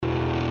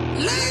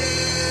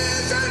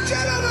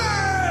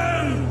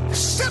Gentlemen,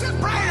 step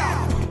right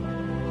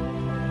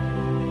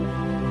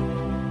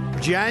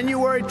up.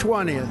 January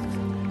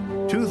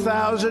 20th,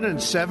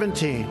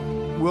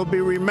 2017 will be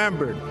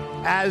remembered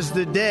as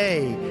the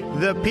day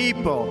the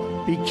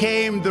people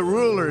became the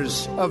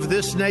rulers of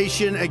this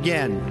nation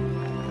again.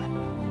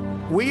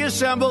 We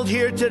assembled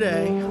here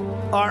today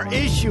are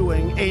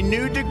issuing a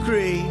new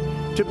decree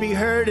to be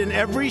heard in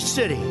every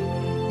city,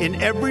 in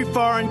every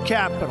foreign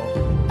capital,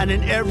 and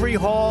in every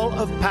hall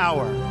of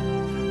power.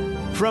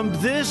 From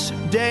this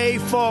day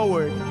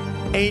forward,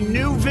 a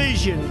new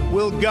vision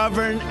will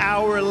govern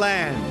our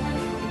land.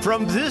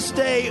 From this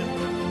day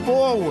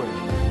forward,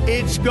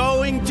 it's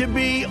going to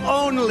be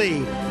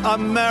only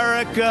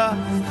America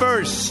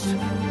first.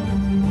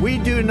 We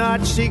do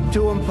not seek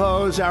to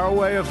impose our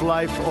way of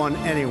life on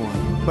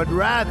anyone, but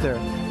rather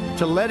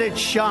to let it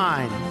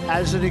shine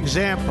as an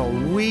example.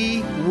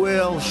 We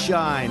will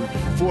shine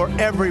for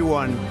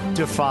everyone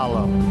to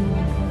follow.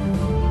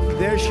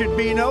 There should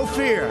be no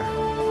fear.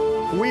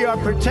 We are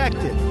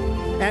protected,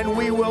 and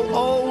we will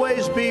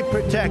always be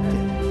protected.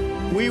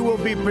 We will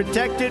be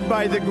protected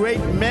by the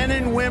great men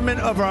and women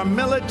of our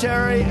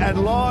military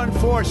and law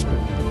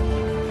enforcement.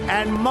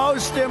 And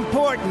most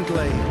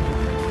importantly,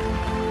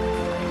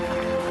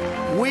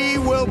 we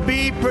will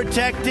be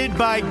protected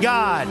by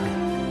God.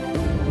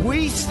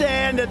 We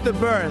stand at the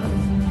birth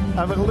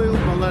of a new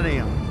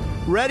millennium,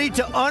 ready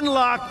to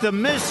unlock the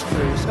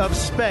mysteries of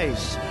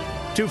space,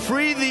 to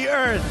free the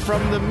earth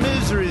from the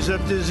miseries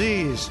of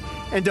disease,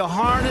 and to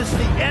harness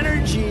the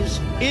energies,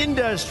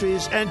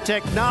 industries, and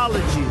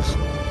technologies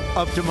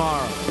of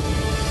tomorrow.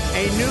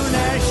 A new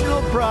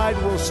national pride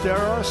will stir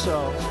our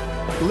souls,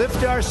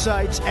 lift our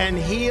sights, and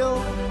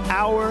heal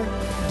our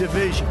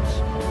divisions.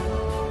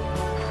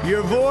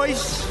 Your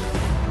voice,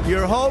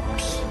 your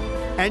hopes,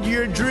 and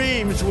your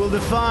dreams will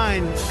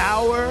define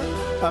our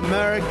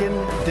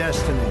American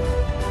destiny.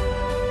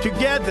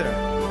 Together,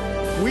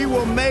 we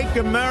will make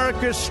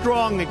America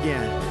strong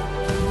again.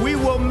 We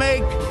will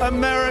make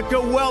America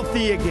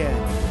wealthy again.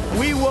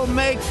 We will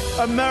make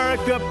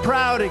America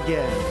proud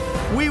again.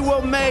 We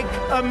will make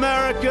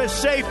America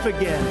safe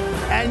again.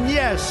 And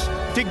yes,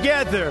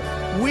 together,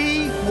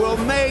 we will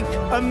make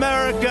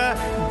America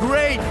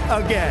great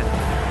again.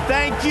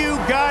 Thank you,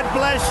 God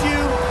bless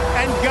you,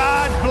 and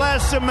God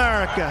bless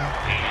America.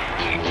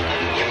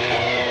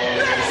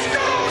 Let's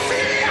go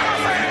see the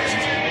elephant.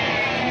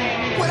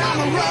 Without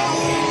a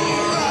roll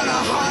and a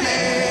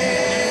honey.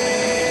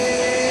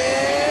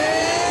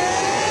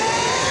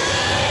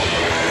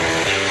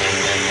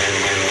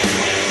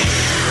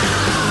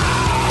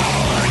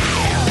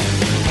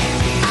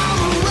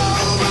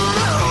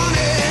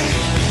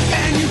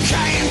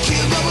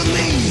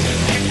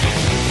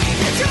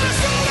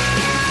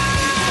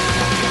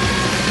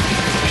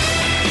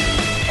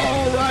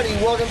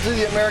 Welcome to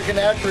the American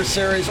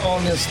Adversaries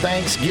on this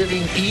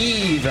Thanksgiving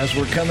Eve as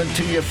we're coming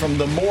to you from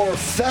the more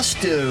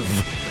festive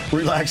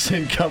Relax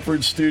and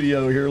Comfort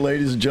studio here,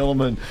 ladies and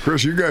gentlemen.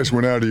 Chris, you guys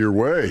went out of your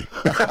way.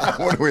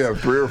 What do we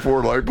have, 3 or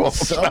 4 light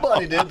bulbs?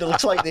 Somebody did. It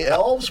looks like the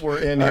elves were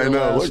in here I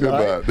know, last look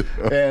night at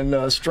that.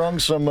 and strung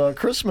some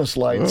Christmas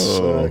lights.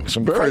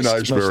 Some very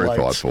Christmas nice, very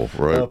lights thoughtful,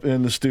 right? Up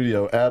in the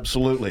studio,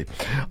 absolutely.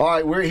 All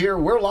right, we're here.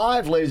 We're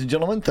live, ladies and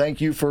gentlemen.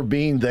 Thank you for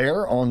being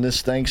there on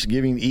this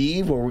Thanksgiving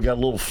Eve where we got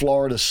a little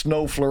Florida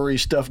snow flurry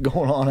stuff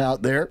going on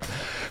out there.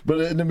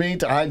 But in the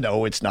meantime, I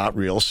know it's not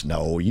real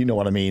snow. You know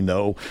what I mean,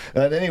 though.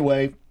 And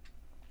anyway,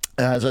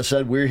 as I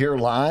said, we're here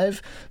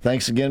live.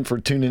 Thanks again for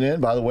tuning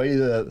in. By the way,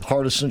 the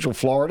Heart of Central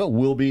Florida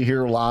will be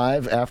here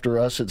live after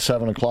us at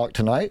 7 o'clock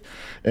tonight.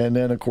 And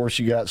then, of course,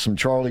 you got some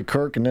Charlie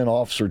Kirk and then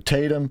Officer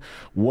Tatum.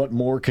 What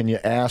more can you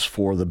ask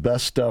for? The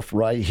best stuff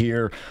right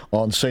here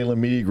on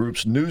Salem Media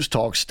Group's News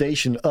Talk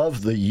Station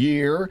of the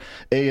Year,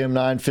 AM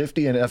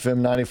 950 and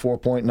FM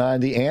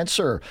 94.9. The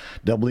Answer,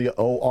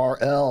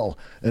 WORL.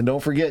 And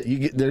don't forget,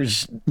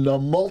 there's a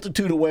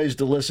multitude of ways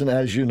to listen,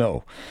 as you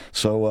know.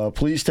 So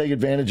please take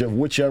advantage of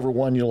whichever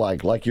one you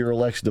like your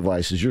Alexa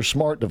devices, your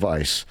smart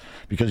device,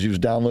 because you've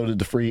downloaded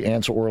the free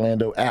Answer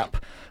Orlando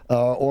app.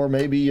 Or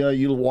maybe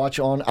you'll watch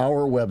on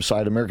our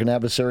website,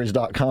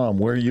 AmericanAdversaries.com,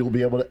 where you'll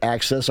be able to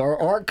access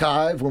our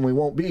archive when we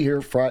won't be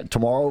here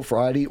tomorrow,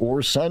 Friday,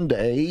 or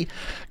Sunday.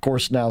 Of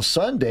course, now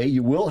Sunday,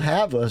 you will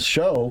have a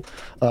show,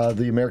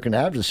 The American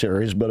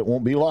Adversaries, but it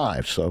won't be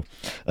live. So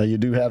you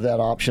do have that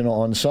option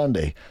on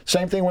Sunday.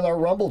 Same thing with our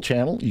Rumble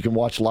channel. You can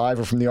watch live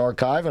or from the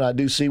archive, and I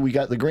do see we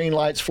got the green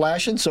lights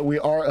flashing, so we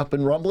are up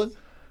and rumbling.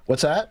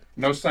 What's that?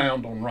 No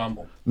sound on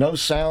Rumble. No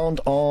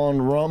sound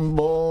on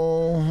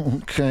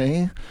Rumble.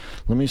 Okay.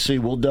 Let me see.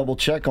 We'll double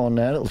check on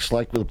that. It looks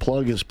like the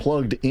plug is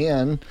plugged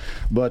in,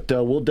 but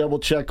we'll double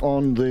check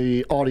on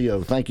the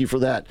audio. Thank you for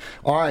that.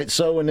 All right.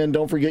 So, and then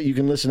don't forget you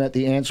can listen at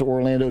the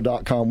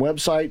AnswerOrlando.com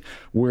website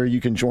where you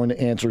can join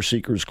the Answer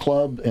Seekers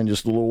Club. And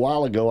just a little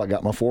while ago, I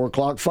got my 4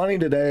 o'clock funny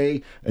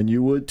today, and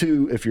you would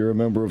too if you're a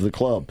member of the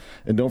club.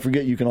 And don't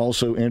forget you can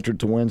also enter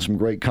to win some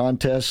great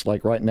contests.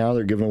 Like right now,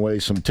 they're giving away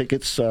some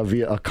tickets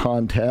via a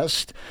contest.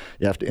 must.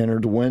 You have to enter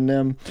to win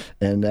them,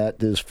 and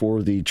that is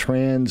for the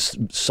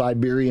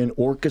Trans-Siberian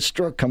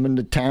Orchestra coming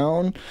to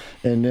town.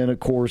 And then, of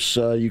course,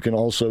 you can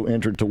also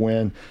enter to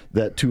win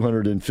that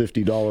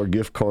 $250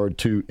 gift card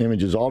to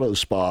Images Auto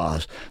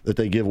Spas that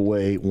they give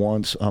away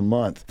once a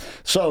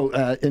month. So,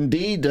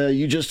 indeed,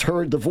 you just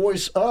heard the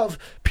voice of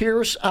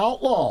Pierce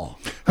Outlaw.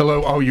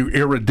 Hello, all you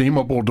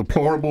irredeemable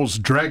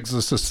deplorables, dregs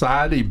of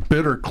society,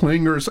 bitter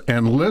clingers,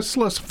 and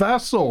listless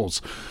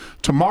vessels.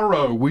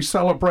 Tomorrow, we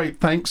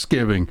celebrate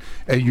Thanksgiving,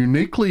 a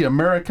uniquely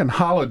American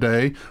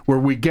holiday where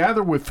we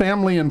gather with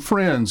family and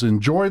friends,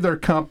 enjoy their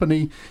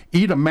company,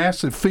 eat a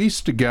massive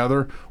feast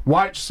together,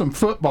 watch some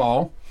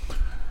football,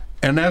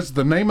 and as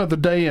the name of the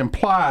day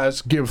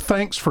implies, give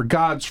thanks for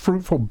God's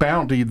fruitful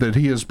bounty that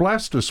He has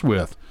blessed us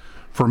with.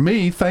 For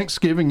me,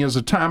 Thanksgiving is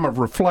a time of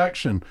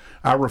reflection.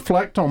 I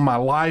reflect on my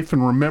life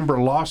and remember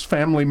lost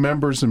family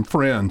members and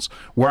friends,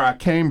 where I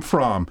came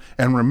from,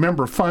 and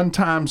remember fun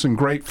times and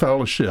great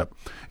fellowship.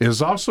 It is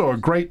also a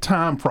great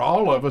time for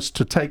all of us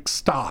to take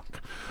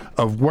stock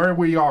of where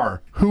we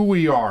are, who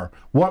we are,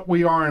 what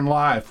we are in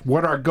life,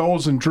 what our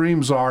goals and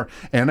dreams are,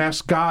 and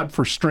ask God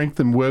for strength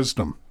and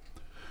wisdom.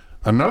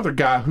 Another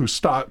guy who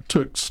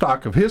took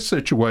stock of his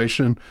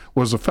situation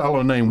was a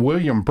fellow named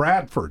William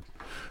Bradford,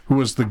 who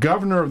was the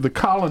governor of the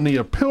colony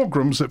of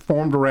Pilgrims that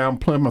formed around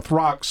Plymouth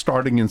Rock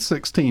starting in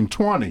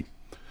 1620.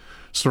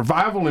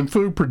 Survival and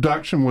food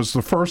production was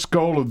the first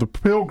goal of the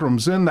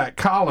Pilgrims in that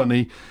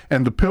colony,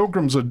 and the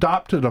Pilgrims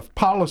adopted a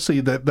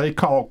policy that they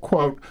call,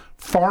 quote,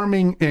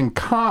 farming in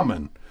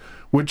common,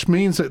 which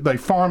means that they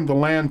farmed the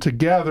land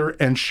together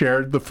and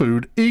shared the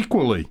food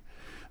equally.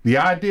 The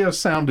idea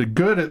sounded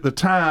good at the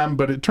time,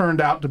 but it turned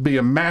out to be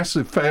a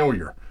massive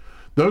failure.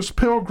 Those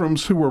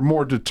Pilgrims who were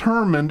more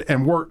determined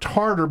and worked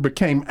harder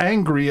became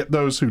angry at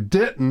those who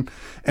didn't,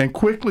 and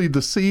quickly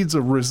the seeds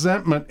of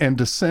resentment and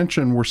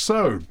dissension were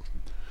sowed.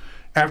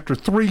 After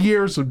 3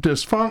 years of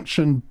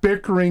dysfunction,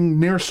 bickering,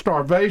 near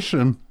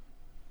starvation,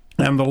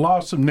 and the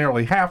loss of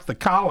nearly half the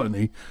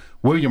colony,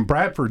 William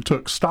Bradford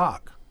took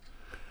stock.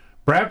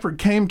 Bradford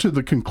came to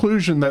the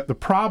conclusion that the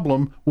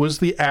problem was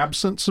the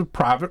absence of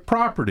private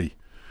property.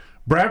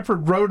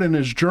 Bradford wrote in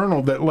his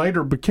journal that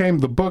later became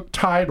the book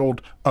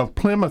titled Of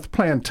Plymouth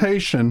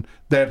Plantation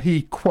that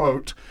he,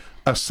 quote,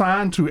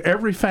 assigned to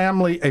every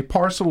family a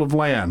parcel of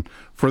land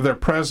for their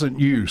present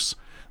use.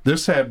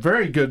 This had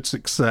very good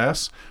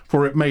success,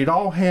 for it made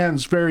all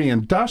hands very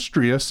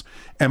industrious,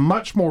 and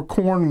much more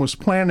corn was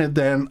planted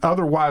than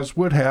otherwise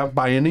would have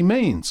by any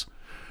means.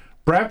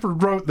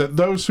 Bradford wrote that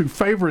those who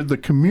favored the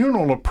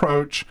communal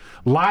approach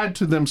lied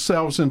to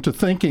themselves into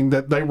thinking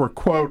that they were,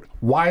 quote,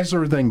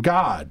 wiser than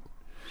God.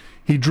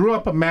 He drew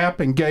up a map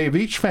and gave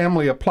each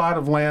family a plot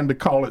of land to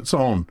call its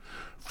own.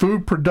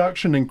 Food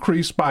production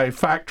increased by a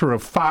factor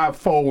of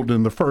 5-fold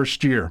in the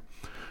first year.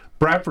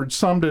 Bradford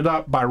summed it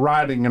up by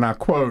writing, and I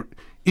quote,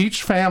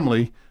 each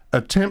family,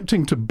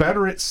 attempting to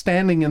better its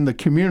standing in the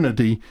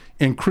community,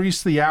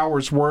 increased the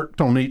hours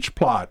worked on each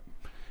plot.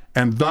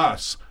 And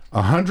thus,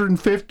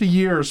 150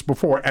 years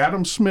before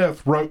Adam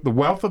Smith wrote The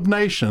Wealth of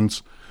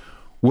Nations,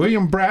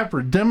 William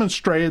Bradford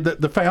demonstrated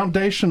that the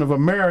foundation of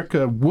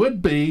America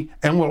would be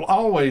and will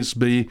always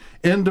be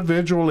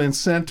individual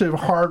incentive,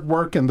 hard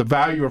work, and the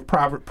value of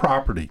private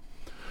property.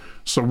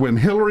 So when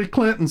Hillary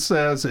Clinton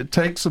says it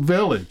takes a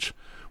village,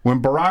 when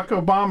Barack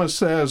Obama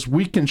says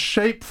we can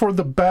shape for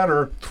the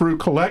better through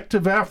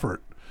collective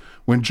effort,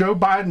 when Joe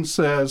Biden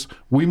says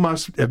we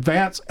must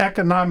advance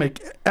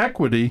economic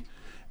equity,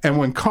 and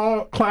when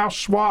Klaus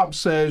Schwab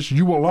says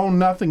you will own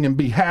nothing and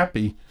be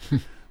happy,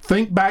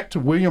 think back to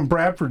William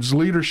Bradford's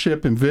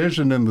leadership and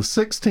vision in the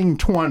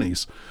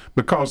 1620s,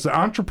 because the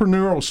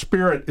entrepreneurial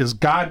spirit is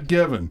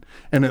God-given,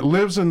 and it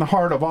lives in the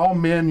heart of all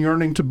men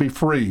yearning to be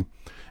free.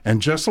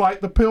 And just like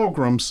the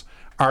Pilgrims,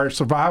 our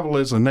survival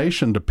as a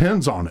nation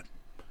depends on it.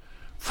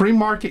 Free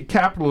market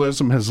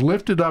capitalism has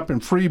lifted up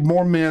and freed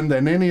more men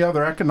than any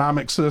other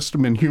economic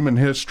system in human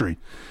history.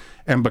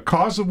 And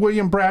because of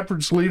William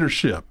Bradford's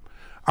leadership,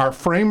 our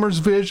framers'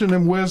 vision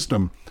and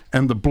wisdom,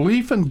 and the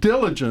belief and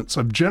diligence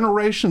of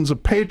generations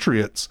of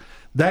patriots,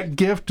 that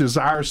gift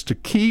desires to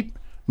keep,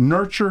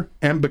 nurture,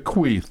 and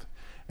bequeath.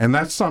 And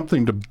that's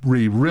something to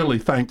be really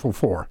thankful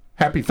for.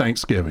 Happy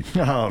Thanksgiving.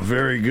 Oh,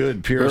 very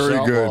good, Pierce. Very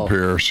Outlaw. good,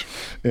 Pierce.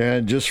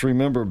 And just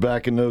remember,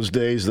 back in those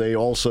days, they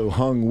also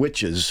hung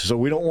witches. So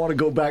we don't want to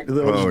go back to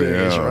those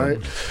days,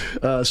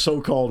 right?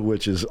 So-called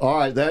witches. All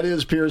right, that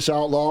is Pierce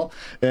Outlaw.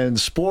 And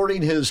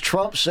sporting his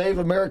Trump Save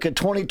America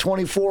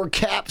 2024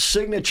 cap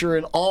signature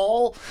and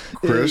all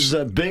Chris,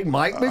 is Big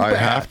Mike McBath. I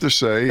have to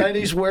say. And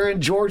he's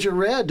wearing Georgia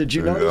red. Did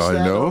you notice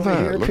that? I know over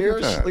that. Here, Look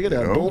Pierce? at that. Look at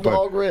that.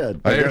 Bulldog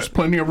red. There's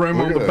plenty of room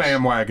on the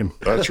bandwagon.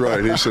 That's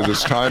right. He said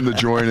it's time to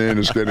join in.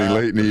 It's getting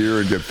late in the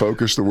year and get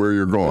focused to where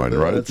you're going,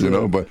 right? That's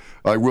But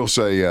I will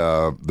say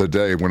the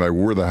day when I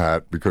wore the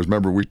hat, because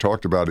remember we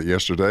talked about it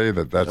yesterday,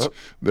 that's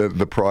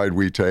the pride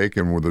we take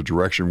and with the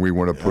direction we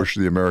want to push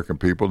the American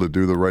people to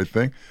do the right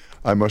thing.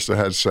 I must have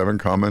had 7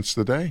 comments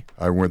today.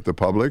 I went to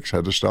Publix,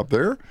 had to stop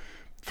there,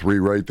 3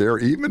 right there.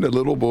 Even a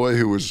little boy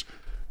who was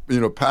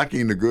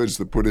packing the goods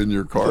to put in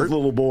your cart.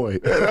 Little boy.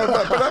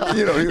 But I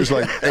mean, he was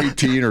like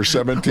 18 or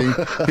 17.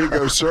 He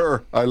goes,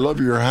 "Sir, I love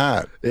your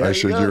hat." There I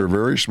said, "You're a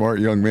very smart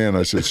young man."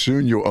 I said,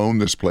 "Soon you'll own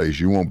this place.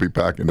 You won't be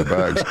packing the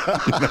bags."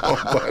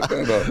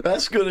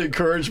 That's good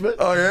encouragement.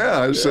 Oh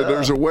yeah, I said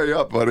there's a way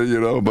up, buddy.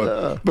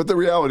 But the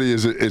reality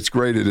is, it's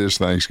great. It is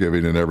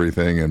Thanksgiving and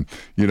everything, and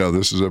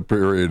this is a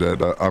period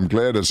that I'm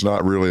glad it's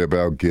not really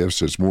about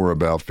gifts. It's more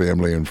about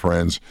family and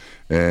friends.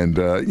 And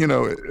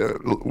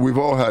we've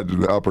all had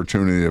the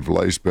opportunity of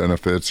life's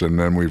benefits, and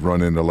then we've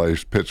run into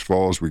life's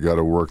pitfalls. We got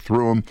to work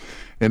through them.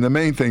 And the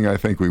main thing I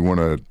think we want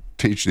to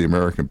teach the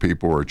American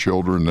people, our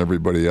children, and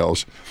everybody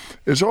else,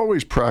 is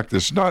always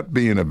practice not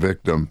being a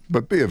victim,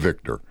 but be a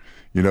victor.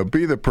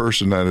 Be the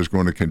person that is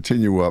going to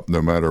continue up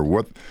no matter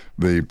what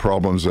the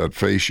problems that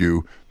face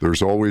you.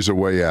 There's always a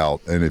way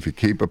out. And if you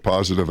keep a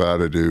positive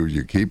attitude,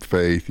 you keep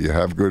faith, you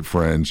have good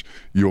friends,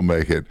 you'll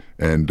make it.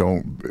 And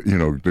don't,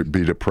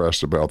 be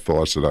depressed about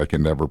thoughts that I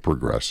can never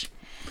progress.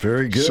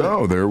 Very good.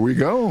 So there we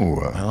go.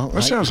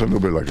 That sounds a little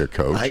bit like a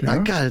coach. I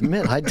got to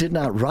admit, I did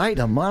not write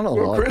a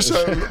monologue. Well, Chris,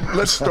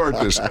 let's start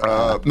this.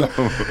 No.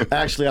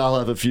 Actually, I'll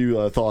have a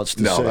few thoughts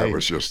to say. No, that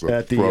was just a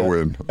at the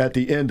throw-in. At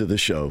the end of the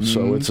show,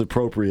 so it's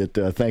appropriate.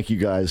 Thank you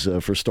guys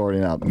for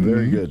starting out.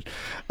 Very good.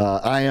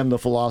 I am the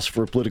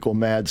philosopher, political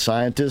mad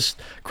scientist,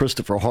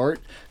 Christopher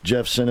Hart.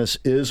 Jeff Sinnis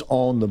is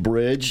on the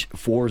bridge.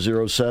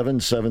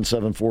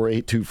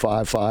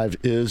 407-774-8255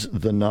 is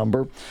the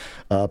number.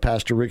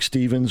 Pastor Rick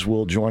Stevens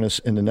will join us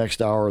in the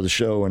next hour of the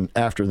show, and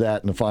after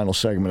that, in the final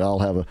segment, I'll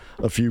have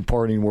a few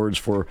parting words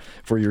for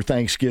your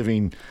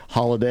Thanksgiving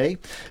holiday.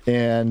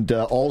 And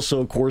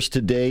also, of course,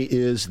 today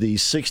is the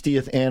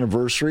 60th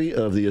anniversary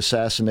of the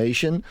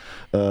assassination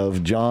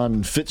of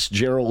John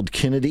Fitzgerald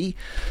Kennedy.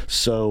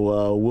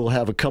 So we'll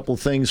have a couple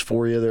things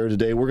for you there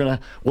today.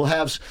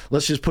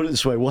 Let's just put it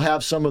this way: we'll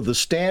have some of the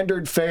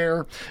standard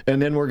fare,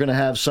 and then we're going to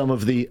have some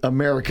of the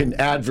American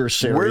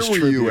adversaries. Where were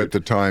tribute. you at the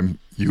time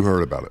you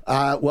heard about it?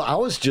 Well, I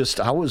was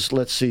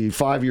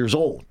 5 years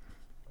old.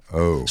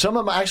 Oh. Some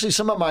of my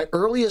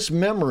earliest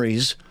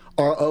memories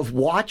are of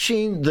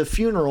watching the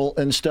funeral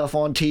and stuff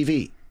on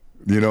TV.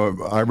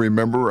 I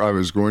remember I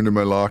was going to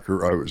my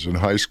locker. I was in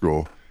high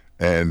school,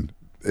 and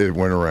it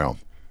went around.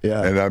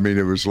 Yeah. And I mean,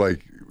 it was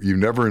like you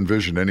never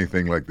envisioned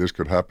anything like this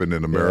could happen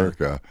in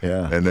America.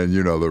 Yeah. And then,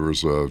 there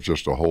was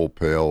just a whole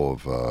pail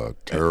of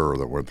terror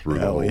that went through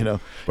the whole.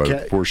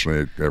 But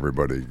fortunately,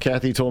 everybody.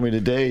 Kathy told me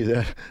today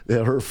that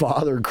her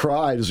father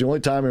cried. It was the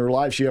only time in her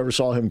life she ever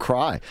saw him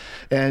cry.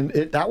 And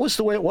that was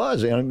the way it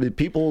was. And it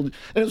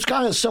was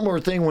kind of a similar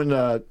thing when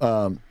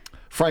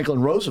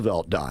Franklin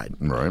Roosevelt died.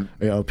 Right.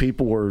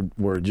 People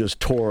were just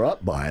tore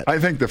up by it. I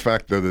think the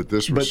fact, though, that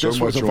this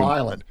was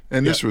violent.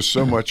 And this was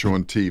so much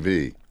on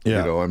TV.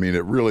 Yeah. I mean,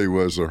 it really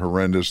was a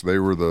horrendous. They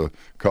were the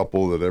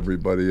couple that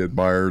everybody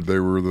admired. They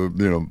were the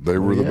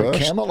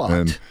best. Camelot.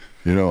 And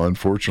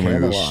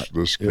unfortunately,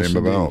 this came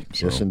about.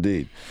 So. Yes,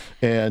 indeed.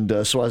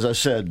 And so, as I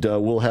said,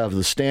 we'll have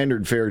the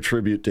standard fare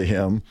tribute to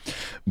him,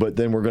 but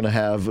then we're going to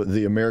have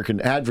the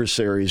American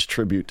adversaries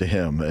tribute to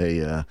him,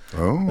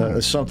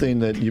 something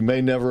that you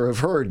may never have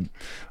heard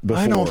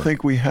before. I don't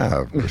think we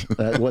have.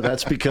 Well,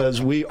 that's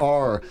because we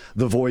are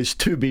the voice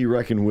to be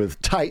reckoned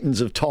with, titans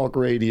of talk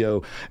radio,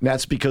 and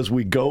that's because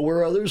we go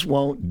where others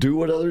won't, do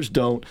what others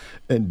don't,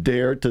 and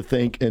dare to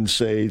think and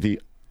say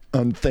the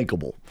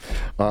unthinkable.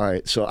 All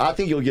right, so I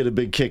think you'll get a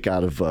big kick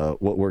out of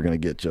what we're going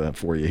to get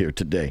for you here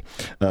today.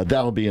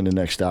 That'll be in the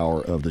next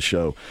hour of the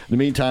show. In the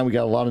meantime, we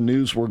got a lot of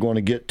news we're going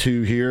to get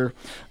to here,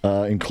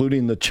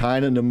 including the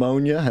China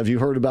pneumonia. Have you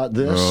heard about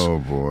this? Oh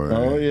boy!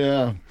 Oh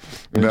yeah.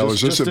 Now, is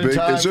this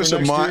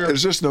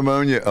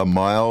pneumonia a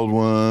mild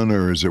one,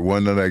 or is it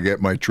one that I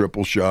get my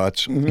triple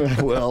shots?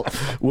 Well,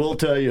 we'll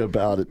tell you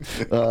about it.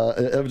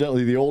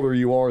 Evidently, the older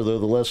you are, though,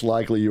 the less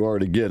likely you are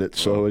to get it.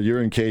 So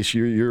you're in case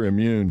you're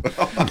immune.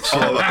 So,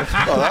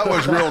 that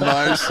was real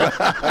nice.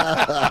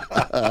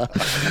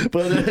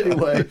 But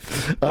anyway.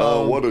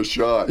 What a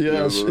shot.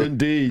 Yes,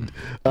 indeed.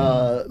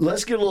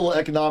 Let's get a little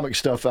economic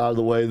stuff out of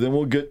the way. Then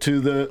we'll get to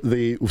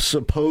the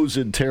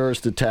supposed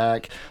terrorist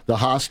attack, the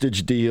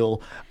hostage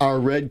deal, our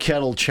Red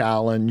Kettle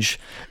Challenge,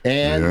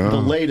 and the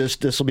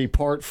latest. This will be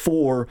part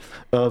 4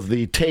 of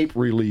the tape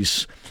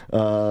release.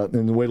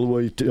 And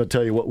we'll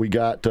tell you what we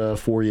got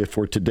for you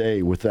for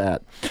today with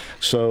that.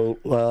 So,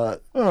 all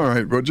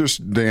right, well,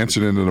 just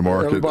dancing into the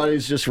market.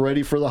 Everybody's just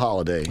ready for the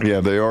holiday. Yeah,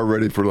 they are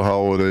ready for the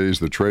holidays.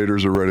 The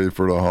traders are ready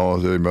for the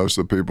holiday. Most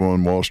of the people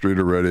on Wall Street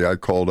are ready. I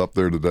called up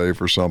there today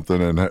for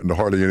something, and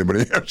hardly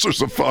anybody answers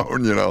the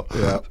phone,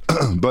 Yeah.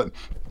 But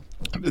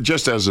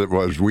just as it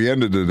was, we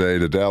ended today,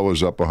 the Dow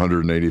was up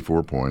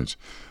 184 points.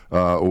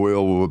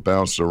 Oil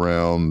bounced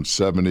around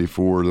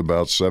 74 to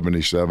about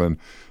 77.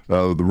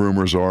 The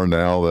rumors are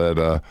now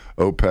that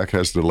OPEC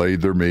has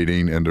delayed their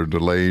meeting, and they're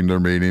delaying their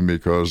meeting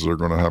because they're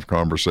going to have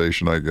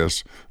conversation, I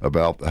guess,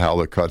 about how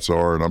the cuts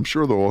are. And I'm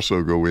sure they'll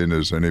also go in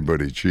as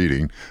anybody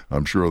cheating.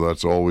 I'm sure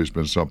that's always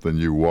been something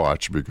you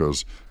watch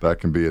because that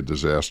can be a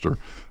disaster.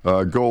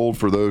 Gold,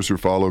 for those who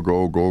follow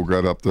gold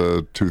got up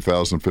to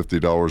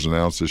 $2,050 an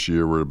ounce this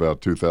year. We're at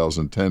about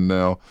 $2,010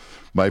 now.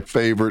 My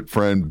favorite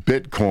friend,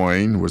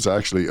 Bitcoin, was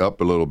actually up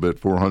a little bit,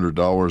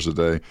 $400 a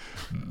day.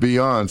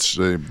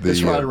 Beyonce,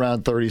 it's right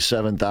around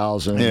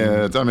 37,000.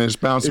 Yeah, I mean, it's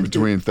bouncing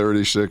between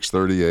 36,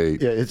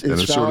 38, and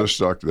it's sort of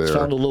stuck there. It's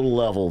found a little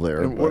level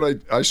there. And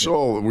what I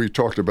saw, we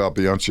talked about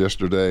Beyonce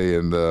yesterday,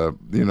 and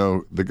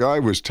the guy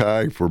was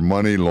tagged for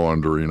money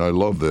laundering. I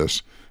love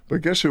this,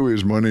 but guess who he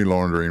was money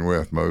laundering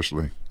with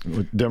mostly?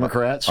 With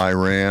Democrats?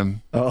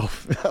 Iran. Oh,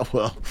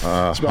 well,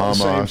 it's about Hamas.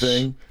 the same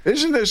thing.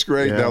 Isn't this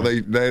great? Yeah.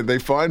 Now, they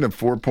fined him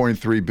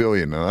 $4.3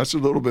 billion. Now, that's a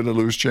little bit of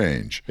loose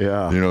change.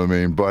 Yeah. You know what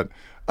I mean? But,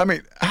 I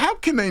mean, how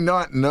can they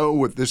not know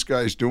what this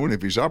guy's doing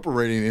if he's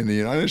operating in the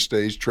United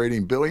States,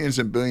 trading billions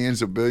and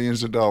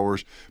billions of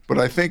dollars? But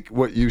I think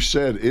what you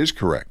said is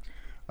correct.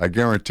 I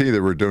guarantee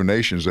there were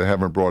donations they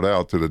haven't brought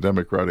out to the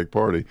Democratic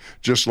Party,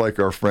 just like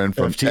our friend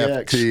from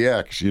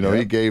FTX. You know,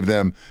 He gave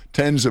them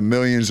tens of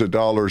millions of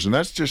dollars, and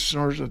that's just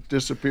sort of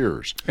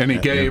disappears. And he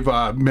gave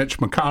Mitch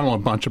McConnell a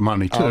bunch of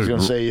money, too. I was going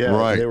to say,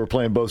 Right. They were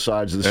playing both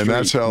sides of the street. And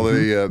that's how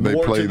they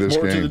play this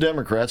game. More to the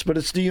Democrats, but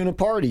it's the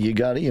uniparty. You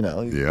got to,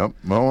 Yep.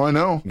 Oh, I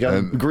know. You got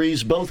to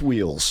grease both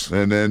wheels.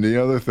 And then the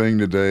other thing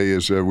today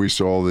is we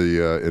saw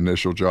the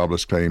initial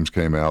jobless claims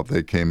came out.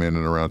 They came in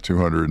at around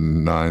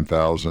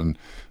 209,000.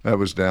 That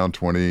was down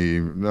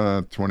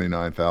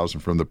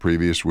 29,000 from the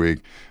previous week.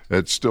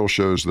 It still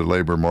shows the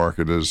labor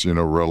market is,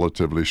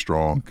 relatively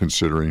strong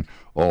considering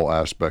all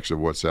aspects of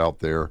what's out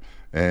there.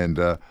 And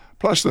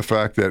plus the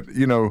fact that,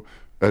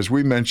 as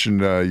we mentioned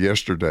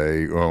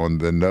yesterday on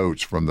the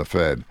notes from the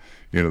Fed,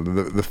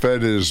 the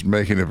Fed is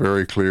making it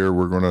very clear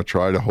we're going to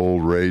try to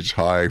hold rates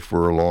high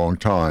for a long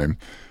time.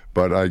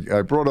 But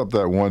I brought up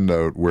that one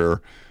note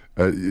where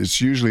it's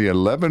usually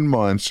 11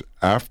 months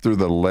after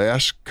the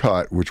last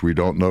cut, which we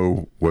don't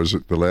know, was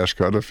it the last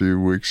cut a few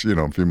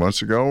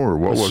months ago, or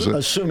what was it?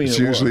 Assuming it's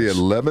usually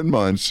 11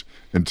 months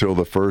until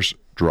the first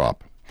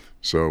drop.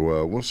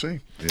 So we'll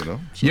see,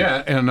 So.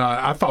 Yeah, and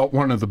I thought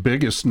one of the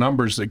biggest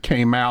numbers that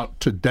came out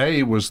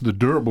today was the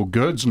durable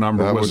goods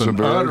number. That was an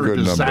utter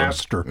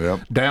disaster,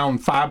 Yep. down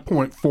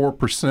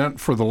 5.4%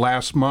 for the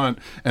last month,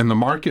 and the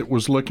market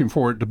was looking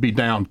for it to be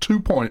down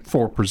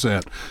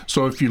 2.4%.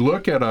 So if you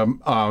look at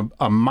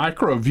a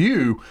micro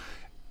view,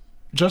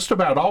 just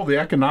about all the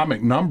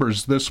economic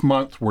numbers this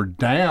month were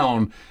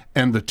down,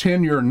 and the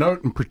 10-year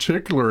note in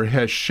particular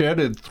has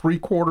shedded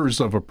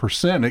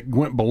 0.75%. It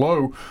went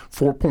below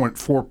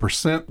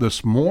 4.4%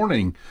 this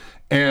morning,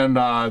 and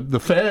the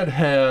Fed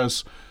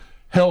has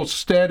held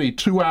steady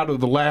 2 out of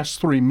the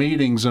last 3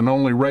 meetings and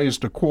only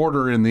raised a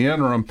quarter in the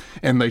interim,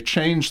 and they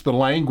changed the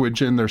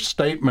language in their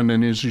statement.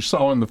 And as you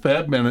saw in the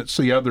Fed minutes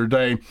the other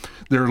day,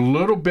 they're a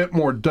little bit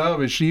more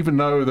dovish, even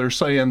though they're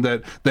saying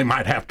that they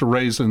might have to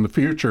raise in the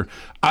future.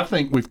 I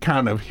think we've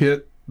kind of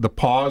hit the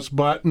pause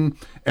button,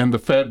 and the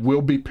Fed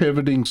will be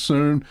pivoting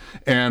soon.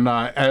 And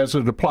as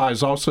it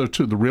applies also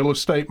to the real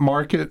estate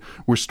market,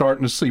 we're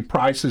starting to see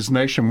prices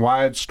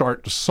nationwide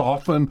start to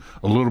soften,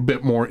 a little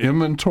bit more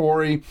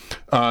inventory.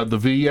 The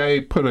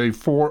VA put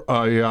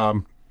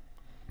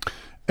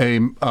a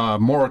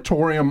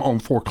moratorium on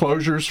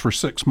foreclosures for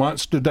 6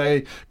 months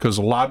today because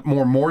a lot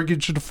more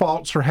mortgage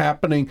defaults are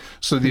happening.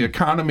 So the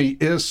economy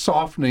is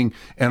softening,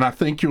 and I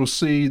think you'll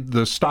see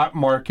the stock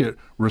market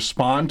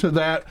respond to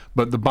that,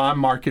 but the bond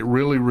market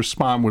really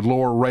respond with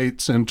lower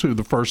rates into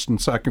the first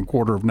and second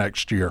quarter of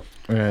next year.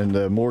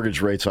 And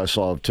mortgage rates I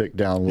saw have ticked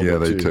down a little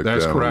bit, too. Yeah, they ticked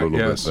That's down correct, a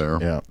little yes. bit there.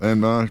 Yeah.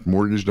 And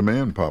mortgage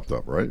demand popped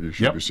up, right? You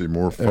should Yep. see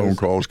more phone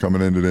calls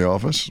coming into the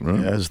office.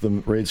 Right? As the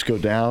rates go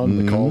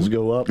down, the calls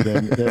go up,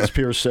 then as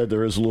Pierce said,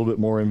 there is a little bit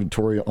more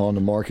inventory on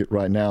the market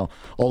right now.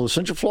 Although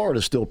Central Florida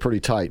is still a pretty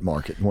tight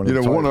market. One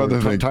of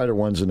the tighter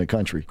ones in the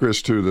country.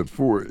 Chris, too, that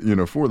for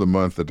the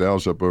month, the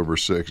Dow's up over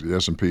 6, the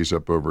S&P's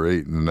up over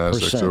 8, and the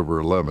Nasdaq's over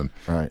 11.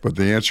 Right. But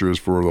the answer is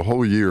for the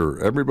whole year,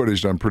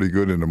 everybody's done pretty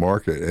good in the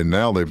market, and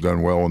now they've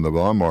done well in the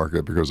bond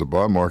market because the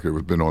bond market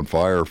has been on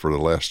fire for the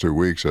last 2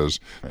 weeks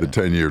as the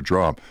 10-year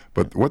drop.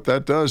 But what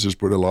that does is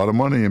put a lot of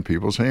money in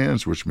people's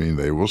hands, which means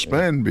they will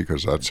spend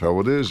because that's how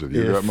it is. If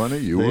you got money,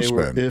 you will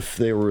spend. If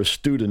they were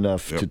astute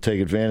enough to take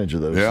advantage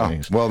of those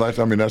things. Well, that's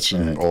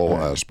in all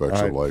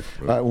aspects of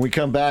life. All right, when we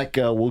come back,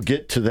 we'll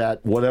get to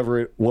that, whatever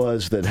it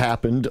was that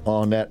happened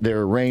on that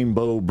there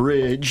Rainbow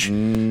Bridge.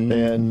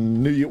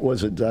 And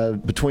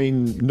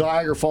between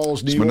Niagara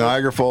Falls, New York?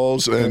 Niagara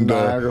Falls and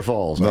Niagara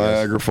Falls.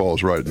 Niagara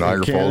Falls, right.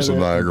 Niagara Falls and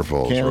Niagara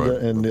Falls, Canada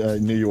right.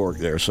 and New York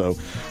there. So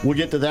we'll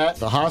get to that.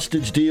 The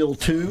hostage deal,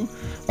 too.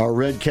 Our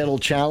Red Kettle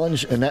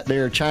Challenge, and that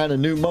there China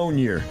New Moon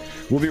Year.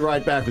 We'll be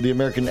right back with the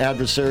American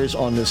Adversaries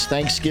on this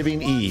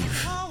Thanksgiving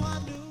Eve.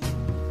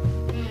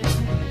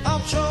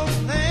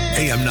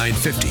 AM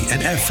 950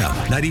 and FM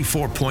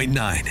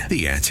 94.9.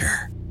 The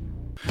Answer.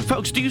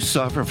 Folks, do you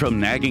suffer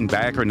from nagging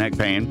back or neck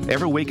pain?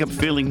 Ever wake up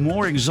feeling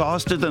more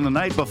exhausted than the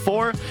night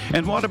before?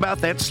 And what about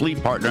that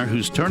sleep partner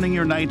who's turning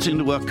your nights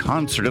into a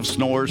concert of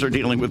snores or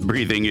dealing with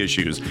breathing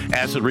issues,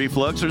 acid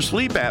reflux, or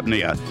sleep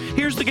apnea?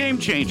 Here's the game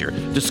changer.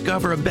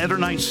 Discover a better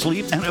night's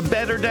sleep and a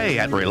better day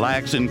at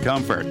Relax and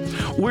Comfort.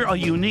 We're a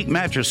unique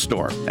mattress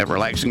store. At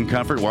Relax and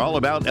Comfort, we're all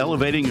about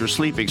elevating your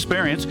sleep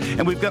experience,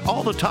 and we've got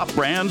all the top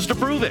brands to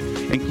prove it,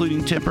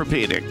 including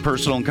Tempur-Pedic,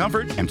 Personal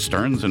Comfort, and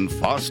Stearns &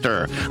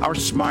 Foster. Our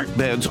smart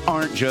beds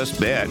aren't just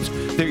beds.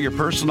 They're your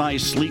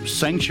personalized sleep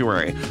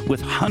sanctuary with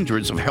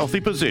hundreds of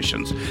healthy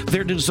positions.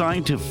 They're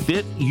designed to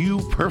fit you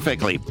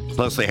perfectly.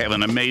 Plus, they have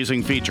an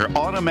amazing feature,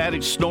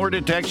 automatic snore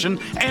detection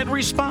and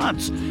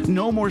response.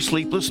 No more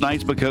sleepless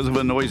nights because of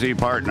a noisy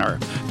partner.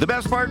 The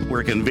best part,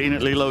 we're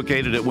conveniently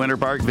located at Winter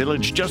Park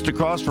Village, just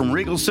across from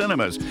Regal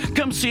Cinemas.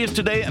 Come see us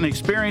today and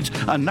experience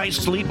a night's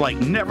sleep like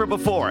never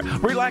before.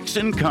 Relax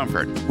in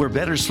Comfort, where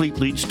better sleep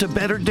leads to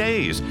better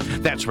days.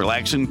 That's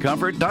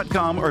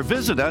relaxandcomfort.com, or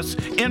visit us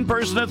in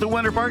person at the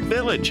Winter Park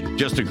Village,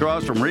 just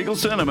across from Regal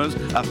Cinemas,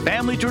 a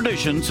family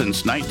tradition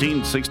since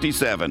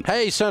 1967.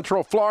 Hey,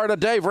 Central Florida,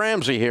 Dave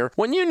Ramsey here.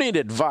 When you need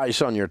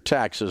advice on your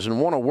taxes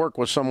and want to work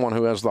with someone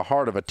who has the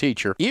heart of a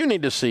teacher, you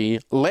need to see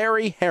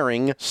Larry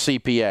Herring,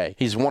 CPA.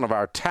 He's one of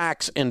our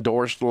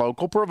tax-endorsed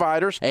local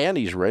providers, and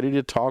he's ready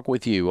to talk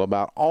with you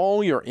about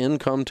all your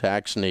income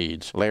tax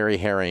needs. Larry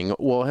Herring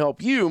will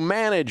help you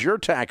manage your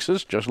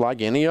taxes just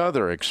like any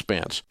other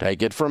expense.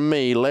 Take it from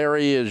me,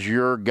 Larry is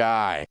your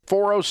guy.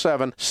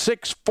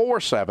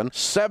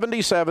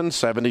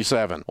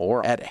 407-647-7777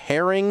 or at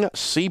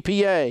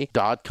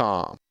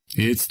herringcpa.com.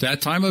 It's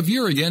that time of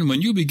year again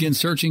when you begin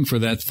searching for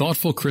that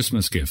thoughtful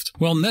Christmas gift.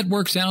 Well,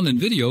 Network Sound and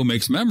Video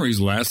makes memories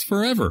last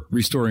forever,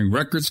 restoring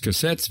records,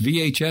 cassettes,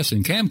 VHS,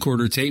 and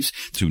camcorder tapes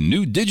to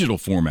new digital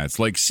formats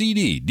like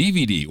CD,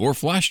 DVD, or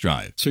flash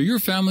drive, so your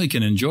family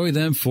can enjoy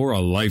them for a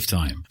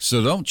lifetime.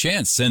 So don't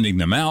chance sending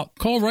them out.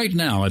 Call right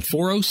now at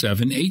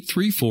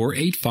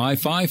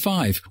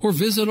 407-834-8555 or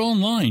visit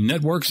online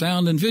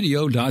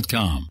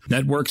networksoundandvideo.com.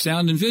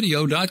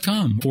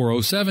 networksoundandvideo.com,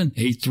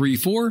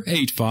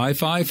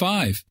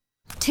 407-834-8555.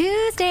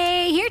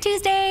 Tuesday. Here,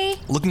 Tuesday.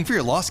 Looking for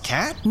your lost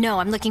cat? No,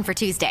 I'm looking for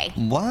Tuesday.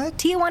 What?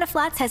 Tijuana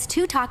Flats has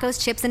 2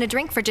 tacos, chips, and a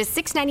drink for just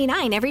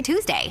 $6.99 every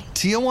Tuesday.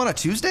 Tijuana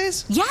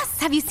Tuesdays? Yes,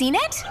 have you seen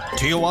it?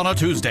 Tijuana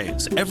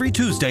Tuesdays, every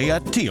Tuesday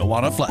at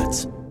Tijuana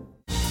Flats.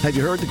 Have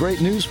you heard the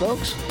great news,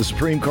 folks? The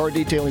Supreme Car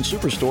Detailing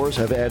Superstores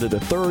have added a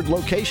 3rd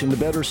location to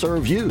better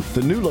serve you.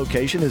 The new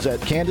location is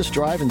at Candace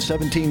Drive and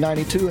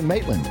 1792 in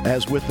Maitland.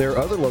 As with their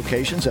other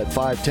locations at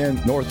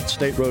 510 North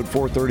State Road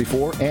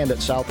 434 and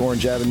at South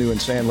Orange Avenue and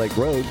Sand Lake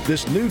Road,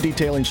 this new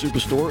detailing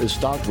superstore is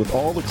stocked with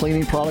all the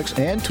cleaning products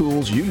and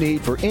tools you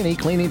need for any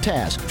cleaning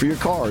task for your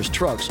cars,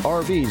 trucks,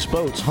 RVs,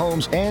 boats,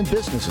 homes, and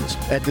businesses.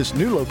 At this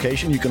new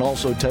location, you can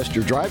also test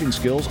your driving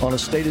skills on a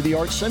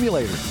state-of-the-art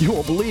simulator. You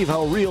won't believe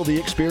how real the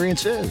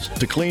experience is.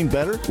 To clean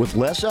better with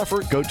less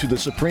effort, go to the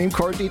Supreme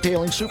Car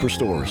Detailing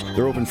Superstores.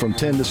 They're open from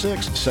 10 to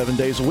 6, 7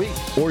 days a week.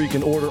 Or you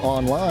can order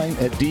online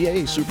at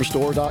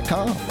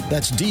DASuperstore.com.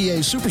 That's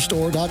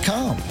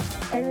DASuperstore.com.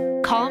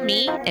 Call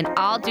me and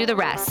I'll do the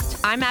rest.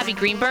 I'm Abby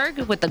Greenberg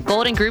with the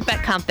Golden Group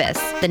at Compass,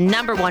 the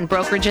 #1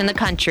 brokerage in the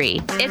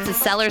country. It's a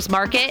seller's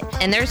market,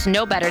 and there's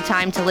no better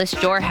time to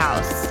list your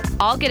house.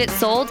 I'll get it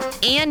sold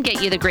and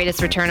get you the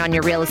greatest return on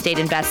your real estate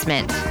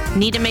investment.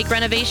 Need to make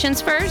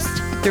renovations first?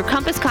 Through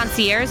Compass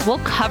Concierge, we'll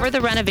cover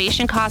the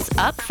renovation costs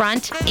up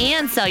front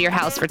and sell your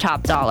house for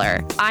top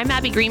dollar. I'm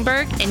Abby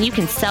Greenberg, and you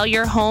can sell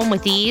your home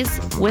with ease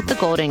with the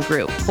Golden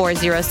Group.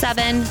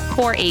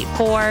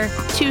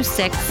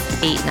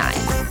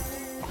 407-484-2689.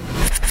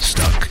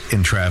 Stuck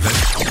in traffic?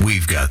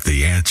 We've got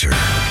the answer.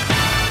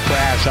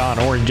 Crash on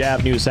Orange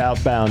Avenue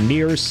southbound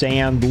near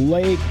Sand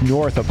Lake.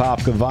 North of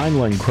Popka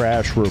Vineland,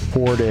 crash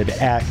reported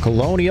at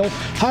Colonial.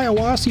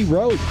 Hiawassee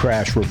Road,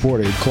 crash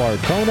reported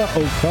Clarkona,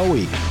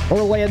 Ocoee.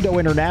 Orlando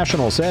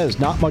International says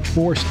not much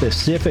more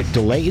specific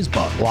delays,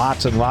 but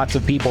lots and lots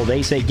of people,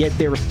 they say, get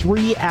there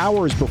 3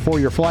 hours before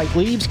your flight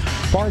leaves.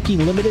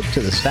 Parking limited to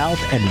the south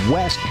and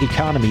west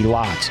economy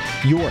lots.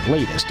 Your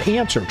latest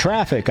answer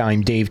traffic.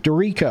 I'm Dave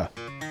Dorica.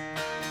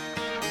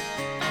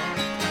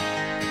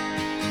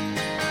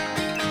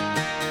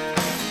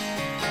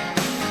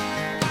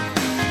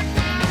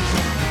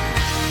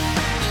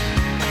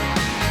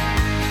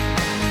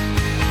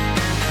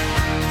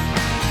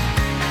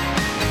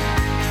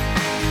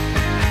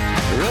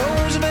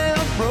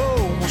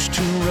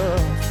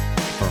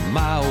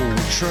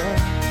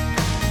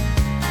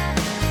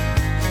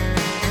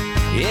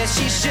 Yeah,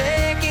 she's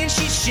shaking,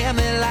 she's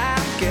shimming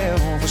like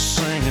Elvis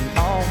singing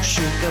all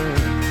shook up.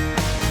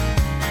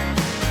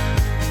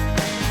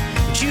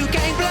 But you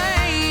can't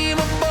blame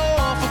a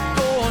boy for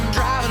going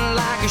driving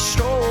like he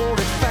strode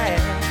it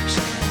fast.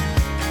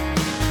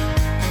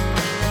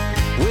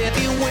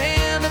 With your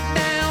window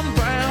down,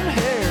 brown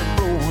hair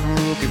blowing,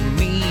 look at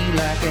me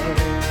like that.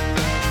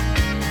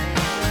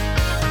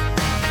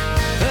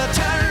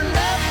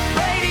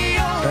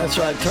 That's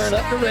right, turn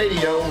up the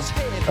radio.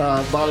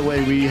 By the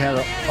way, we had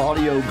an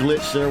audio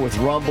glitch there with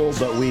Rumble,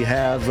 but we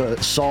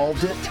have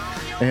solved it.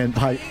 And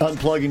by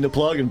unplugging the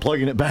plug and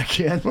plugging it back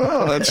in.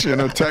 Well, that's,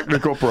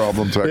 technical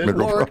problem.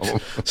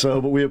 So,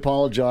 but we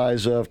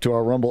apologize to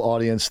our Rumble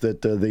audience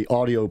that the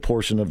audio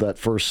portion of that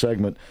first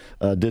segment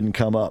didn't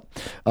come up.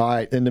 All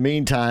right. In the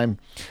meantime,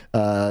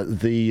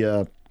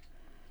 the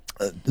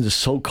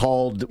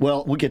so-called,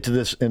 well, we'll get to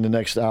this in the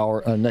next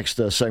hour, next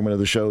segment of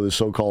the show, the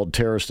so-called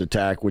terrorist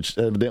attack, which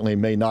evidently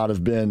may not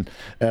have been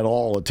at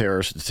all a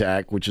terrorist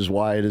attack, which is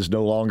why it is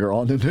no longer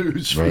on the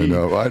news feed. I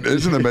know.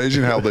 Isn't it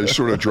amazing how they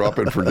sort of drop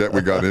and forget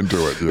we got into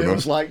it? It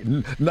was like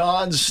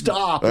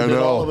nonstop, and then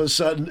all of a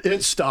sudden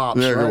it stops.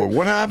 Yeah, right?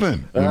 what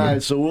happened? All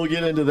right, so we'll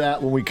get into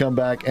that when we come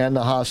back, and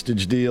the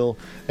hostage deal,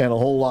 and a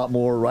whole lot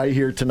more right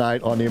here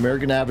tonight on the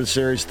American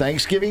Adversaries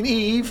Thanksgiving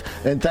Eve.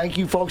 And thank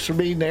you, folks, for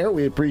being there.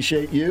 We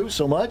appreciate you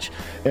so much.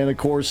 And of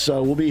course,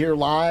 we'll be here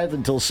live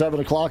until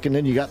 7 o'clock, and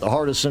then you got the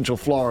heart of Central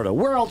Florida.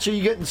 Where else are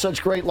you getting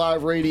such great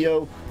live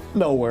radio?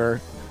 Nowhere.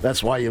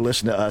 That's why you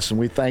listen to us, and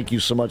we thank you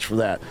so much for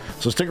that.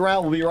 So stick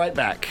around. We'll be right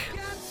back.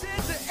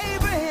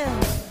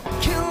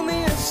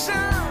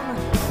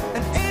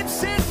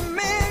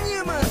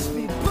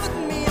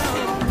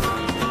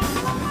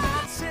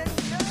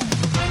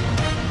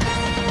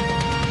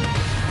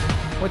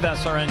 With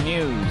SRN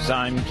News,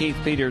 I'm Keith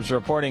Peters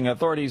reporting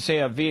authorities say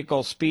a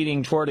vehicle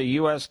speeding toward a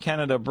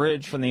U.S.-Canada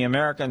bridge from the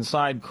American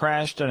side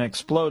crashed and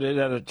exploded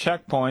at a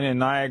checkpoint in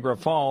Niagara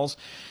Falls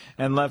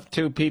and left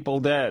 2 people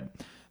dead.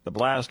 The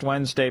blast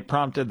Wednesday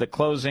prompted the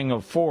closing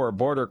of 4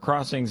 border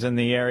crossings in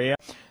the area.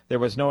 There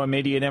was no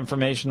immediate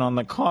information on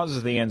the cause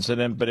of the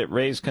incident, but it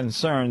raised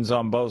concerns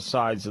on both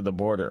sides of the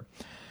border.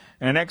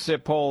 An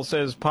exit poll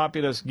says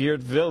populist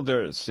Geert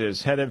Wilders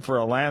is headed for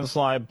a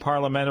landslide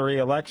parliamentary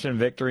election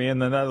victory in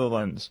the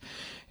Netherlands.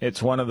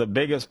 It's one of the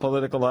biggest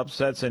political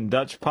upsets in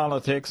Dutch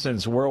politics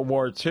since World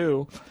War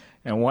II,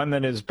 and one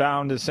that is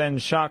bound to send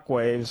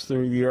shockwaves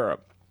through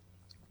Europe.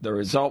 The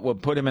result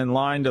would put him in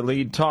line to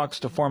lead talks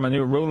to form a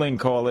new ruling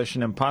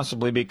coalition and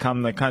possibly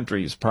become the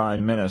country's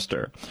prime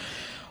minister.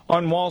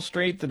 On Wall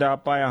Street, the Dow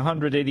by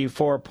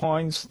 184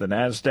 points, the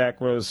Nasdaq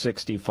rose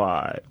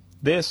 65.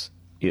 This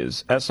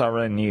is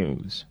SRN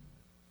News.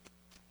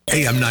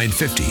 AM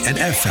 950 and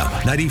FM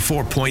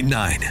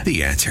 94.9.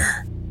 The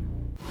Answer.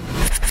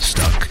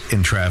 Stuck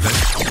in traffic?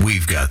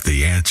 We've got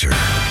the answer.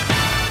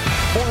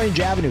 Orange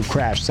Avenue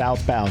crash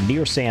southbound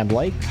near Sand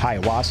Lake,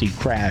 Hiawassee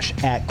crash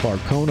at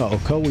Clarkona,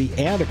 Ocoee,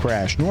 and a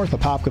crash north of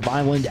Popcov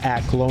Island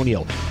at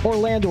Colonial.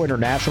 Orlando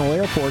International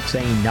Airport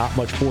saying not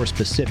much for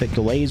specific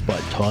delays,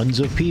 but tons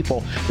of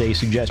people. They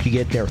suggest you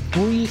get there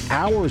 3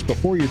 hours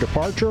before your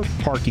departure.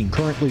 Parking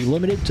currently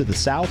limited to the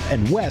south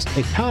and west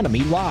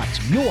economy lots.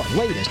 Your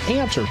latest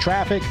Answer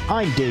Traffic,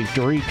 I'm Dave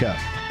Dorica.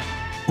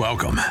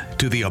 Welcome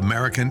to the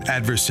American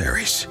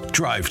Adversaries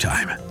Drive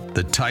Time,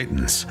 the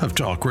Titans of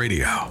Talk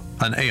Radio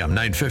on AM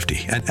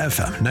 950 and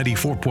FM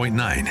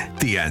 94.9.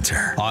 The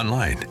Answer.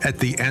 Online at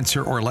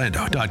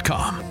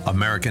theanswerorlando.com,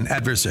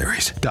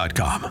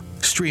 americanadversaries.com,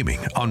 streaming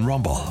on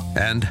Rumble,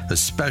 and a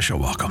special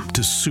welcome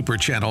to Super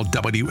Channel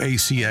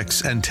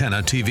WACX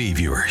Antenna TV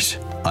viewers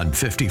on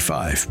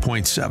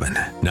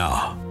 55.7.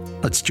 Now,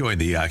 let's join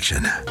the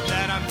action.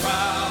 That I'm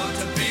proud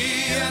to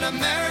be an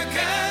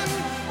American,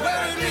 where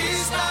at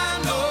least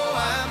I know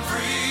I'm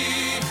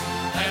free,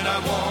 and I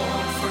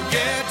won't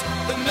forget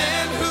the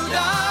men who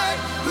died,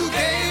 who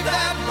gave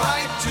that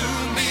right to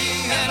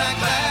me, and I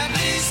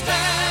gladly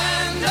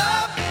stand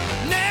up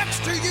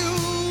next to you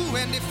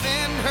and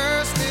defend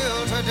her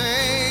still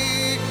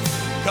today,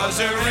 'cause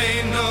there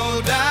ain't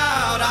no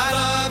doubt I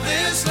love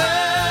this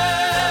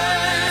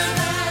land.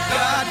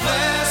 God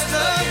bless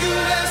the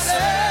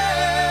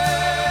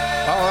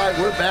USA. All right,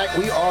 we're back.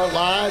 We are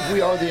live.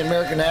 We are the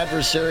American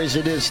Adversaries.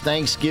 It is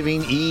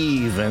Thanksgiving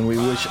Eve, and we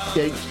wish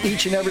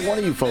each and every one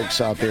of you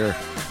folks out there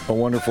a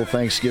wonderful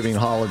Thanksgiving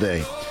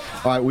holiday.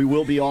 All right, we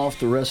will be off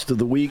the rest of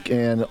the week,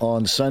 and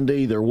on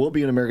Sunday, there will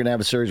be an American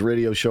Adversaries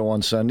radio show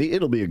on Sunday.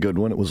 It'll be a good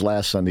one. It was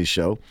last Sunday's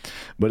show,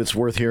 but it's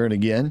worth hearing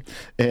again.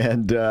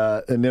 And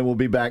then we'll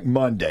be back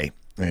Monday.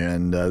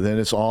 And then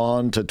it's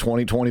on to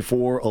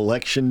 2024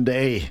 Election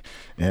Day.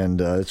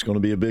 And it's going to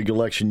be a big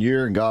election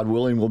year. And God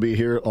willing, we'll be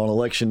here on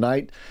election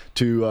night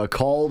to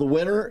call the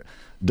winner,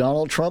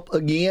 Donald Trump,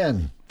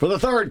 again. For the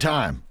 3rd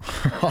time.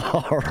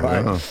 All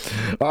right. Yeah.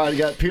 All right, I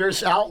got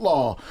Pierce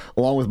Outlaw,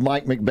 along with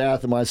Mike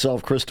McBath and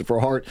myself, Christopher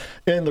Hart,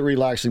 in the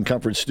Relax and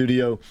Comfort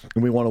studio.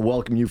 And we want to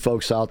welcome you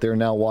folks out there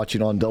now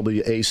watching on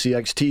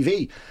WACX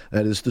TV.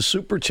 That is the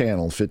Super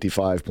Channel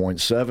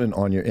 55.7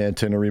 on your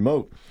antenna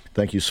remote.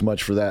 Thank you so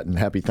much for that, and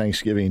happy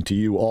Thanksgiving to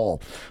you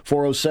all.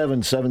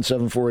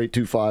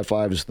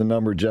 407-774-8255 is the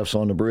number. Jeff's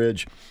on the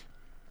bridge.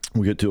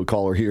 We'll get to a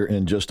caller here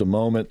in just a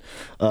moment.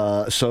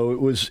 So it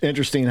was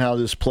interesting how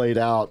this played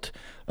out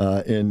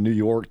in New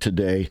York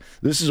today.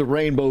 This is a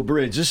Rainbow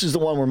Bridge. This is the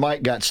one where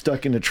Mike got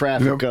stuck in the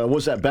traffic.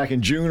 Was that back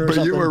in June or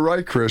something? But you were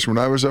right, Chris. When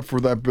I was up for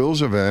that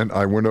Bills event,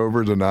 I went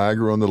over to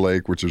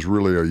Niagara-on-the-Lake, which is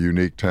really a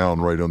unique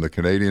town right on the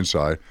Canadian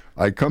side.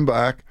 I come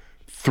back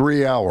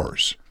 3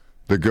 hours.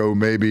 that go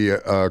maybe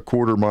a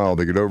quarter mile.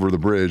 They get over the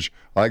bridge.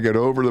 I get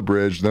over the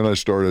bridge. Then I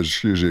start,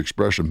 excuse the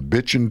expression,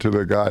 bitching to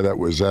the guy that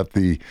was at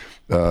the,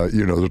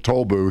 the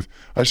toll booth.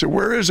 I said,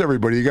 where is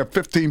everybody? You got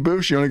 15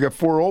 booths. You only got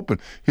 4 open.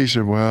 He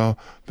said, well,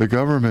 the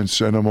government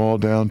sent them all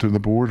down to the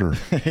border.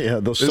 Yeah,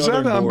 the Is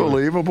that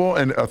unbelievable?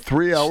 And a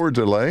 3-hour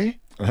delay?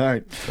 All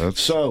right.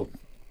 So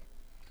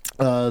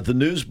the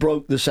news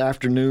broke this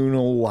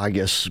afternoon, I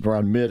guess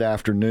around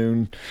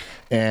mid-afternoon,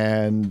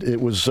 and it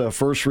was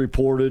first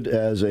reported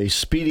as a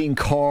speeding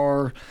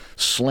car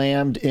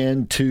slammed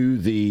into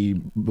the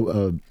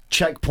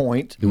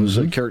checkpoint. It was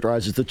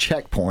characterized as the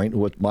checkpoint,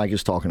 what Mike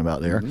is talking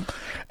about there,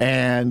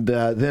 and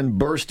then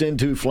burst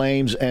into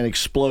flames and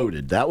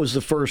exploded. That was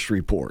the first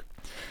report.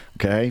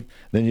 Okay,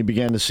 then you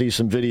began to see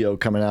some video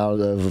coming out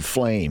of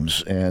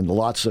flames and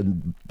lots of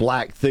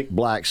thick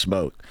black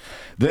smoke.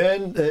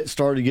 Then it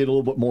started to get a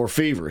little bit more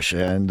feverish,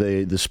 and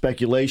the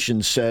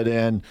speculation set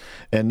in.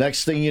 And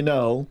next thing you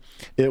know,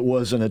 it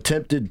was an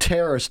attempted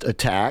terrorist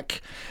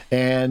attack,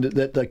 and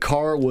that the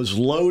car was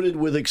loaded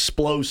with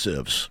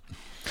explosives.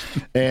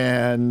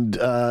 And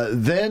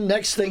then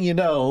next thing you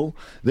know,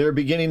 they're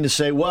beginning to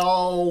say,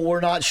 well,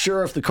 we're not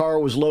sure if the car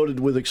was loaded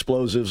with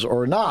explosives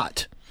or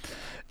not.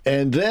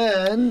 And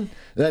then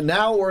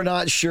now we're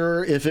not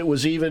sure if it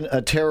was even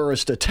a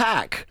terrorist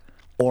attack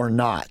or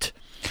not.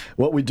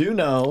 What we do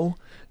know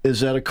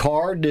is that a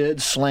car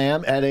did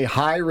slam at a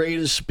high rate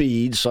of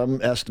speed, some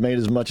estimate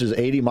as much as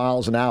 80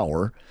 miles an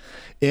hour,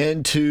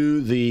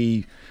 into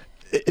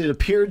it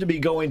appeared to be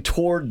going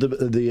toward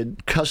the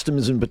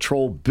Customs and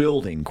Patrol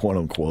building, quote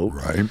unquote.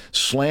 Right.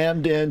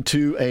 Slammed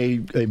into a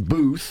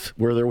booth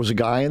where there was a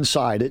guy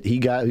inside it. He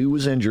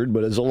was injured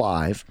but is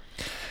alive.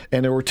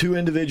 And there were 2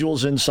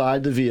 individuals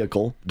inside the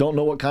vehicle. Don't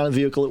know what kind of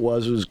vehicle it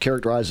was. It was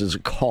characterized as a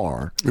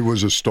car. It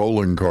was a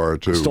stolen car,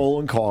 too.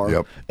 Stolen car.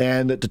 Yep.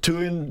 And that the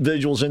 2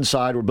 individuals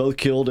inside were both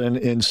killed and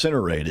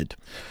incinerated.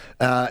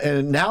 And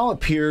it now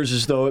appears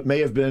as though it may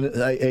have been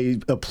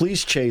a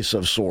police chase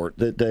of sort,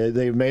 that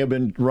they may have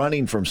been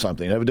running from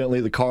something.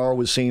 Evidently, the car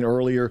was seen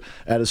earlier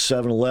at a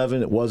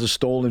 7-Eleven. It was a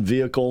stolen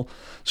vehicle.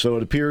 So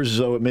it appears as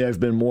though it may have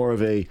been more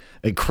of a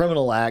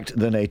criminal act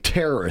than a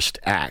terrorist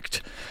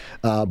act.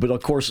 But,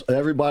 of course,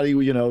 everybody,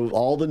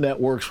 all the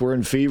networks were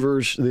in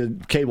the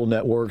cable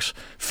networks,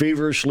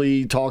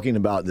 feverishly talking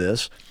about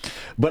this.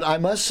 But I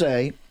must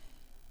say,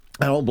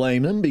 I don't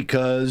blame them,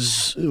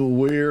 because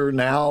we're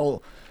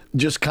now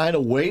just kind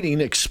of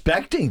waiting,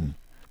 expecting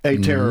a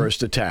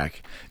terrorist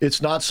attack. It's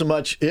not so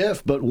much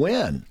if, but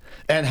when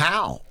and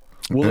how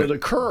will it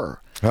occur.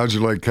 How'd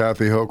you like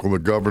Kathy Hochul, the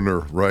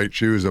governor, right?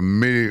 She was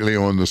immediately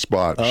on the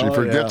spot. She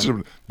forgets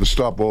to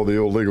stop all the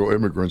illegal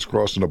immigrants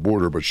crossing the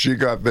border, but she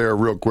got there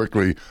real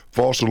quickly.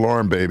 False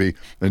alarm, baby.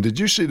 And did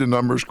you see the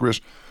numbers, Chris?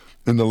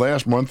 In the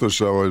last month or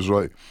so, it was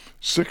like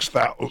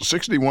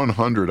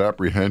 6,100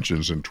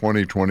 apprehensions in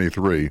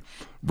 2023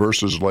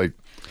 versus like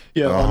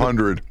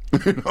 100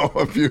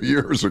 a few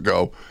years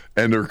ago.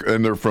 And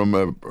they're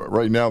from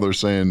right now. They're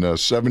saying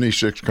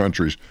 76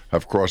 countries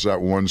have crossed that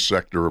one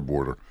sector of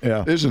border.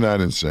 Yeah, isn't that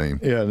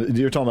insane? Yeah,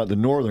 you're talking about the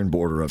northern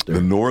border up there.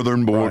 The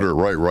northern border,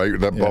 right.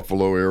 That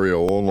Buffalo area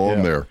all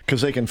along there.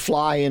 Because they can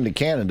fly into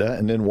Canada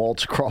and then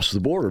waltz across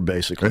the border,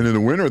 basically. And in the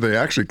winter, they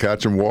actually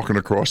catch them walking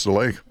across the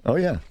lake. Oh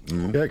yeah,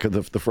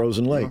 because the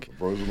frozen lake. Yeah, the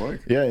frozen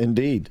lake. Yeah,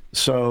 indeed.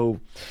 So,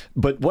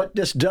 but what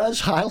this does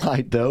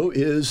highlight, though,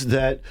 is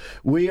that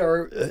we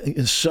are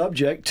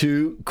subject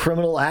to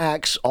criminal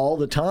acts all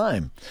the time.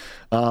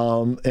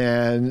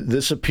 And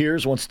this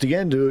appears once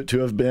again to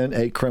have been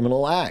a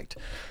criminal act.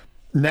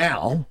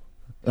 Now,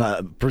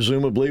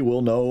 presumably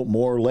we'll know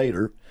more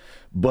later,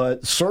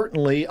 but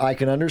certainly I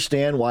can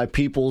understand why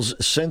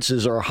people's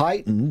senses are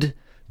heightened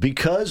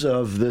because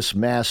of this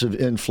massive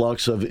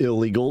influx of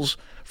illegals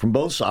from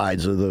both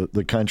sides of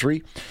the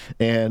country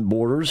and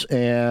borders,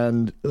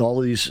 and all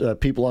of these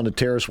people on the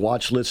terrorist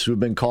watch list who have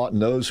been caught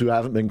and those who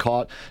haven't been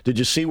caught. Did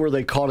you see where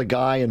they caught a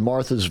guy in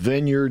Martha's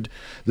Vineyard?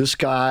 This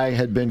guy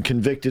had been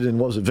convicted in,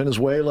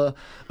 Venezuela,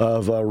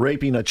 of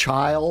raping a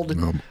child,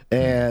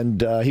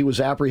 and he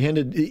was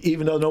apprehended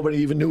even though nobody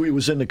even knew he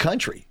was in the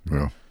country.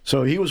 Yeah.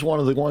 So he was one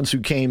of the ones who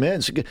came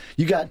in. So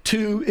you got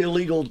two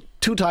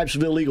types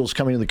of illegals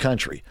coming in the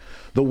country.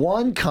 The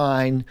one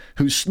kind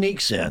who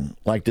sneaks in,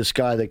 like this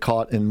guy they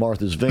caught in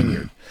Martha's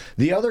Vineyard.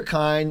 The other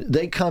kind,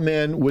 they come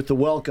in with the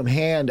welcome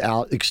hand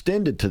out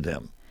extended to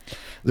them.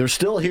 They're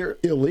still here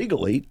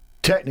illegally,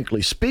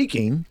 technically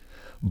speaking,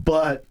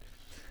 but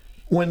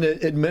when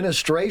the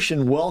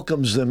administration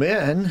welcomes them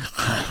in,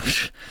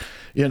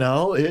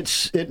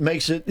 it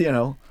makes it,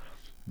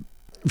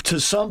 to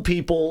some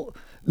people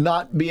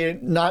not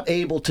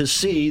able to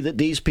see that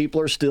these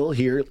people are still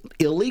here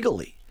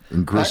illegally.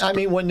 I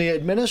mean, when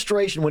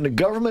the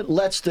government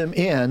lets them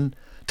in,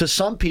 to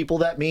some people,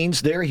 that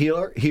means they're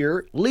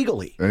here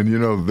legally.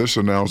 And, this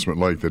announcement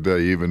like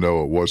today, even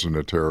though it wasn't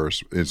a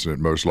terrorist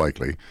incident, most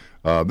likely,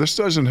 this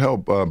doesn't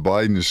help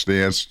Biden's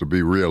stance to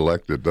be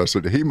reelected, does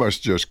it? He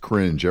must just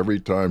cringe every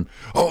time,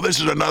 this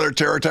is another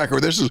terror attack,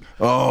 or this is,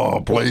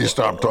 please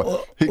stop talking.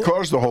 He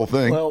caused the whole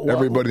thing.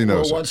 Everybody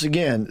knows it. Once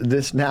again,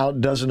 this now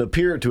doesn't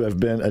appear to have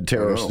been a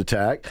terrorist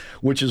attack,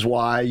 which is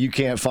why you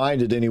can't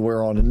find it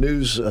anywhere on the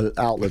news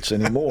outlets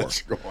anymore.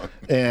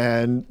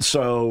 And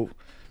so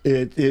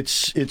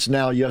it's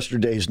now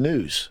yesterday's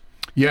news.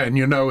 Yeah, and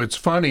it's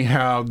funny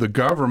how the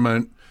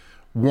government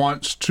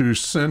wants to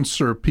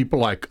censor people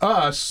like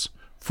us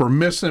for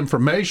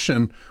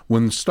misinformation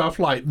when stuff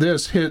like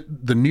this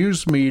hit the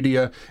news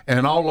media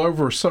and all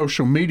over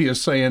social media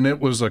saying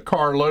it was a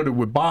car loaded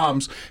with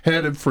bombs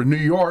headed for New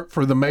York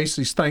for the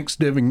Macy's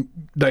Thanksgiving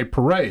Day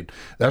Parade.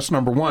 That's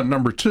number one.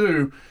 Number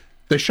two,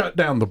 they shut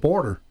down the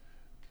border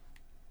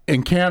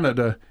in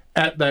Canada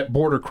at that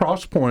border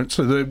cross point,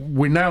 so that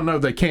we now know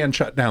they can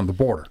shut down the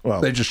border. Well,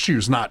 they just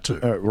choose not to.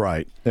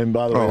 Right. And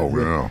by the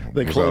way,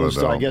 they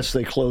closed. I guess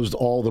they closed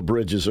all the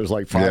bridges. There's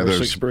like 5 or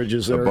 6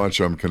 bridges there. A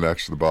bunch of them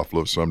connects to the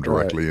Buffalo, some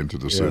directly into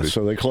the city.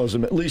 So they closed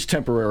them at least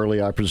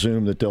temporarily. I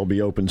presume that they'll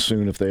be open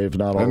soon if they have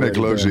not already. And they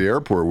closed the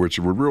airport, which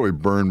would really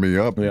burn me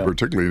up.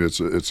 Particularly,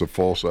 it's a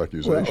false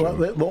accusation.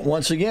 Well,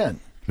 once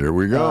again, here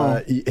we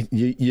go.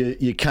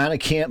 You kind of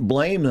can't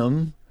blame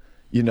them,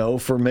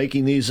 for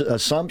making these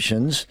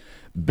assumptions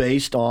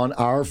based on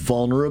our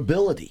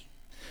vulnerability.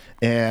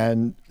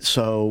 And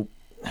so,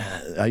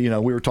 we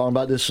were talking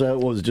about this,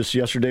 was just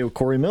yesterday with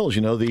Corey Mills,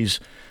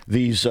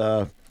 these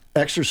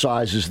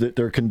exercises that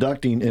they're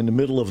conducting in the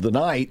middle of the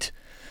night,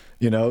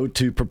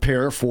 to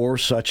prepare for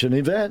such an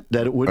event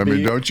that it would be. I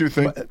mean, don't you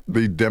think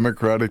the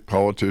Democratic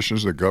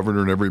politicians, the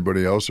governor and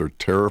everybody else are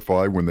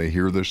terrified when they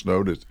hear this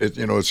note?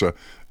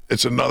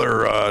 It's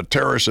another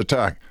terrorist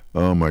attack.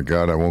 Oh, my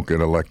God, I won't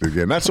get elected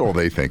again. That's all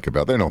they think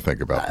about. They don't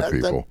think about the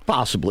people.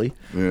 Possibly.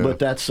 Yeah. But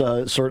that's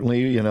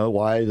certainly,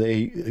 why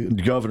the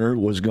governor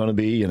was going to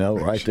be,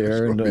 right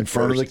there in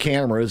front of the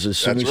cameras as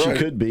soon as she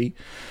could be.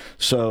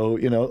 So,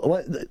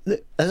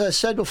 as I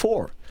said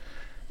before,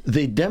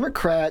 the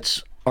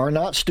Democrats are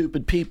not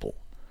stupid people.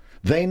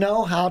 They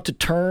know how to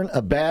turn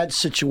a bad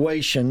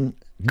situation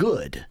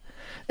good.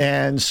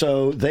 And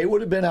so they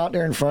would have been out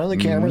there in front of the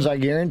cameras, I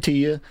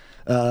guarantee you,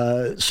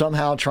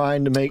 somehow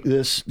trying to make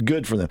this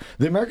good for them.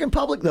 The American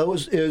public, though,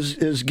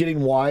 is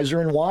getting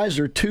wiser and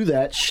wiser to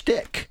that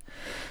shtick.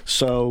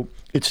 So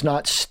it's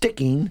not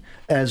sticking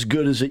as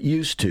good as it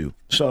used to.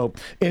 So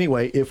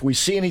anyway, if we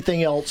see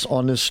anything else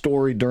on this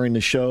story during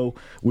the show,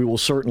 we will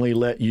certainly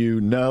let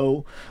you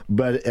know.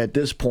 But at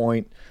this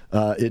point,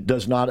 it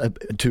does not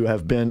to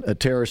have been a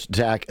terrorist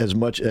attack as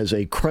much as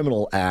a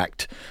criminal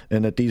act,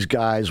 and that these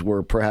guys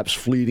were perhaps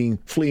fleeing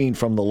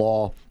from the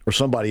law or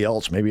somebody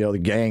else, maybe the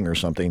gang or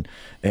something,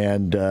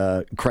 and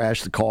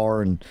crashed the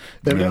car. And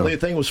evidently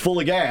the thing was full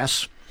of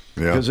gas.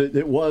 Because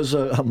it was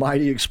a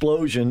mighty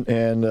explosion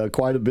and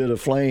quite a bit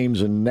of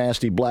flames and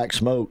nasty black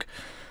smoke.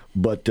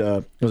 But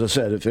as I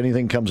said, if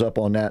anything comes up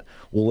on that,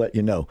 we'll let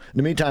you know. In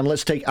the meantime,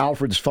 let's take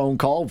Alfred's phone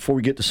call before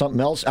we get to something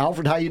else.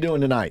 Alfred, how you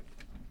doing tonight?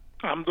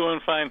 I'm doing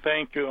fine,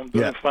 thank you. I'm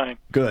doing fine.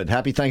 Good.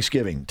 Happy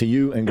Thanksgiving to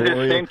you and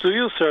Gloria. Same to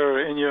you,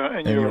 sir, and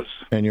yours.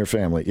 And your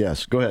family.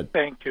 Yes, go ahead.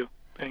 Thank you.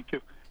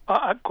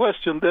 A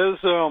question.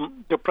 There's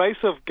the price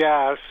of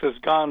gas has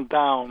gone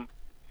down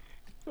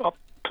up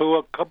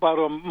to about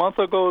a month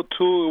ago,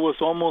 too. It was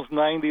almost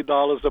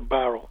 $90 a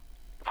barrel.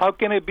 How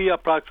can it be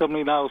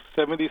approximately now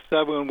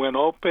 77 when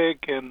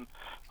OPEC and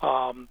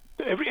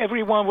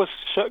everyone was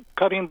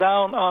cutting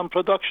down on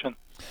production?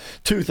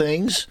 Two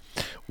things.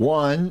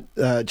 One,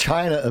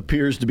 China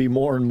appears to be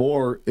more and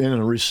more in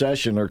a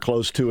recession or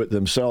close to it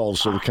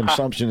themselves, so the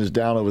consumption is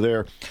down over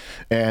there.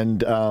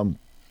 And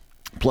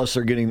plus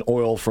they're getting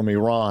oil from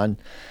Iran.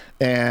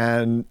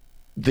 And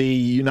the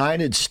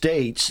United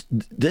States,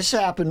 this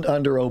happened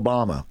under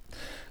Obama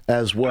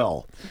as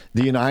well.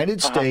 The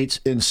United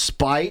States, in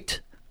spite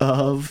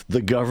of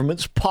the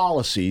government's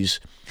policies,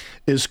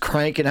 is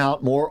cranking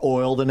out more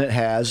oil than it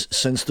has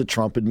since the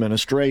Trump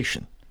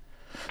administration.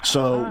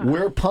 So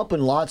we're pumping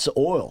lots of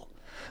oil.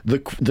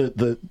 That's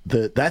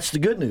the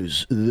good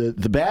news.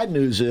 The bad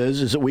news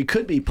is that we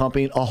could be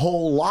pumping a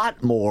whole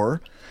lot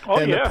more,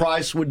 the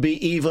price would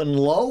be even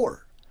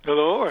lower.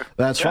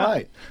 That's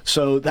right.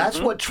 So that's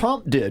what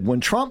Trump did.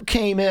 When Trump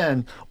came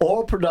in,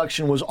 oil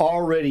production was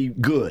already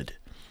good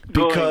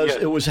because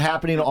it was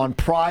happening on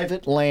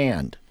private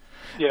land.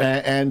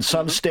 And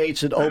some states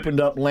had opened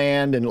up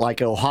land in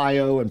like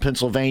Ohio and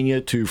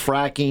Pennsylvania to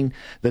fracking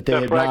that they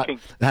had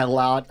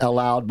not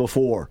allowed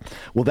before.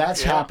 Well,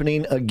 that's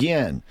happening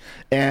again.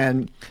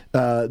 And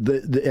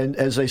and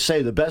as they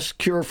say, the best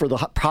cure for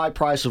the high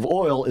price of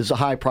oil is the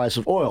high price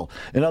of oil.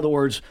 In other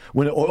words,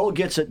 when oil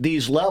gets at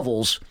these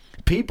levels,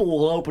 people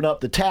will open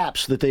up the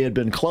taps that they had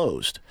been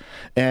closed,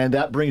 and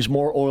that brings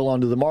more oil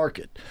onto the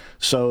market.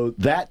 So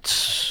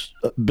that's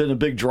been a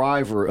big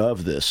driver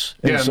of this.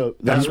 And so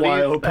that's why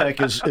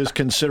OPEC is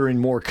considering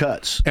more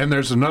cuts. And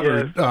there's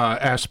another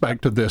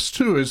aspect of this,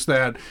 too, is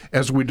that,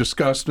 as we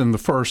discussed in the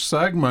first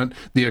segment,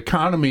 the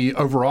economy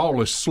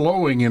overall is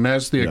slowing, and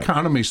as the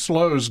economy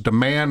slows,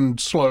 demand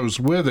slows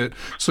with it.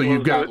 So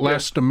you've got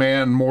less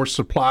demand, more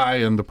supply,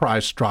 and the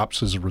price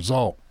drops as a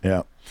result.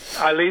 Yeah.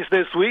 At least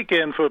this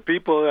weekend, for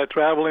people that are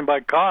traveling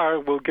by car,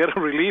 we'll get a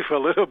relief a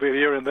little bit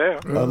here and there.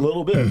 A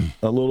little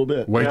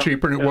bit. Way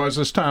cheaper than it was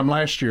this time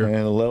last year.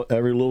 And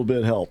every little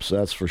bit helps,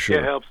 that's for sure.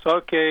 It helps.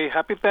 Okay.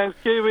 Happy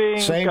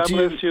Thanksgiving. God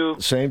bless you.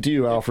 Same to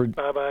you, Alfred.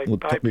 Bye-bye. We'll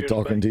be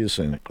talking to you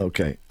soon.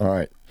 Okay. All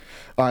right.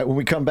 When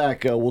we come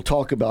back, we'll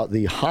talk about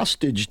the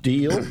hostage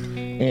deal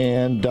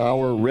and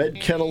our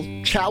Red Kettle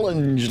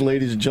Challenge,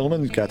 ladies and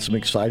gentlemen. Got some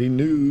exciting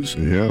news.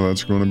 Yeah,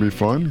 that's going to be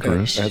fun,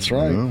 Chris. That's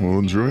right. Yeah, we'll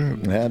enjoy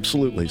it.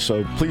 Absolutely.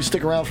 So please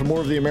stick around for more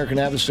of the American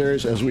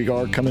Adversaries as we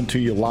are coming to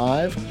you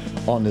live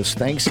on this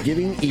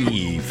Thanksgiving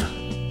Eve.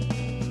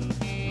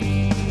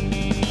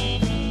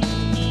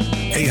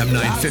 AM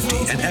 950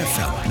 and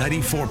FM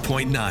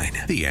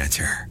 94.9. The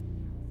Answer.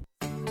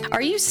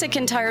 Are you sick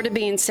and tired of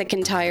being sick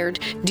and tired?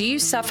 Do you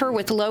suffer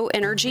with low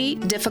energy,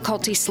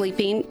 difficulty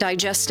sleeping,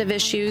 digestive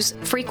issues,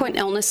 frequent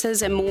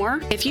illnesses, and more?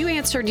 If you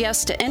answered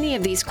yes to any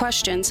of these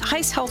questions,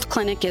 Heiss Health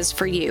Clinic is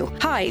for you.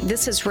 Hi,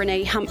 this is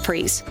Renee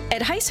Humphreys.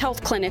 At Heiss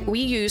Health Clinic,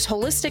 we use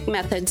holistic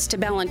methods to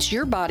balance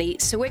your body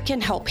so it can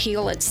help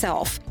heal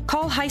itself.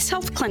 Call Heiss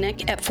Health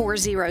Clinic at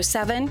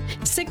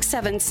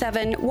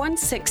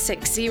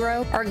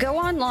 407-677-1660 or go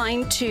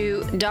online to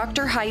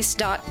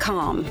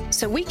drheiss.com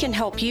so we can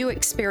help you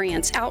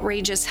experience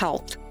outrageous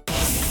health.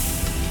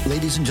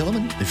 Ladies and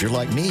gentlemen, if you're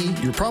like me,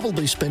 you're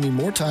probably spending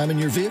more time in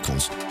your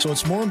vehicles, so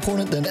it's more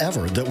important than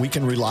ever that we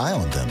can rely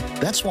on them.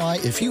 That's why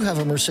if you have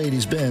a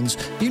Mercedes-Benz,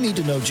 you need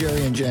to know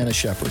Jerry and Janice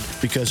Shepard,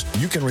 because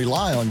you can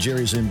rely on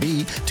Jerry's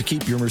MB to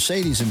keep your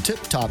Mercedes in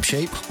tip-top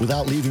shape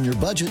without leaving your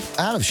budget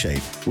out of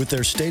shape. With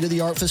their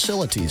state-of-the-art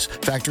facilities,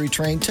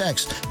 factory-trained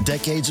techs,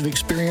 decades of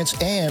experience,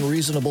 and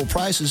reasonable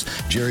prices,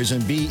 Jerry's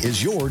MB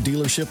is your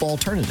dealership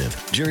alternative.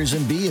 Jerry's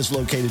MB is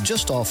located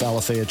just off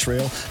Alafaya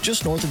Trail,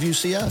 just north of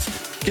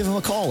UCF. Give them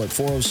a call at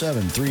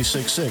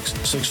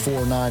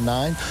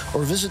 407-366-6499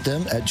 or visit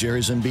them at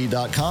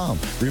jerrysmb.com.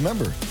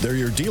 Remember, they're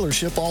your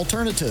dealership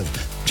alternative.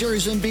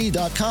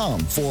 jerrysmb.com,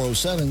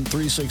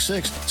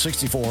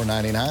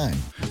 407-366-6499.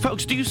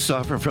 Folks, do you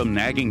suffer from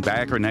nagging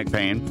back or neck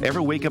pain?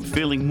 Ever wake up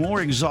feeling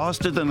more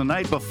exhausted than the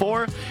night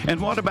before?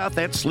 And what about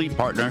that sleep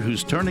partner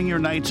who's turning your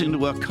nights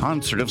into a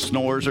concert of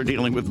snores or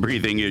dealing with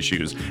breathing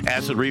issues,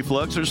 acid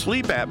reflux, or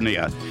sleep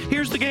apnea?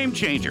 Here's the game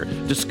changer.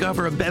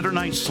 Discover a better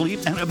night's sleep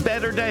and a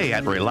better day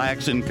at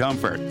Relax and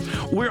Comfort.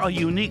 We're a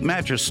unique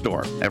mattress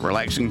store. At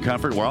Relax and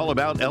Comfort, we're all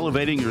about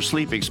elevating your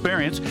sleep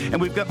experience,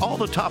 and we've got all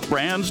the top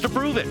brands to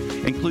prove it,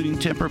 including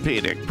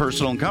Tempur-Pedic,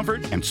 Personal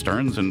Comfort, and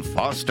Stearns &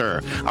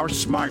 Foster. Our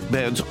smart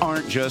beds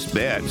aren't just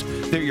beds.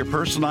 They're your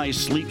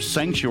personalized sleep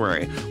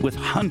sanctuary with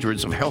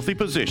hundreds of healthy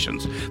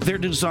positions. They're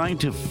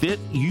designed to fit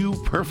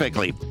you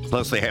perfectly.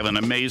 Plus, they have an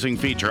amazing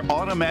feature,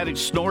 automatic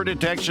snore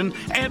detection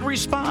and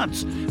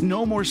response.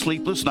 No more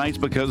sleepless nights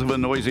because of a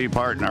noisy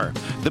partner.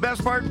 The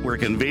best part, we're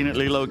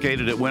conveniently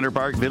located at Winter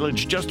Park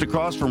Village, just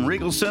across from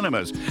Regal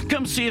Cinemas.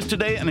 Come see us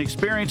today and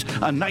experience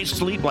a night's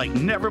sleep like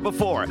never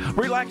before.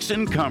 Relax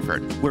in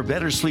Comfort, where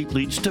better sleep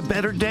leads to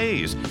better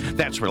days.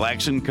 That's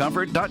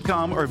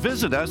relaxincomfort.com or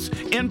visit us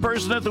in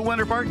person at the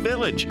Winter Park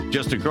Village,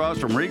 just across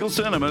from Regal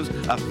Cinemas,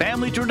 a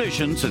family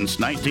tradition since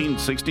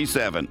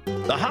 1967.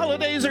 The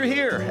holidays are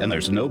here, and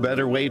there's no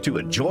better way to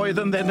enjoy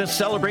them than to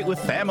celebrate with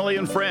family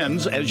and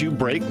friends as you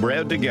break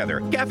bread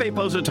together. Cafe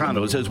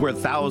Positano's is where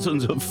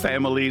thousands of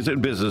families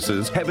and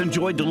businesses have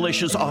enjoyed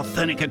delicious,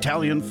 authentic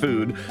Italian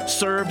food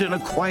served in a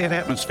quiet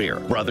atmosphere.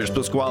 Brothers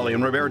Pasquale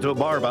and Roberto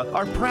Barba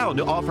are proud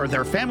to offer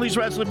their family's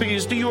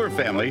recipes to your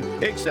family,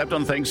 except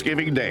on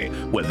Thanksgiving Day,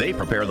 when they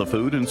prepare the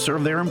food and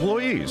serve their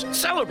employees.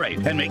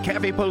 Celebrate and make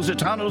Cafe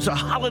Positano's a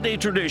holiday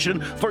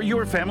tradition for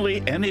your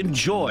family and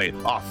enjoy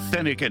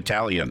authentic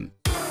Italian.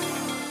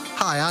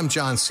 Hi, I'm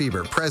John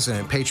Siebert,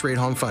 President, Patriot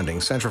Home Funding,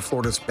 Central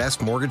Florida's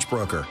best mortgage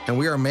broker. And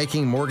we are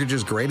making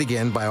mortgages great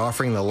again by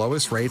offering the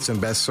lowest rates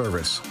and best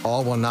service,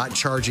 all while not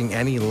charging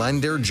any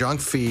lender junk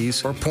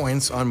fees or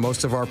points on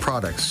most of our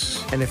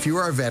products. And if you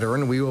are a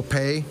veteran, we will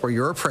pay for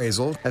your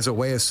appraisal as a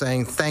way of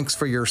saying thanks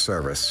for your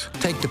service.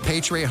 Take the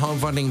Patriot Home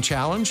Funding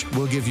Challenge.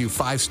 We'll give you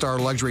 5-star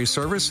luxury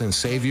service and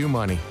save you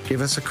money.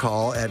 Give us a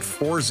call at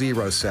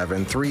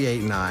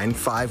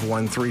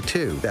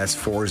 407-389-5132. That's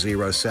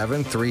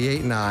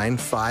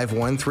 407-389-5132.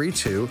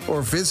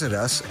 Or visit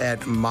us at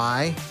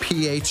myphf.com.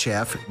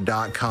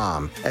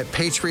 At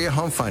Patriot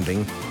Home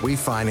Funding, we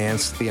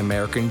finance the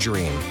American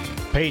dream.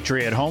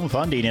 Patriot Home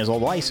Funding is a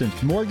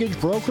licensed mortgage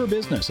broker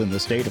business in the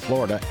state of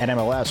Florida,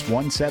 NMLS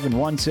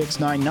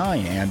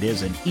 171699, and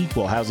is an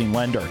equal housing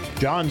lender.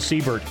 John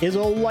Siebert is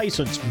a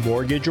licensed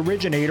mortgage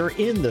originator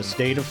in the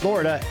state of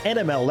Florida,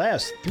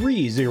 NMLS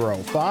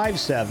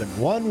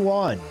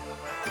 305711.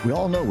 We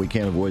all know we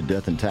can't avoid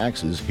death and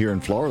taxes. Here in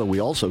Florida,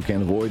 we also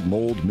can't avoid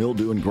mold,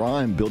 mildew, and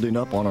grime building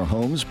up on our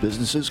homes,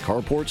 businesses,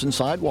 carports, and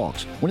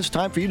sidewalks. When it's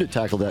time for you to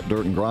tackle that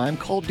dirt and grime,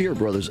 call Deere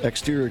Brothers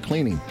Exterior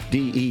Cleaning,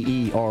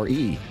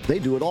 DEERE. They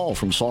do it all,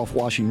 from soft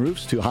washing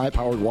roofs to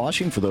high-powered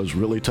washing for those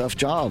really tough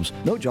jobs.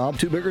 No job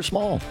too big or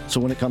small.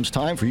 So when it comes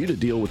time for you to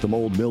deal with the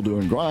mold, mildew,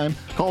 and grime,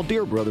 call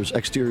Deere Brothers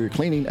Exterior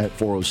Cleaning at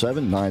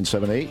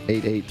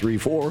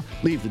 407-978-8834.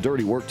 Leave the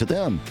dirty work to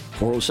them.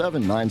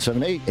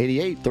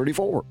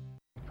 407-978-8834.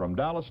 From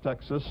Dallas,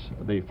 Texas,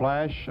 the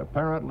flash,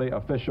 apparently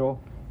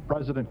official,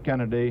 President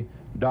Kennedy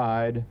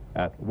died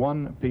at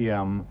 1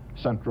 p.m.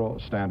 Central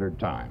Standard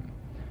Time,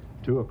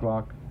 2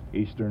 o'clock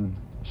Eastern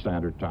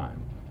Standard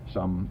Time,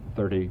 some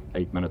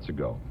 38 minutes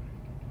ago.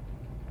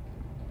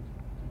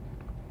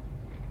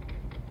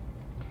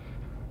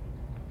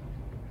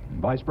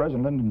 Vice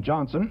President Lyndon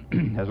Johnson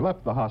has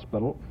left the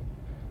hospital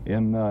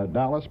in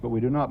Dallas, but we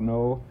do not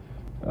know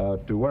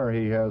to where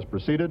he has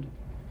proceeded.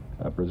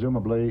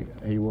 Presumably,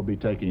 he will be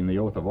taking the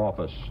oath of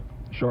office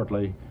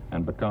shortly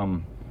and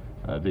become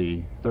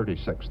the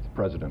 36th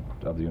President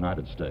of the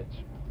United States.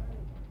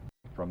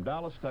 From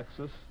Dallas,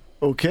 Texas.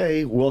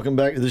 Okay, welcome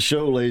back to the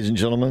show, ladies and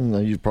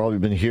gentlemen. You've probably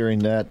been hearing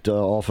that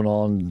off and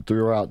on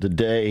throughout the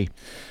day.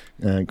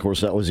 And, of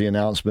course, that was the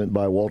announcement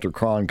by Walter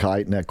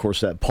Cronkite. And, of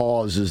course, that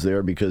pause is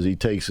there because he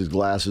takes his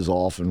glasses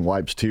off and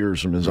wipes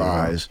tears from his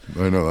eyes.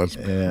 I know. That's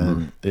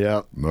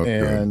yeah.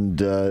 And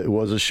it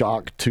was a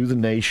shock to the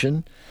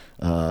nation.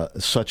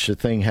 Such a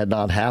thing had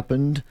not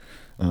happened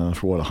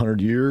for,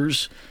 100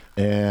 years.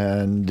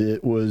 And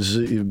it was,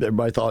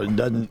 everybody thought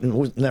it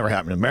would never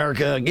happen in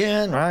America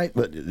again, right?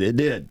 But it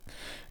did.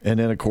 And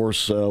then, of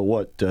course,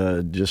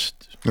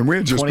 just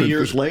 20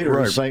 years later,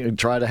 right,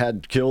 tried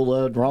to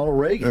kill Ronald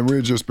Reagan. And we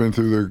had just been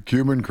through the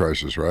Cuban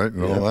crisis, right?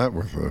 And all that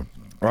with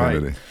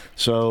Kennedy. Right.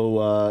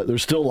 So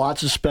there's still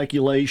lots of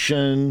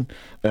speculation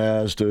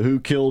as to who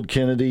killed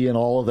Kennedy and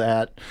all of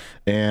that.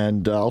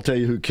 And I'll tell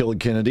you who killed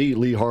Kennedy,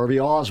 Lee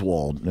Harvey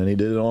Oswald, and he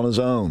did it on his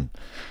own.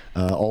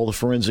 All the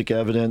forensic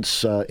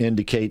evidence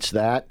indicates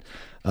that.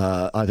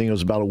 I think it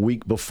was about a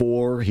week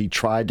before he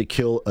tried to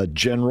kill a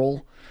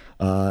general.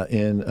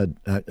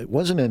 It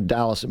wasn't in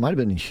Dallas. It might have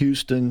been in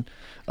Houston,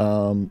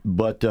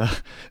 but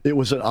it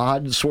was an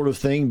odd sort of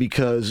thing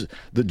because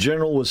the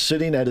general was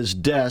sitting at his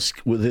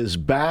desk with his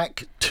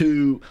back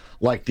to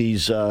like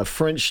these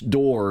French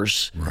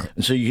doors, right.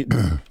 And so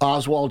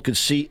Oswald could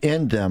see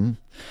in them.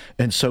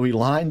 And so he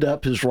lined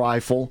up his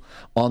rifle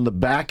on the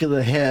back of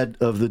the head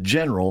of the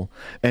general,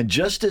 and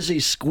just as he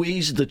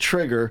squeezed the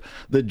trigger,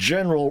 the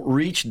general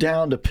reached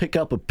down to pick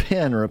up a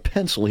pen or a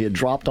pencil he had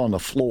dropped on the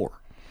floor.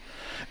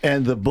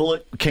 And the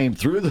bullet came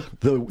through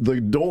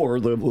the door,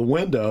 the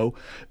window,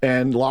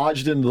 and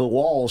lodged into the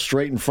wall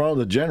straight in front of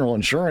the general.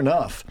 And sure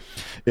enough,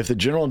 if the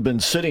general had been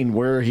sitting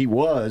where he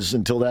was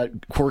until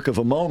that quirk of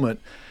a moment,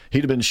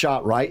 he'd have been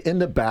shot right in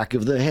the back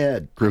of the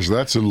head. Chris,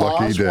 that's a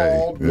lucky day.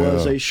 Oswald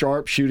was a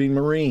sharpshooting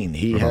Marine.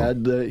 He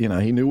had,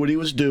 he knew what he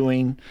was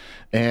doing.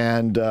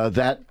 And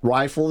that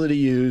rifle that he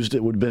used,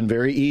 it would have been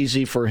very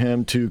easy for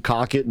him to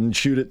cock it and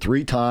shoot it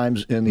 3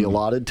 times in the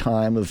allotted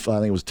time of, I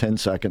think it was 10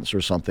 seconds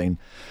or something.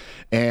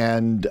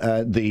 And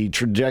the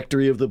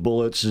trajectory of the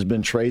bullets has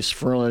been traced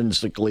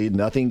forensically.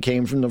 Nothing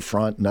came from the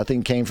front.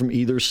 Nothing came from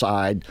either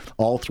side.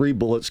 All 3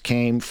 bullets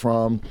came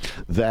from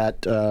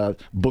that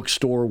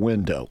bookstore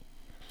window.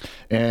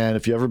 And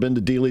if you've ever been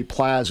to Dealey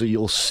Plaza,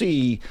 you'll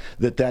see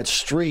that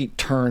street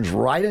turns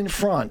right in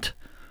front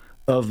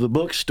of the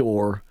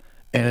bookstore,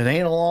 and it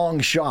ain't a long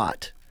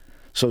shot.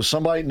 So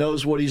somebody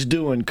knows what he's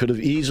doing could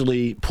have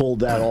easily pulled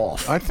that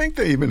off. I think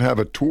they even have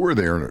a tour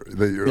there.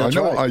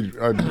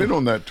 I've been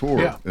on that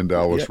tour in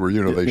Dallas where,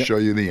 they show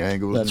you the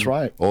angles. That's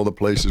right. All the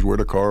places where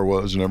the car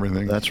was and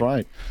everything. That's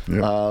right.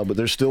 Yeah. But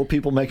there's still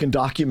people making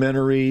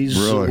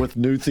documentaries with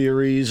new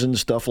theories and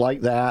stuff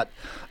like that.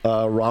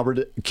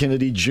 Robert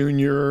Kennedy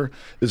Jr.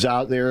 is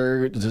out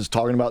there just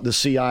talking about the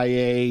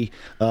CIA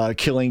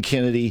killing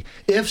Kennedy.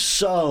 If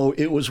so,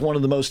 it was one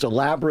of the most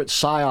elaborate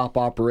PSYOP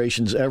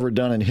operations ever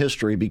done in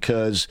history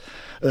because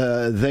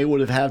they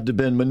would have had to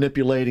been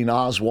manipulating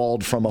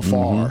Oswald from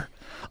afar.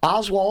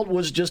 Oswald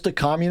was just a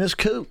communist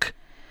kook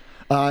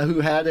who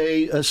had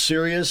a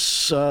serious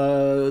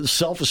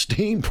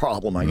self-esteem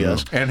problem, I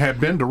guess, and had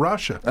been to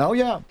Russia. Oh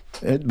yeah,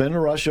 had been to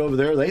Russia over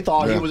there. They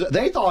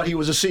thought he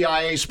was a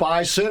CIA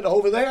spy sent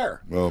over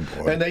there. Oh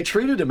boy! And they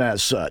treated him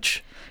as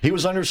such. He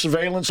was under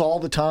surveillance all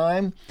the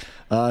time.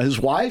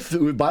 His wife,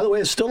 who by the way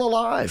is still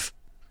alive.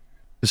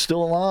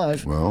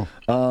 Well,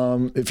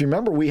 if you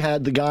remember, we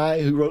had the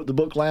guy who wrote the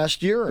book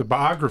last year. The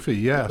biography,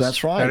 yes.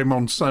 That's right. Had him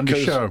on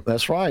Sunday show.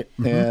 That's right.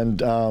 And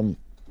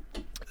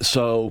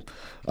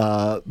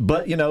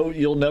but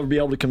you'll never be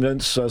able to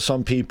convince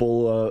some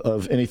people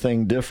of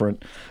anything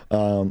different.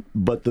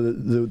 But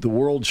the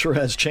world sure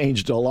has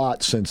changed a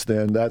lot since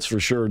then. That's for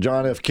sure.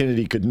 John F.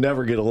 Kennedy could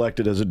never get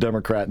elected as a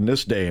Democrat in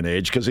this day and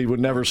age because he would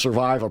never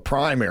survive a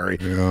primary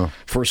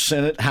for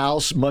Senate,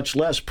 House, much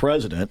less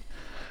president.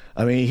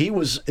 I mean, he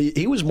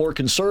was more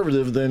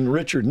conservative than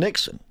Richard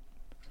Nixon,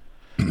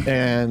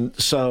 and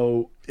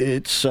so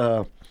it's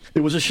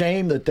It was a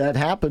shame that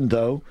happened,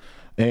 though.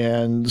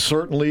 And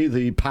certainly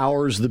the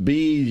powers that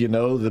be,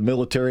 the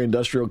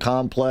military-industrial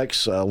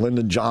complex,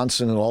 Lyndon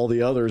Johnson and all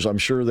the others, I'm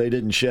sure they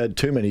didn't shed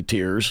too many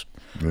tears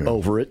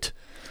over it.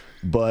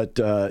 But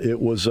it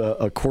was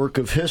a quirk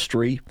of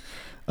history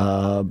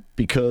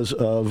because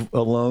of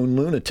a lone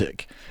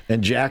lunatic.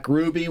 And Jack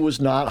Ruby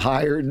was not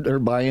hired or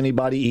by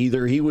anybody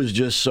either. He was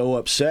just so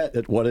upset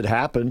at what had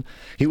happened.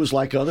 He was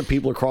like other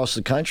people across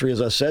the country.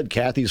 As I said,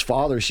 Kathy's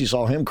father, she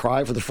saw him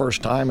cry for the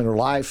first time in her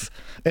life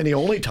and the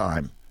only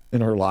time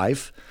in her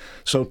life.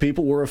 So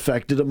people were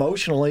affected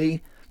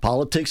emotionally.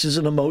 Politics is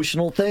an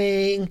emotional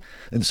thing,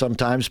 and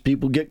sometimes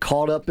people get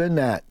caught up in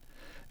that.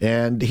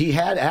 And he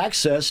had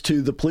access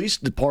to the police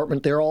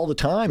department there all the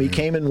time. He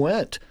came and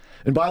went.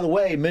 And by the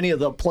way, many of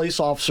the police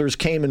officers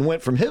came and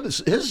went from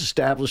his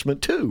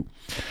establishment too,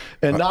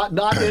 and not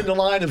in the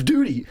line of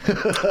duty,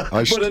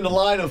 but in the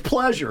line of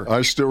pleasure.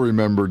 I still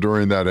remember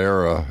during that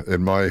era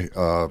in my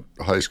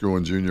high school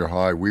and junior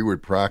high, we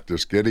would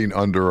practice getting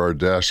under our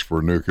desk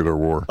for nuclear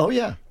war. Oh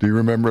yeah. Do you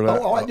remember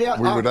that? Oh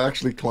yeah. We would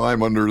actually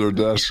climb under their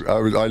desk. I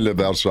lived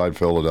outside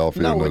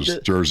Philadelphia on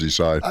the Jersey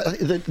side.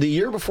 The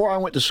year before I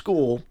went to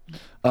school.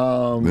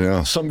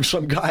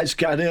 Some guys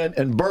got in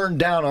and burned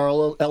down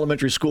our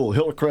elementary school,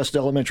 Hillcrest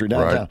Elementary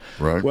downtown.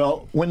 Right.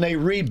 Well, when they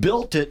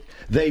rebuilt it,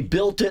 they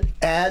built it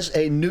as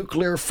a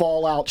nuclear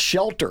fallout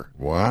shelter.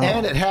 Wow.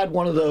 And it had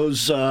one of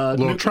those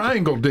little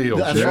triangle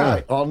deals. That's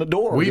right, on the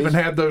door. We even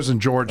had those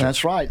in Georgia.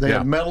 That's right. They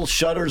had metal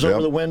shutters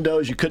over the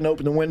windows. You couldn't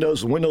open the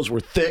windows. The windows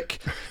were thick.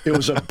 It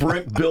was a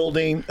brick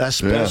building,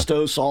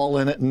 asbestos all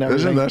in it and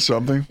everything. Isn't that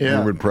something? Yeah.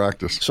 We would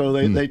practice. So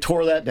they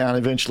tore that down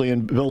eventually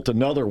and built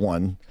another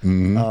one.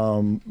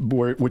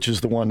 Which is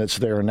the one that's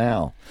there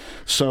now.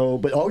 So,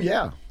 but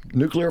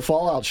nuclear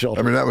fallout shelter.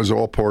 I mean, that was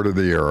all part of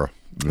the era.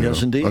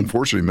 Yes, indeed.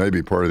 Unfortunately,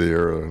 maybe part of the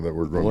era that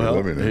we're going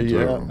to be living in.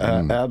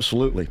 Yeah,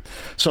 absolutely.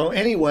 So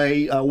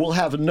anyway, we'll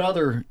have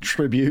another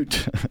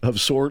tribute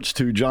of sorts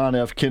to John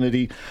F.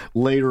 Kennedy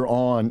later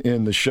on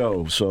in the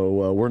show.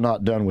 So we're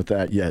not done with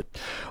that yet.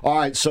 All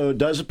right, so it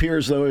does appear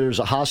as though there's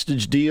a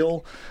hostage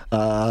deal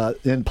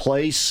in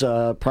place.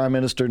 Prime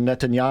Minister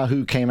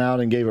Netanyahu came out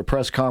and gave a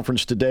press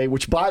conference today,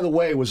 which, by the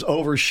way, was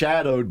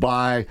overshadowed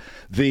by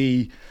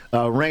the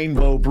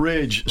Rainbow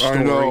Bridge story.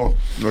 I know.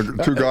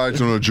 Two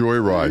guys on a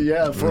joyride.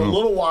 Yeah, for a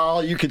little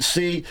while, you could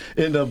see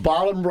in the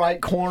bottom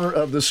right corner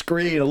of the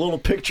screen a little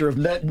picture of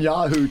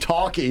Netanyahu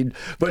talking,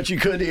 but you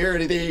couldn't hear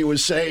anything he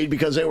was saying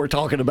because they were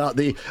talking about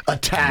the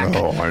attack.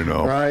 Oh, I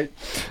know. Right?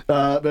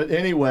 But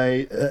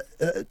anyway,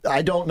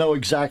 I don't know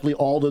exactly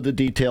all of the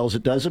details.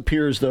 It does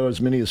appear as though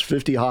as many as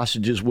 50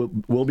 hostages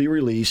will be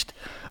released.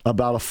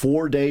 About a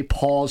 4-day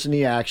pause in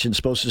the action,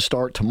 supposed to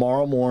start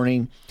tomorrow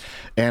morning.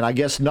 And I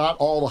guess not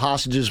all the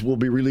hostages will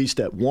be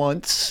released at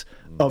once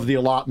of the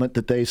allotment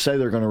that they say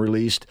they're going to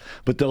release,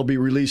 but they'll be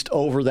released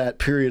over that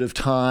period of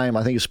time.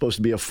 I think it's supposed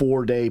to be a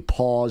 4-day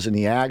pause in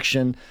the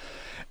action.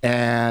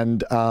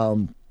 And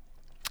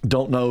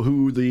don't know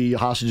who the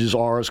hostages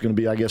are. It's going to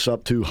be, I guess,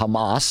 up to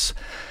Hamas.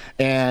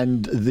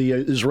 And the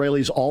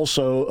Israelis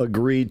also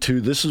agreed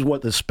to, this is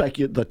what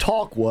the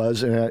talk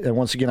was, and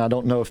once again, I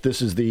don't know if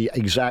this is the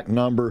exact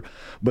number,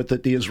 but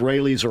that the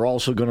Israelis are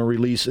also going to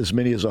release as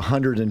many as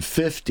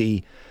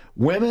 150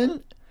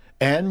 women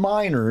and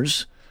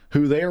minors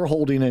who they are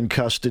holding in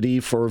custody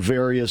for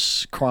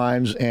various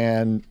crimes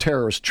and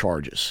terrorist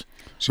charges.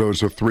 So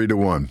it's a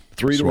 3-to-1.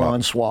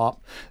 3-to-1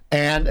 swap,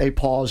 and a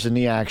pause in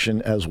the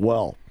action as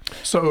well.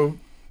 So...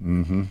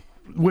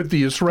 with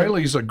the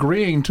Israelis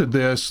agreeing to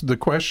this, the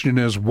question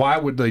is, why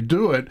would they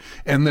do it?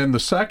 And then the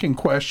second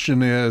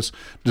question is,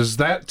 does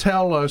that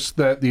tell us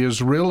that the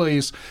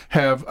Israelis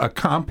have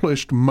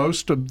accomplished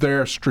most of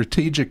their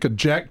strategic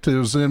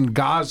objectives in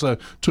Gaza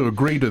to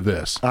agree to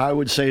this? I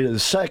would say to the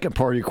second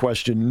part of your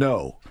question,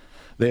 no.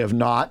 They have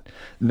not.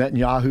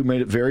 Netanyahu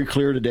made it very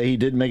clear today. He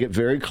did make it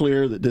very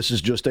clear that this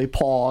is just a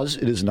pause.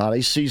 It is not a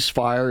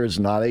ceasefire. It is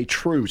not a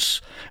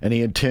truce. And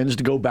he intends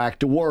to go back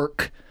to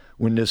work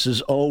when this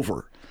is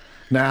over.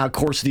 Now, of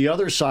course, the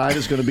other side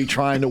is going to be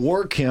trying to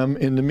work him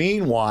in the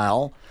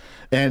meanwhile,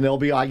 and they'll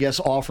be, I guess,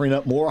 offering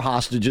up more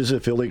hostages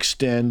if he'll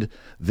extend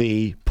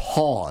the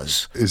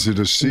pause. Is it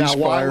a ceasefire? Now,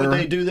 why would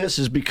they do this?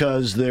 Is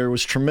because there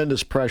was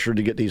tremendous pressure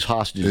to get these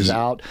hostages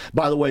out.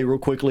 By the way, real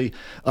quickly,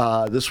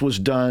 this was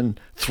done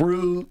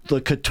through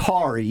the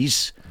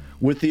Qataris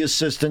with the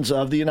assistance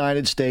of the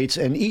United States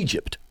and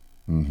Egypt.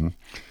 Mm-hmm.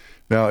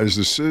 Now, is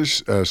the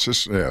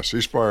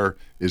ceasefire,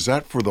 is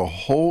that for the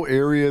whole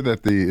area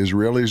that the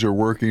Israelis are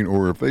working,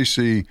 or if they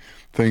see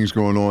things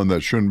going on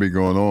that shouldn't be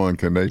going on,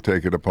 can they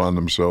take it upon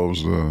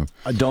themselves?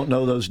 I don't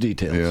know those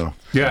details.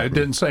 Yeah, it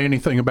didn't say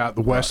anything about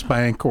the West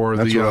Bank or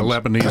the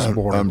Lebanese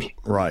border.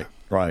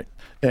 Right.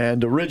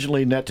 And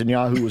originally,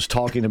 Netanyahu was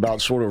talking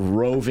about sort of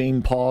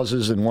roving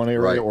pauses in one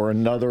area or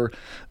another.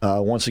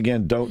 Once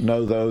again, don't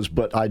know those,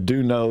 but I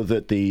do know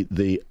that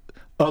the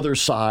other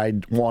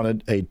side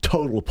wanted a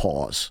total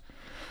pause.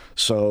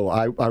 So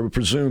I would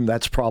presume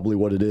that's probably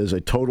what it is, a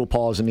total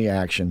pause in the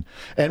action.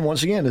 And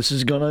once again, this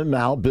is going to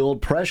now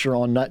build pressure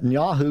on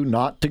Netanyahu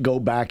not to go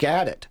back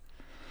at it.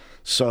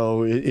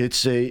 So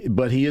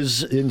but he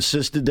has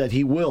insisted that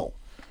he will.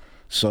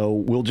 So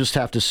we'll just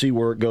have to see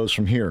where it goes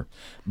from here.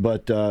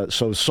 But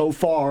so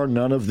far,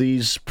 none of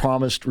these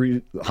promised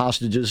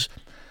hostages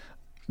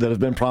that have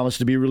been promised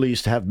to be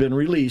released have been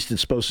released.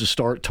 It's supposed to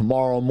start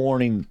tomorrow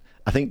morning,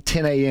 I think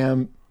 10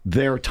 a.m.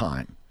 their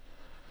time.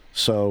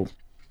 So,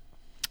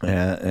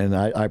 and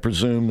I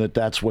presume that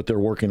that's what they're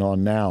working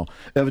on now.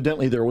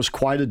 Evidently, there was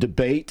quite a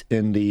debate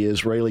in the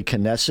Israeli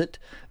Knesset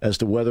as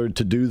to whether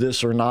to do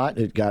this or not.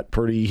 It got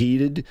pretty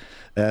heated,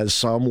 as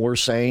some were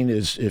saying,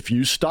 if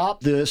you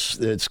stop this,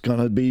 it's going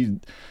to be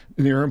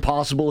near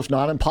impossible, if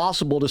not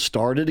impossible, to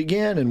start it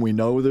again. And we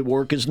know the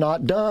work is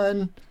not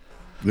done.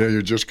 Yeah,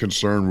 you're just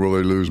concerned, will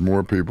they lose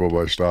more people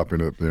by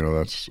stopping it?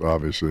 That's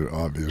obviously an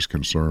obvious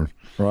concern.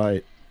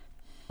 Right.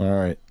 All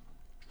right.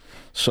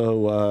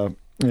 So,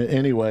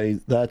 anyway,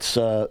 that's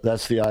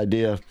the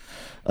idea.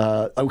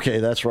 Okay,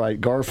 that's right.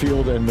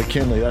 Garfield and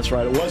McKinley. That's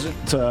right. It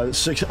wasn't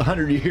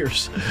 600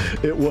 years.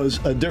 It was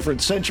a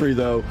different century,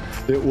 though.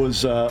 It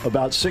was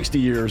about 60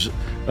 years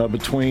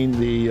between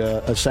the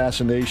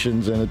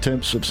assassinations and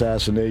attempts of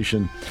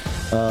assassination.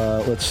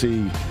 Let's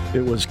see.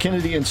 It was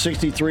Kennedy in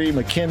 63,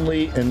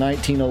 McKinley in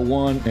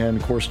 1901, and,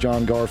 of course,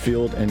 John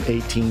Garfield in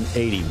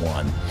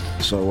 1881.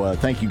 So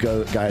thank you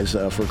guys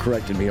for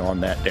correcting me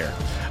on that there.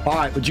 All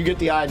right, but you get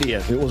the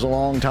idea. It was a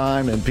long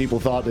time, and people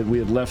thought that we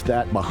had left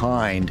that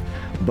behind.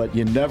 But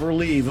you never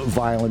leave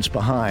violence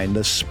behind.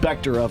 The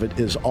specter of it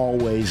is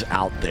always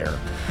out there.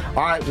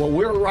 All right, well,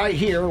 we're right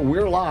here.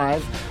 We're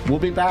live. We'll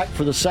be back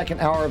for the second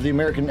hour of the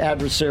American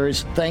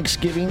Adversaries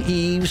Thanksgiving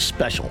Eve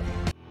special.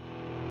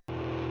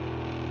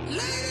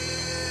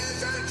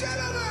 Ladies and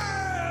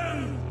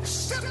gentlemen,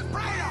 step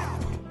right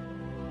up.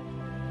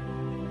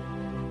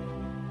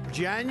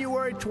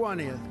 January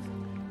 20th,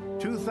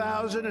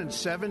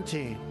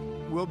 2017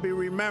 will be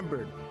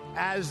remembered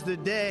as the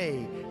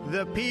day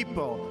the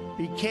people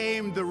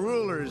became the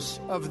rulers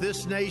of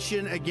this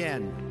nation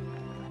again.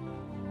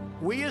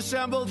 We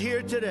assembled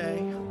here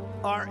today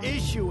are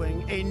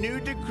issuing a new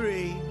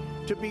decree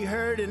to be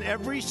heard in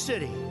every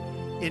city,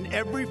 in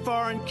every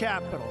foreign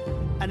capital,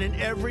 and in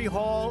every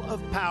hall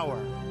of power.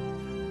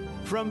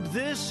 From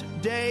this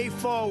day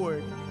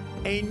forward,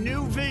 a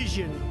new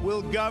vision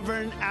will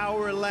govern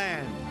our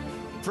land.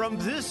 From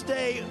this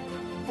day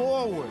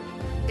forward,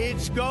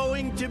 it's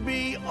going to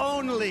be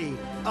only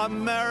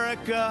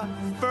America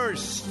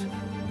first.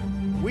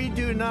 We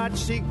do not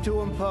seek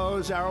to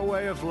impose our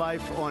way of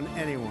life on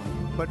anyone,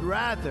 but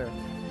rather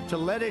to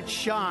let it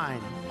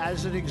shine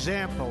as an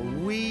example.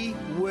 We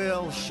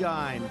will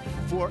shine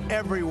for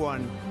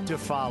everyone to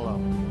follow.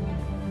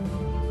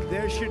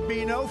 There should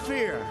be no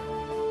fear.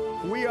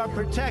 We are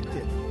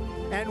protected,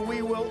 and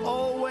we will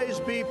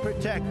always be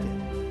protected.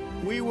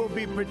 We will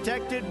be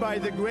protected by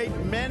the great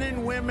men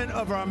and women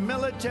of our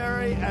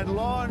military and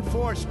law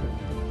enforcement.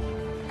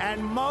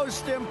 And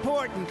most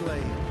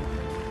importantly,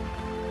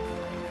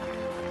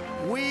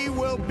 we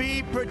will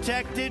be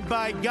protected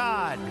by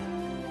God.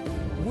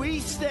 We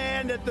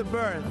stand at the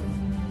birth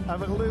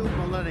of a new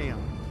millennium,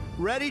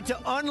 ready to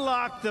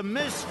unlock the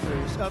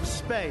mysteries of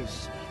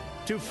space,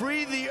 to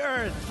free the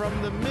earth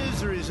from the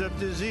miseries of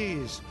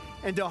disease,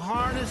 and to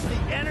harness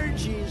the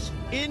energies,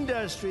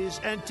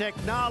 industries, and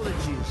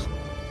technologies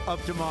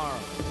of tomorrow.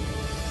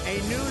 A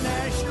new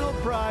national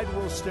pride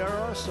will stir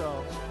our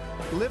souls,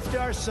 lift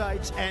our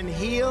sights, and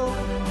heal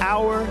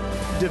our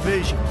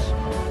divisions.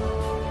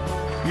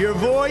 Your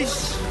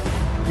voice,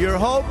 your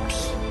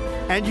hopes,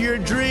 and your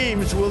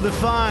dreams will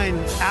define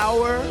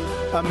our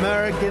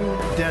American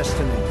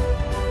destiny.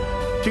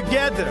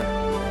 Together,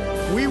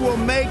 we will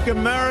make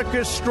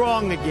America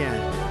strong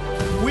again.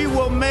 We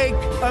will make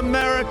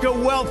America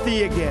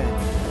wealthy again.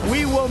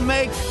 We will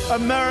make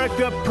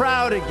America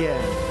proud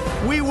again.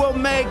 We will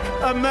make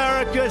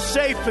America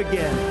safe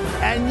again.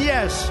 And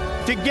yes,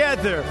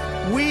 together,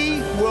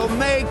 we will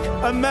make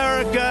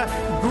America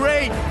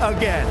great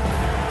again.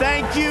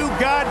 Thank you,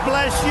 God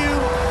bless you,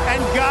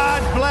 and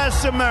God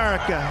bless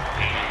America.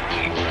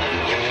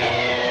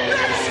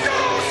 Let's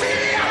go see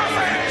the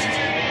elephant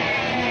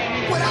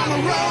without a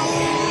roll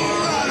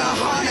and a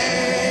honey.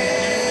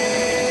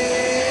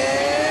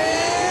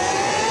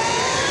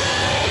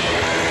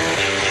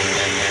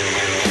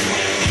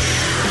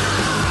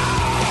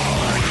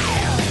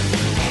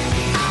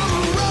 I'm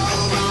a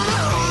roll and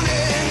a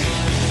honey,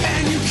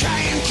 and you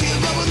can't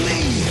keep up with me.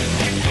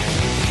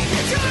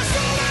 It's gonna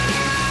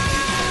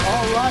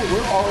All right,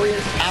 we're already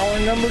at hour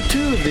number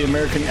 2 of the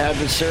American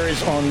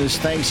Adversaries on this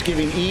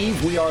Thanksgiving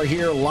Eve. We are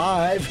here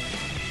live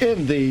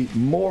in the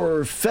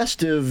more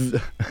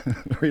festive,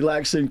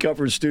 relaxing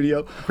comfort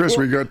studio. Chris,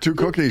 we got 2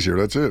 cookies here.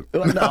 That's it.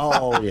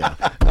 No, yeah.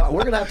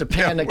 we're gonna have to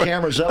pan the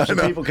cameras up so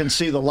people can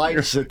see the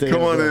lights that they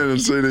come on in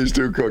and see these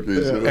 2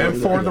 cookies.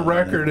 And for the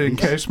record, in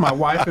case my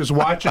wife is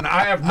watching,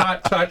 I have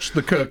not touched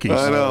the cookies.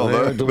 I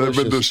know they've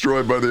been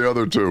destroyed by the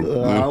other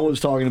 2. I was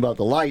talking about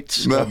the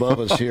lights above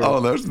us here. Oh,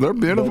 they're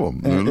beautiful.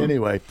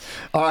 Anyway,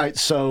 all right.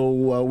 So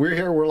we're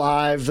here. We're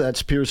live.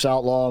 That's Pierce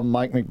Outlaw,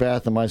 Mike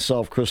McBath, and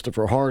myself,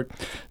 Christopher Hart.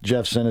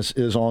 Jeff Sinnis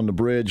is on the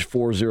bridge.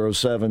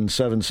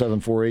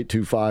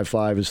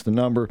 407-774-8255 is the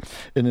number.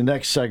 In the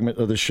next segment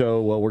of the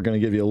show, we're going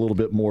to give you a little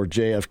bit more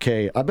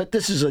JFK. I bet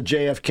this is a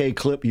JFK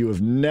clip you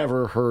have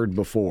never heard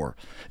before.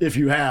 If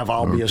you have,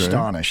 I'll be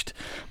astonished.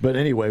 But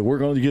anyway, we're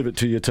going to give it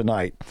to you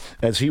tonight,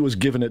 as he was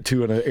giving it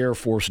to an Air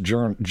Force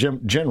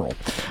general.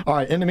 All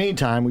right, in the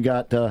meantime, we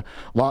got a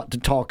lot to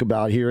talk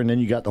about here, and then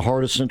you got the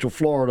Heart of Central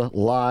Florida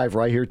live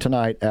right here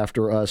tonight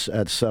after us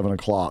at 7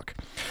 o'clock.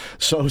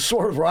 So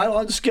sort of right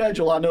on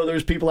schedule. I know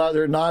there's people out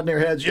there nodding their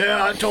heads.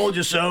 Yeah, I told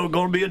you so.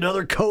 Going to be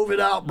another COVID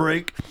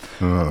outbreak.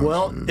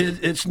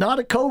 It's not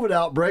a COVID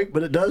outbreak,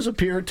 but it does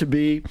appear to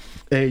be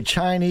a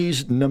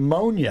Chinese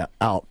pneumonia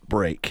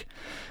outbreak.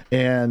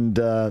 And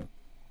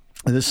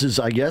this is,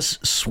 I guess,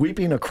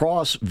 sweeping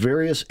across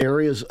various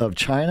areas of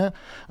China.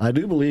 I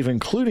do believe,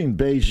 including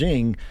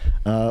Beijing.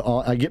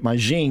 I get my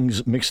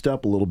Jings mixed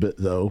up a little bit,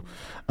 though.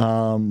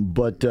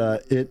 But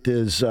it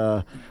is,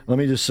 let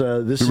me just,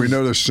 Do we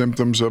know the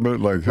symptoms of it?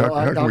 Like,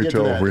 how can we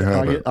tell if we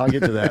have it? I'll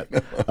get to that.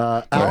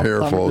 My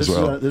hair falls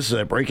out. This is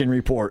a breaking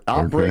report.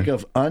 Outbreak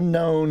of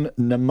unknown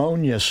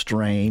pneumonia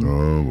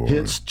strain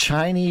hits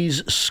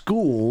Chinese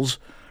schools,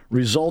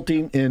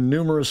 resulting in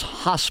numerous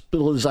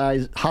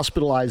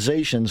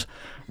hospitalizations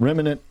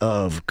remnant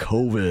of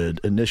COVID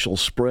initial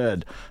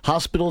spread.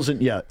 Hospitals in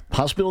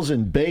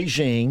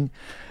Beijing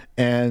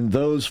and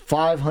those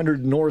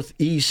 500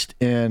 northeast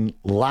in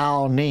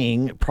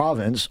Liaoning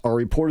province are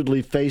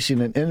reportedly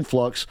facing an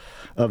influx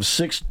of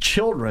 6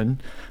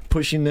 children,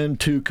 pushing them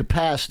to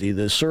capacity.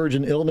 The surge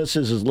in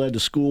illnesses has led to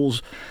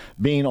schools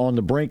being on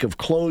the brink of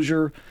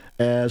closure,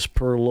 as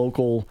per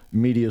local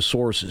media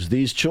sources.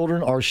 These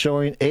children are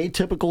showing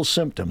atypical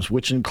symptoms,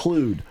 which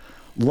include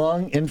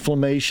lung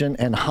inflammation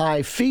and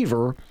high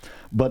fever,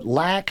 but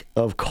lack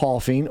of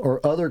coughing or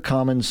other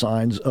common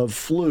signs of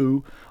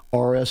flu,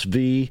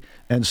 RSV,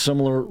 and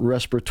similar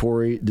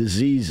respiratory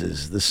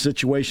diseases. The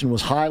situation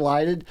was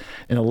highlighted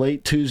in a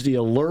late Tuesday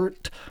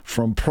alert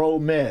from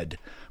ProMed.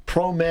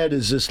 ProMed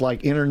is this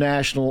like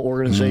international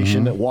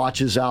organization that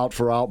watches out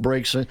for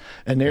outbreaks, and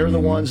they're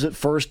the ones that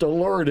first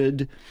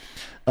alerted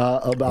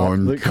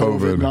about the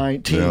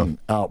COVID-19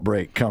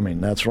 outbreak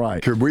coming. That's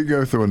right. Could we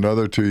go through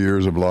another 2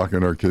 years of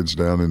locking our kids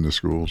down in the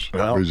schools?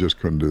 Well, we just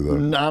couldn't do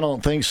that. I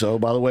don't think so.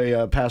 By the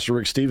way, Pastor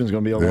Rick Stevens is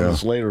going to be on with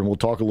us later, and we'll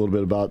talk a little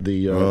bit about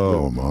the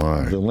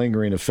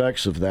lingering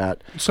effects of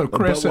that. So,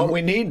 Chris, but what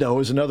we need, though,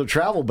 is another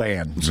travel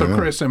ban. So,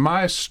 Chris, am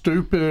I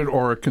stupid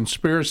or a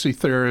conspiracy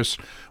theorist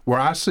where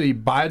I see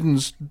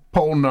Biden's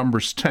poll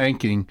numbers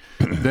tanking,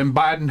 then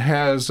Biden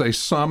has a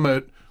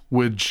summit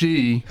with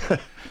Xi,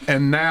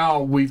 and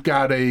now we've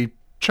got a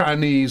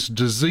Chinese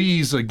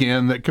disease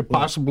again that could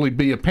possibly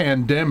be a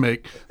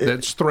pandemic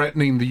that's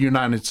threatening the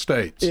United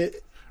States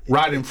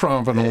right in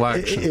front of an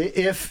election?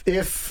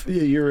 If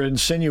you're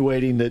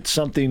insinuating that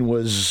something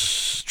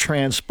was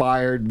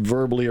transpired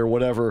verbally or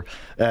whatever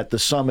at the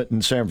summit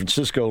in San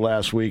Francisco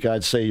last week,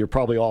 I'd say you're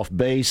probably off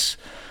base.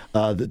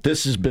 That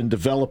this has been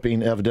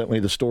developing, evidently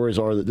the stories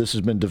are that this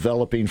has been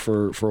developing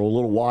for a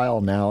little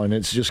while now, and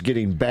it's just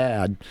getting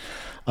bad.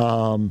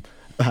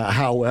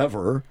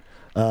 However,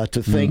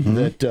 to think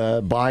that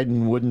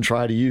Biden wouldn't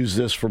try to use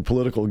this for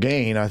political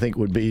gain, I think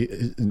would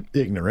be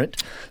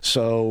ignorant.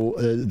 So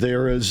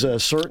there is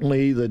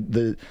certainly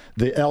the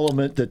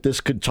element that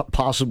this could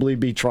possibly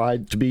be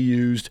tried to be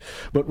used.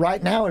 But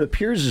right now it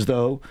appears as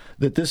though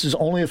that this is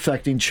only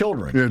affecting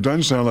children. Yeah, it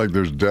doesn't sound like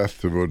there's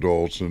death to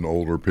adults and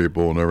older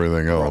people and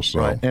everything else.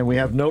 Right. And we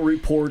have no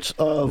reports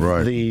of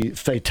the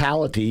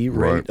fatality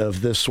rate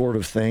of this sort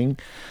of thing.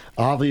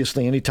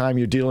 Obviously, anytime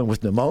you're dealing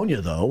with pneumonia,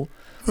 though,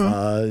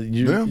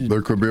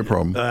 there could be a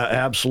problem.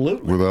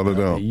 Absolutely. Without a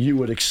doubt. You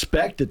would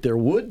expect that there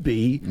would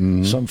be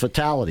some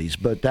fatalities,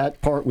 but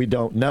that part we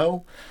don't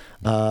know.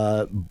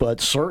 But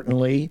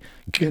certainly,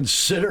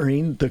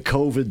 considering the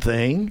COVID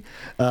thing,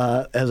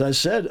 as I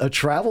said, a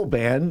travel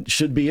ban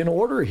should be in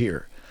order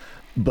here.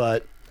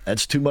 But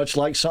that's too much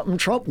like something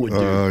Trump would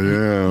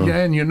do. Yeah,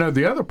 and you know,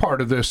 the other part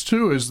of this,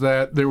 too, is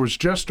that there was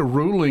just a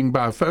ruling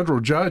by a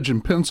federal judge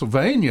in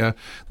Pennsylvania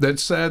that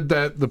said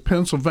that the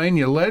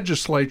Pennsylvania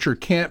legislature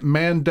can't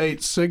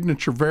mandate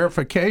signature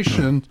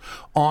verification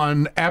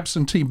on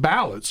absentee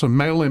ballots, and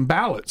mail-in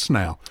ballots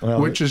now,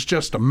 which is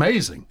just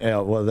amazing. Yeah,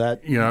 well,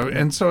 that... You know,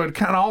 and so it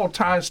kind of all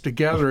ties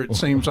together, it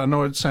seems. I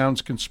know it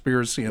sounds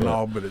conspiracy and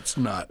all, but it's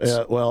nuts.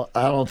 Well,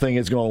 I don't think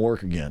it's going to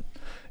work again.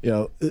 You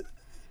know...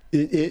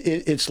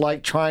 It's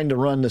like trying to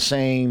run the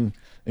same,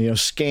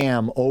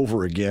 scam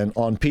over again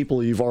on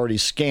people you've already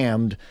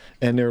scammed,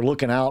 and they're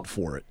looking out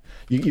for it.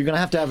 You're going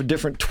to have a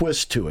different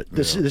twist to it.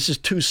 This is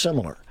too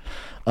similar.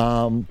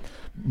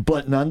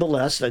 But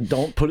nonetheless,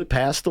 don't put it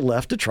past the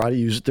left to try to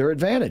use it to their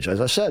advantage.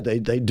 As I said,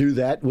 they do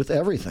that with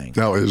everything.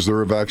 Now, is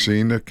there a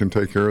vaccine that can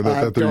take care of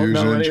that they're using in China?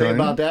 I don't know anything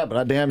about that, but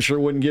I damn sure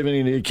wouldn't give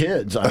any to the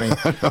kids. I mean,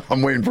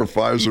 I'm waiting for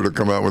Pfizer to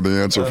come out with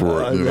the answer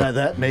for it.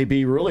 That may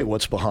be really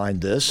what's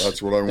behind this.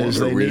 That's what I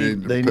wonder. We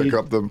need to pick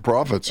up the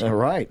profits.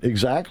 Right,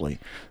 exactly.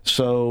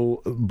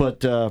 So,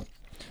 but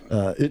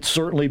it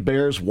certainly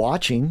bears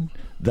watching,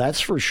 that's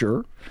for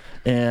sure.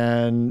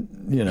 And,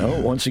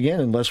 once again,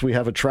 unless we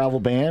have a travel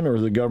ban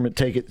or the government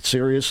take it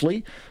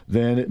seriously,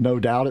 then it no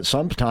doubt at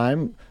some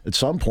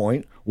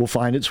point, will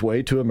find its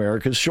way to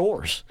America's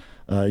shores.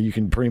 You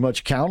can pretty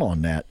much count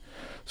on that.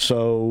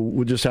 So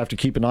we'll just have to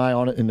keep an eye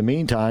on it in the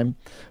meantime.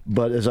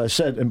 But as I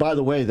said, and by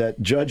the way,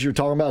 that judge you're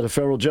talking about, the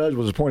federal judge,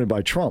 was appointed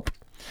by Trump.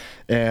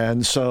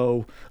 And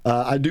so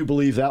I do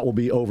believe that will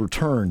be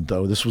overturned,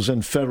 though. This was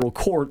in federal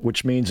court,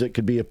 which means it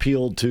could be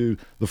appealed to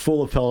the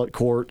full appellate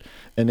court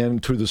and then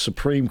to the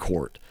Supreme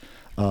Court,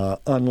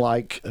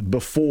 unlike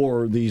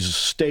before these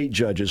state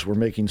judges were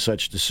making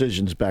such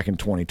decisions back in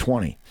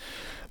 2020.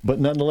 But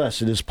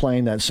nonetheless, it is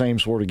playing that same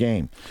sort of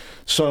game.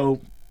 So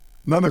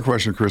another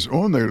question, Chris,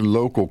 on the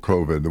local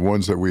COVID, the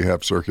ones that we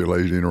have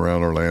circulating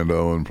around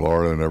Orlando and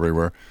Florida and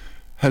everywhere,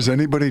 has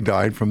anybody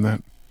died from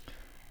that?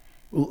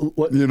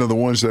 What? The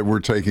ones that we're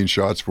taking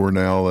shots for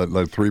now, that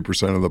like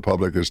 3% of the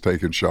public is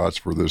taking shots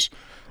for this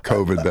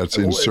COVID that's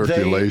in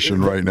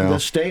circulation right now. The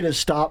state has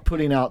stopped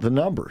putting out the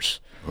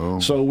numbers. Oh.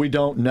 So we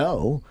don't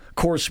know. Of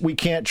course, we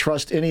can't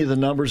trust any of the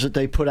numbers that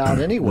they put out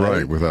anyway.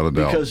 Right, without a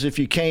doubt. Because if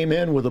you came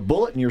in with a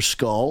bullet in your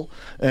skull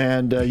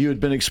and you had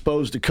been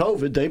exposed to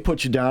COVID, they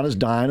put you down as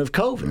dying of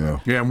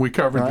COVID. Yeah, and we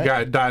covered the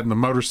guy that died in the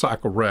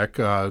motorcycle wreck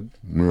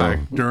back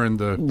during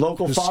the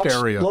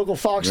hysteria. Local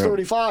Fox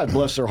 35,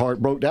 bless their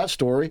heart, broke that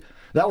story.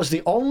 That was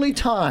the only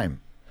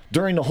time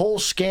during the whole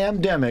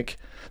scamdemic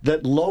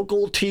that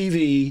local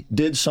TV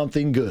did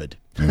something good.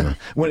 Yeah.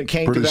 when it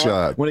came to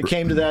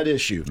that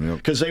issue,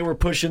 because they were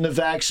pushing the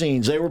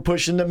vaccines, they were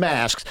pushing the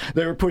masks,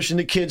 they were pushing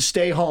the kids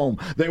stay home,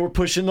 they were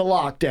pushing the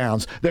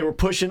lockdowns, they were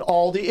pushing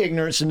all the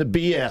ignorance and the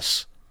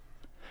BS.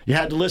 You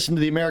had to listen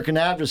to the American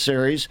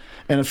Adversaries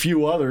and a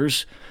few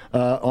others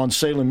on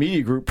Salem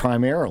Media Group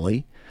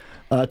primarily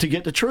to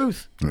get the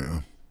truth.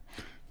 Yeah.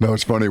 No,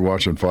 it's funny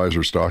watching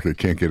Pfizer stock. It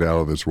can't get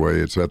out of its way.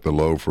 It's at the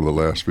low for the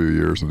last few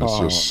years, and it's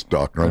just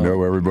stuck. I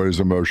know everybody's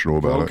emotional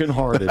about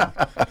brokenhearted.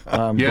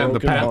 And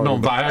the patent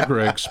on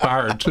Viagra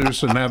expired, too,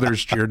 so now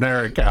there's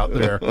generic out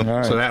there.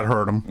 Right. So that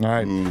hurt them. All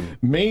right.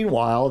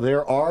 Meanwhile,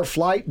 there are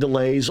flight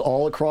delays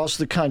all across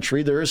the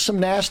country. There is some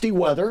nasty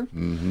weather,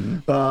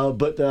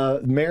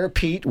 but Mayor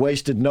Pete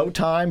wasted no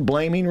time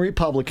blaming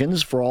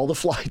Republicans for all the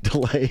flight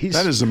delays.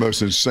 That is the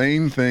most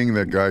insane thing.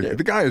 The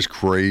guy is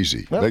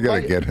crazy. Well, they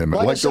got to get him.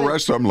 Like the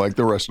rest of them.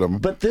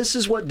 But this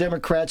is what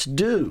Democrats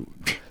do.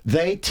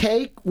 They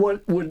take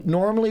what would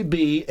normally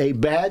be a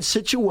bad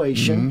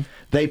situation,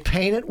 they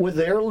paint it with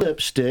their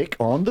lipstick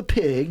on the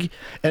pig,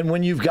 and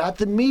when you've got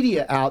the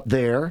media out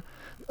there,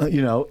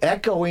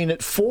 echoing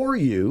it for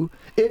you,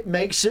 it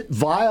makes it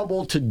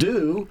viable to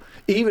do,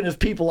 even if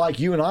people like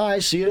you and I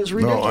see it as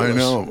ridiculous.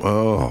 No, I know.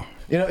 Oh.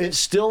 It's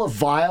still a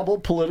viable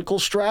political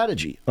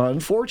strategy,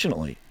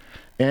 unfortunately.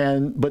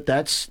 But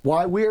that's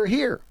why we're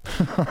here,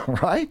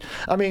 right?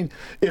 I mean,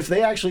 if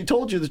they actually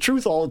told you the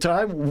truth all the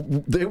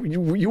time,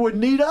 you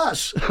wouldn't need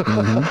us,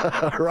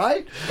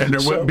 right? And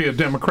there wouldn't be a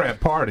Democrat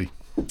Party.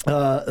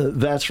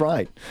 That's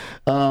right.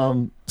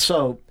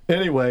 So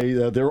anyway,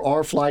 there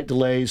are flight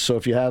delays. So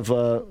if you have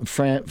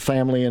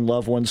family and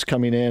loved ones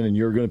coming in and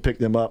you're going to pick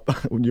them up,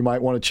 you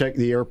might want to check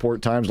the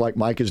airport times like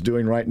Mike is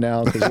doing right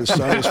now because his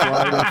son is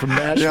flying up from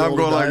Nashville. Yeah, I'm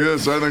going like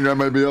this. I think I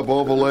may be up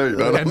awful late.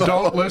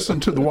 Don't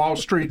listen to the Wall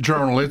Street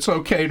Journal. It's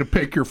okay to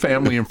pick your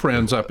family and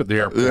friends up at the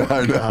airport. Yeah,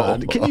 I know.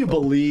 God, can you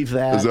believe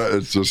that?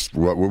 It's just,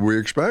 what would we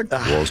expect?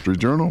 Wall Street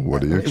Journal?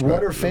 What do you expect?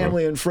 What are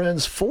family and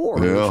friends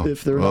for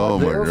if they're not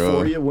there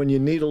for you when you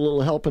need a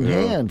little helping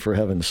hand, for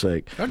heaven's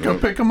sake? I'd go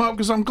pick them up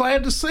because I'm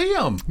glad to see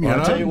them.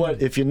 I'll tell you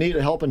what, if you need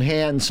a helping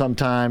hand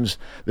sometimes,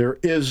 there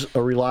is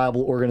a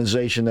reliable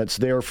organization that's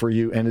there for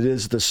you, and it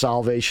is the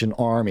Salvation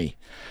Army.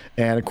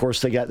 And, of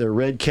course, they got their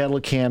Red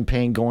Kettle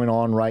campaign going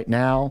on right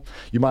now.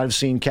 You might have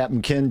seen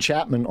Captain Ken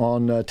Chapman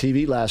on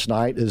TV last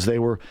night as they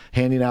were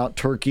handing out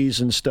turkeys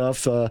and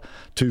stuff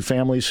to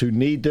families who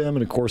need them.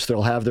 And, of course,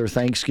 they'll have their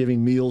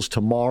Thanksgiving meals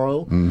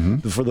tomorrow.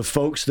 For the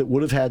folks that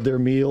would have had their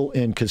meal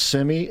in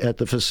Kissimmee at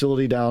the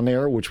facility down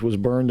there, which was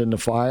burned in the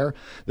fire,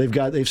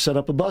 they've set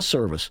up a bus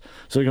service.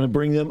 So they're going to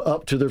bring them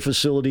up to their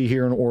facility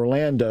here in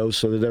Orlando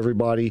so that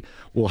everybody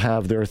will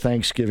have their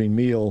Thanksgiving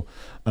meal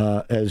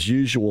as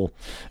usual.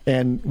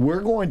 And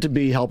we're going to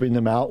be helping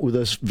them out with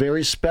this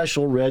very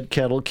special Red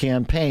Kettle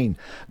campaign.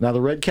 Now,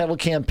 the Red Kettle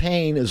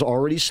campaign is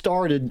already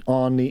started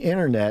on the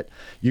internet.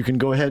 You can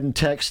go ahead and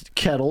text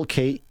Kettle,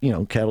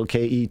 Kettle,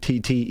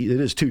 K-E-T-T, it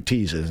is two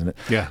T's, isn't it?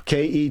 Yeah.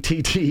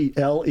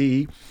 Kettle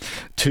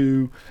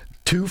to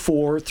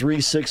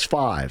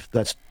 24365.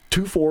 That's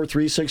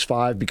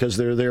 24365 because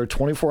they're there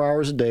 24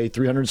 hours a day,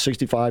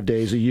 365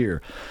 days a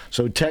year.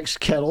 So text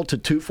Kettle to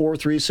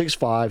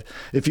 24365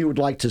 if you would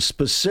like to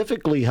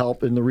specifically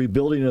help in the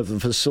rebuilding of the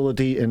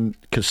facility in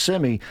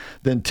Kissimmee.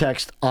 Then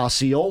text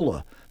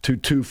Osceola to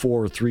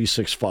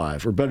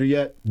 24365, or better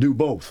yet, do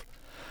both.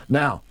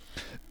 Now,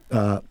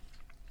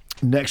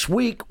 next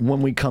week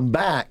when we come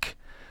back,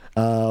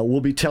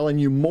 we'll be telling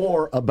you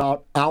more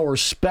about our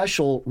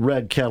special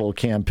Red Kettle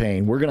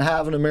campaign. We're going to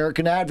have an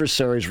American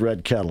Adversaries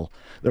Red Kettle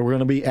that we're going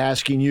to be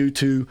asking you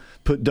to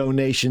put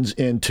donations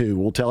into.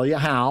 We'll tell you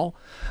how,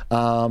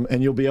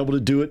 and you'll be able to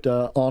do it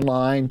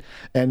online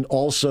and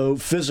also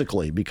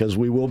physically, because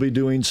we will be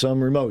doing some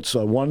remotes.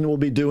 So one we'll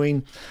be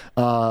doing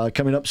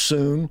coming up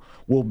soon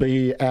will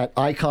be at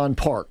Icon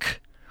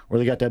Park, where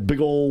they got that big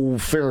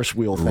old Ferris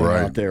wheel thing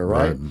out there,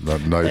 right?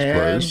 That nice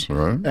place,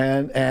 right?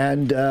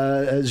 And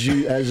as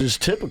is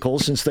typical,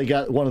 since they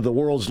got one of the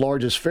world's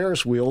largest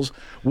Ferris wheels,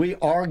 we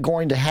are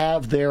going to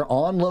have there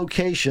on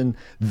location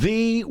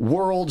the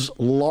world's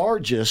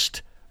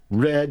largest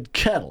Red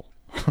Kettle.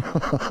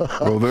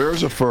 Well,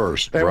 there's a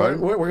first, and right?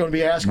 We're going to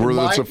be asking Mike.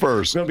 That's a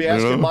first. We're going to be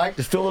asking Mike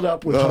to fill it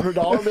up with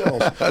 $100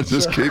 bills.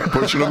 Just keep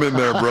pushing them in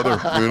there, brother.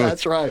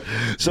 That's right.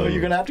 So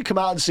you're going to have to come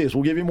out and see us.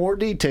 We'll give you more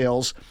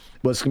details,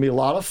 but it's going to be a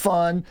lot of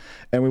fun,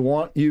 and we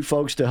want you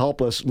folks to help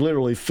us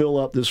literally fill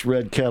up this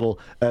Red Kettle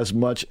as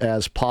much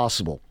as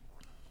possible.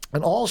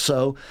 And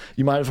also,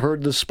 you might have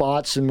heard the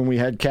spots, and when we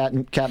had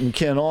Captain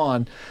Ken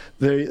on,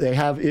 they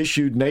have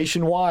issued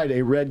nationwide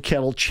a Red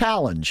Kettle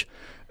Challenge.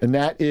 And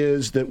that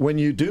is that when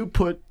you do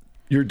put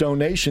your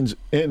donations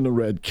in the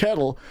Red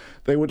Kettle,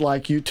 they would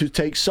like you to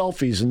take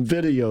selfies and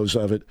videos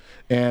of it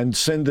and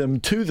send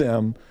them to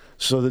them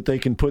so that they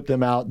can put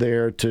them out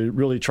there to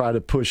really try to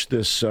push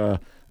this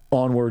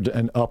onward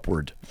and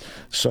upward.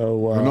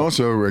 So and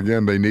also,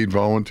 again, they need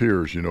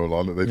volunteers. You know, a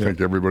lot of they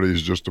think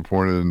everybody's just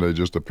appointed and they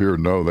just appear.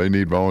 No, they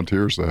need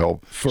volunteers to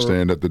help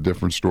stand at the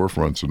different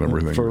storefronts and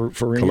everything. For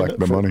collect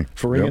the money.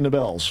 For ringing the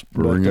bells.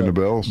 For ringing the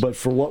bells. But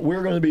for what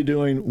we're going to be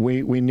doing,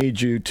 we need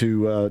you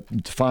to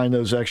find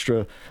those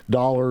extra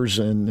dollars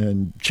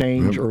and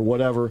change or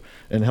whatever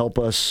and help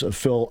us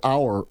fill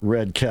our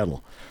Red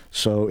Kettle.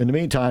 So in the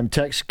meantime,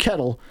 text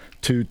Kettle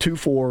to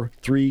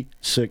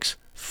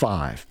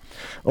 24365.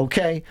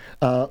 Okay,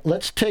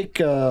 let's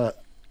take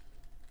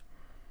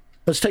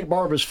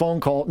Barbara's phone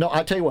call. No,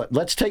 I tell you what,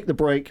 let's take the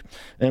break,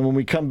 and when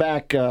we come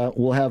back,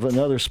 we'll have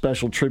another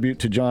special tribute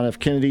to John F.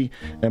 Kennedy.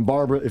 And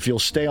Barbara, if you'll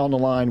stay on the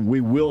line, we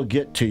will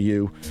get to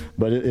you,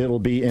 but it'll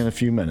be in a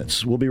few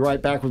minutes. We'll be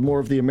right back with more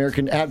of the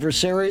American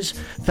Adversaries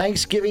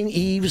Thanksgiving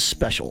Eve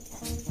special.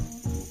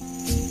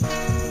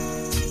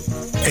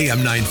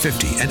 AM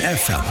 950 and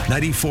FM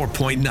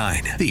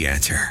 94.9, The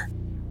Answer.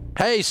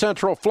 Hey,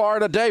 Central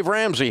Florida, Dave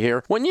Ramsey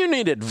here. When you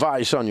need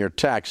advice on your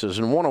taxes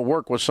and want to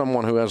work with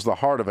someone who has the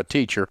heart of a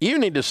teacher, you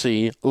need to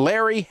see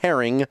Larry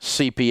Herring,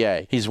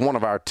 CPA. He's one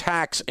of our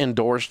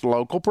tax-endorsed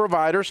local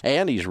providers,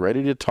 and he's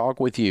ready to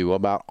talk with you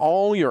about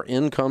all your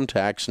income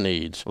tax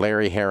needs.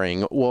 Larry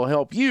Herring will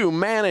help you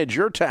manage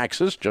your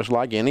taxes just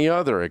like any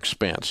other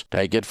expense.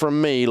 Take it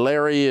from me,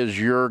 Larry is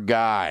your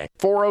guy.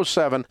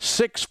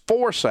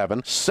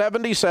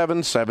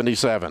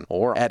 407-647-7777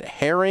 or at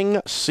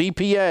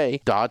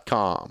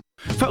herringcpa.com.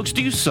 Folks,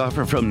 do you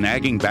suffer from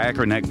nagging back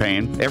or neck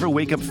pain? Ever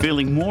wake up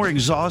feeling more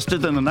exhausted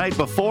than the night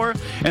before?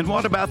 And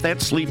what about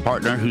that sleep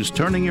partner who's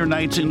turning your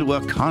nights into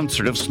a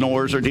concert of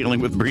snores or dealing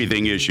with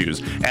breathing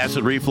issues,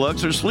 acid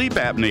reflux, or sleep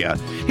apnea?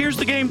 Here's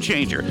the game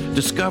changer.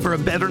 Discover a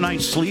better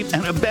night's sleep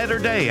and a better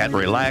day at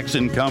Relax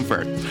and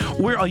Comfort.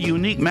 We're a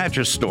unique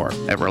mattress store.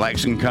 At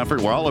Relax and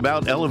Comfort, we're all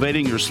about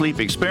elevating your sleep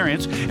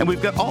experience, and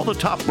we've got all the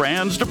top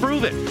brands to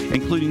prove it,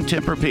 including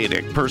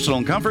Tempur-Pedic,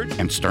 Personal Comfort,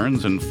 and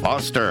Stearns &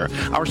 Foster.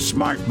 Our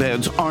smart beds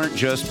aren't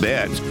just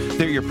beds.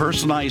 They're your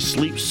personalized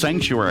sleep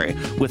sanctuary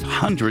with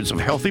hundreds of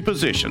healthy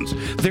positions.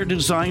 They're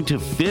designed to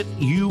fit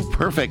you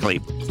perfectly.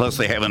 Plus,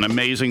 they have an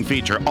amazing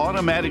feature,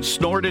 automatic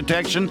snore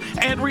detection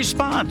and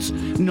response.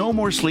 No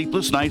more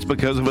sleepless nights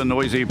because of a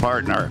noisy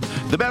partner.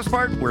 The best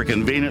part, we're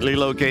conveniently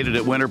located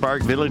at Winter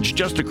Park Village,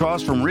 just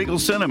across from Regal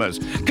Cinemas.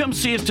 Come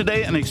see us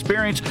today and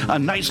experience a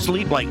night's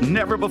sleep like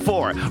never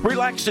before.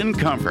 Relax in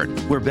Comfort,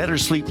 where better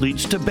sleep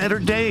leads to better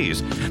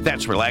days.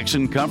 That's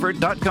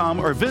relaxandcomfort.com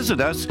or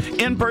visit us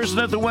in person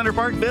at the Winter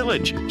Park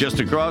Village, just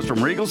across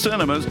from Regal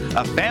Cinemas,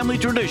 a family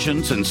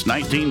tradition since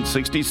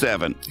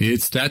 1967.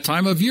 It's that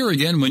time of year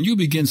again when you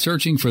begin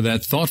searching for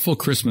that thoughtful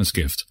Christmas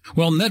gift.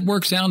 Well,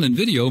 Network Sound and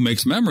Video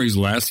makes memories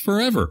last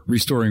forever,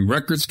 restoring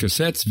records,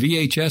 cassettes,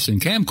 VHS, and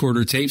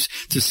camcorder tapes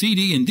to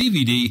CD and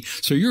DVD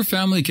so your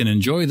family can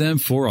enjoy them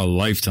for a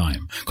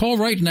lifetime. Call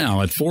right now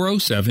at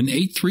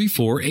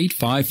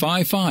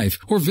 407-834-8555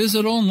 or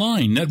visit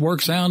online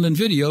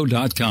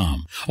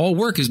networksoundandvideo.com. All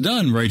work is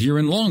done right here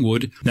in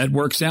Longwood.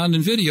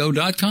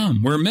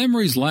 NetworkSoundandVideo.com, where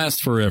memories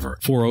last forever.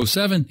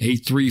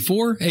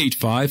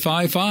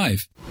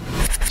 407-834-8555.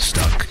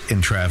 Stuck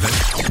in traffic?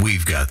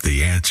 We've got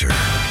the answer.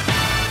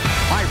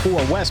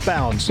 I-4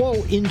 westbound,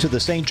 slow into the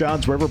St.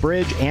 Johns River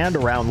Bridge and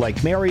around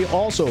Lake Mary.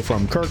 Also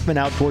from Kirkman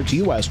out towards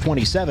US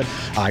 27.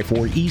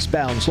 I-4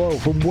 eastbound, slow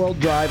from World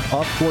Drive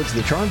up towards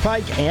the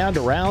Turnpike and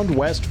around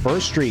West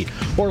 1st Street.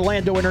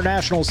 Orlando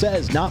International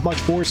says not much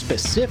for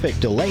specific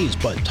delays,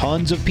 but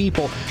tons of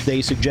people.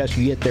 They suggest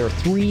you get there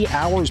 3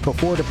 hours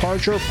before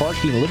departure.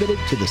 Parking limited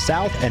to the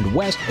south and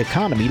west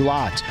economy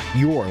lots.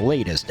 Your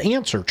latest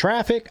Answer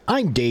Traffic.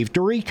 I'm Dave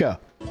Dorica.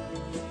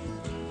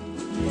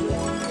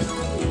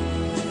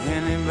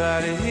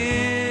 Anybody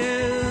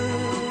here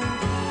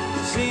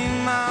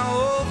seen my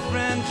old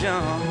friend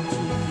John?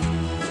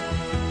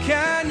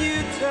 Can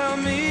you tell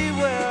me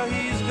where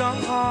he's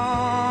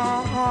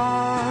gone?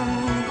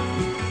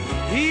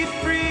 He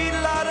freed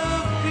a lot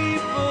of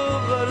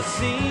people, but it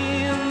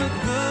seemed the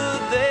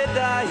good they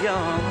die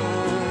young.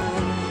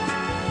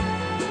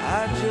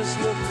 I just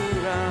looked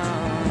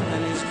around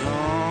and he's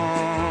gone.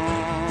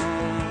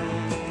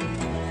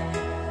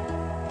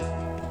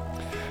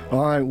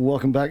 All right,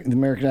 welcome back to the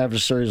American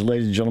Adversaries,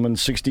 ladies and gentlemen.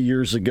 60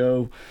 years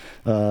ago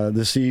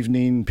this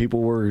evening,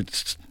 people were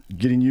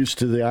getting used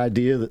to the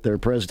idea that their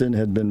president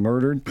had been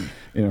murdered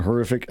in a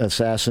horrific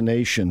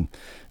assassination.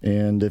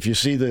 And if you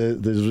see the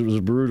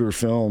Zapruder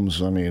films,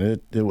 I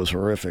mean, it was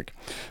horrific.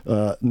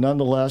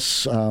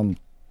 Nonetheless,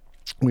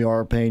 we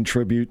are paying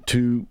tribute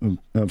to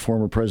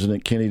former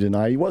President Kennedy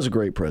tonight. He was a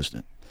great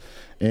president.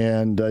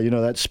 And,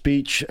 that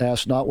speech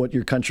asked not what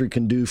your country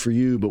can do for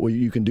you, but what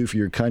you can do for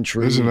your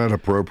country. Isn't that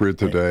appropriate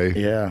today?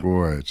 Yeah.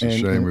 Boy, it's a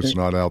shame it's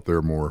not out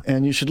there more.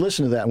 And you should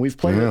listen to that. And we've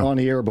played it on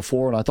the air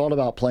before, and I thought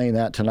about playing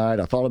that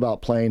tonight. I thought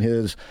about playing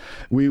his,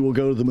 we will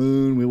go to the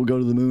moon. We will go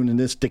to the moon in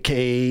this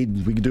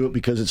decade. We can do it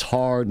because it's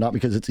hard, not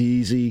because it's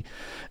easy.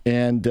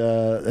 And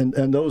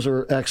those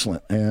are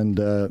excellent. And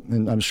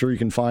I'm sure you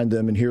can find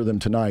them and hear them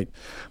tonight.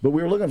 But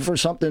we were looking for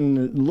something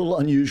a little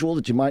unusual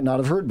that you might not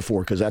have heard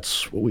before, because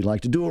that's what we like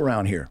to do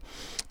around here.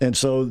 And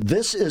so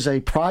this is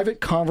a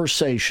private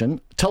conversation,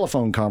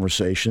 telephone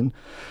conversation,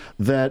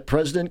 that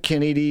President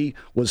Kennedy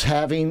was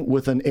having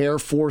with an Air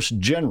Force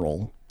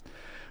general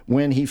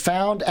when he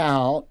found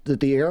out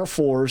that the Air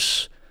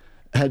Force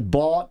had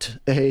bought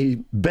a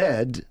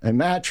bed, a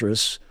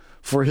mattress,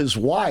 for his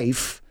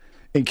wife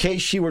in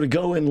case she were to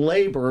go in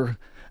labor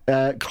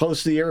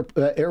close to the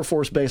Air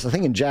Force Base, I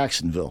think in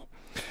Jacksonville.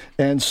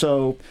 And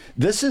so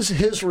this is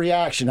his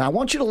reaction. Now, I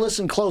want you to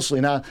listen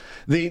closely. Now,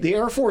 the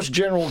Air Force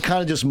general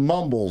kind of just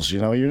mumbles.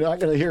 You're not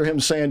going to hear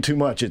him saying too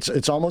much.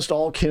 It's almost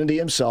all Kennedy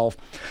himself,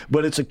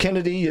 but it's a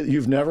Kennedy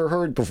you've never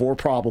heard before,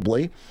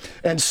 probably.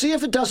 And see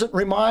if it doesn't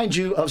remind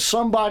you of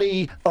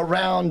somebody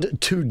around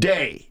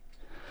today.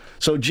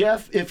 So,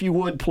 Jeff, if you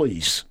would,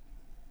 please.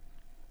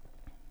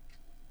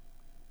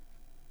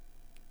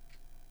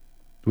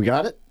 We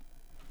got it?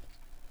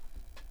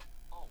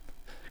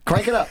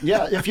 Crank it up.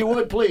 Yeah, if you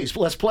would, please.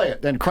 Let's play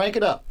it. Then crank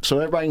it up so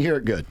everybody can hear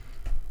it good.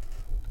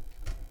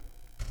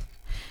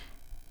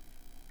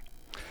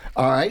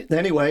 All right.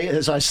 Anyway,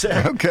 as I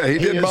said. Okay, he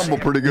did mumble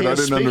pretty good. I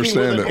didn't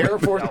understand it. Air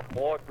Force.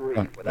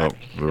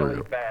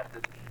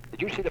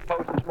 Did you see the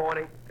post this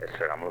morning? Yes,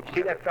 sir. I'm looking.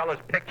 See that fella's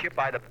picture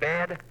by the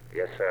bed?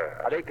 Yes,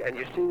 sir. And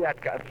you see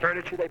that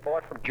furniture they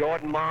bought from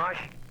Jordan Marsh?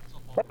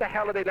 What the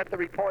hell do they let the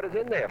reporters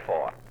in there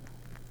for?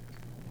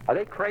 Are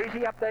they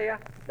crazy up there?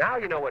 Now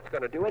you know what's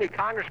going to do. Any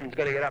congressman's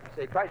going to get up and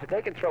say, Christ, if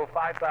they can throw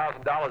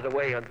 $5,000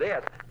 away on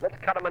this, let's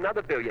cut them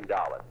another $1 billion.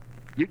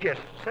 You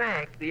just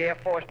sank the Air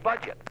Force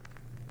budget.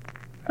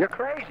 You're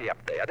crazy up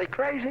there. Are they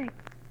crazy?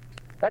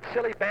 That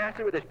silly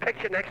bastard with his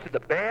picture next to the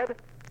bed?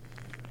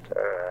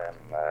 Sir,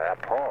 I'm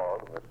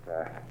appalled,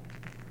 but...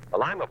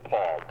 Well, I'm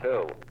appalled,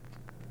 too.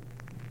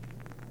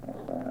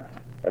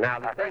 Now,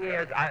 the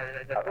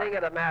thing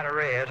of the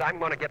matter is, I'm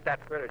going to get that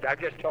furniture. I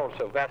just told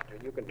Sylvester,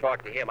 and you can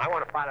talk to him. I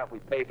want to find out if we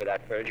pay for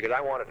that furniture, because I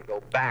want it to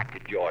go back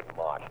to Jordan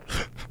Marsh.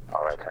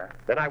 All right, sir.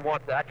 Then I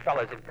want that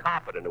fella's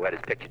incompetent who had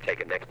his picture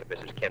taken next to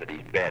Mrs.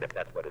 Kennedy's bed, if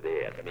that's what it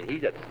is. I mean,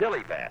 he's a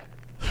silly bastard.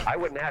 I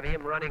wouldn't have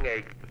him running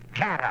a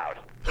cat house.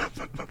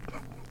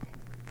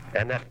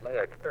 And that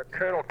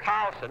Colonel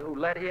Carlson, who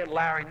let in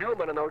Larry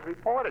Newman and those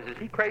reporters, is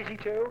he crazy,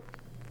 too?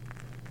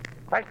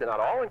 Christ, they're not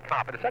all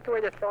incompetent. Is that the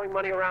way they're throwing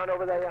money around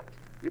over there?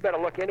 You better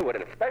look into it,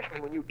 and especially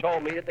when you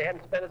told me that they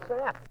hadn't spent a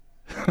cent.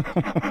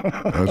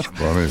 That's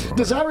funny.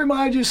 Does that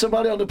remind you of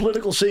somebody on the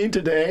political scene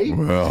today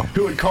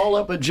who would call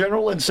up a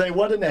general and say,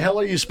 what in the hell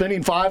are you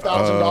spending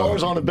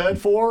 $5,000 on a bed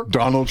for?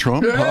 Donald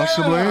Trump,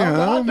 possibly. How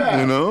about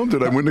that?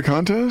 Did I win the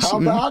contest?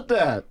 How about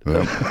that?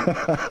 Yeah.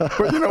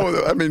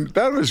 But, I mean,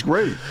 that was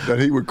great that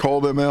he would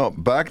call them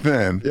out back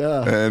then.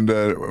 Yeah.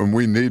 And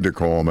we need to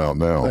call them out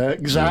now.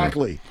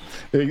 Exactly.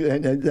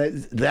 And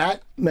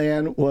that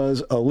man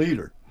was a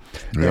leader.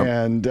 Yep.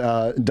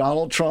 And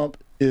Donald Trump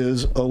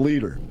is a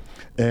leader.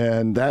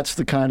 And that's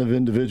the kind of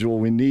individual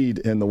we need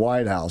in the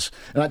White House.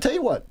 And I tell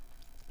you what,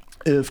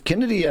 if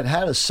Kennedy had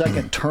had a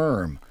second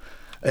term,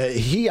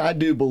 he, I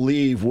do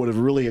believe, would have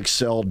really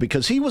excelled,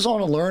 because he was on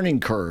a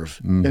learning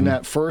curve in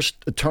that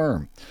first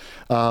term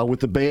with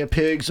the Bay of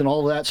Pigs and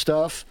all that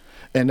stuff.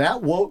 And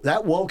that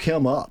woke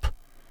him up.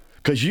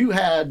 Because you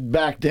had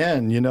back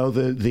then,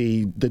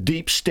 the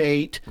deep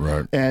state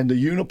and the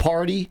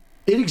uniparty.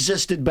 It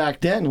existed back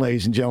then,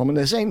 ladies and gentlemen.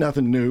 This ain't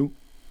nothing new.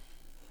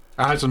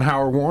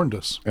 Eisenhower warned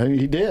us. And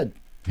he did.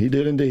 He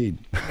did indeed.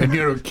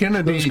 And,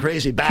 Kennedy, those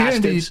crazy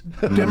bastards.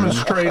 Kennedy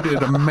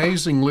demonstrated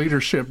amazing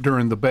leadership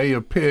during the Bay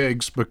of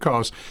Pigs,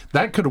 because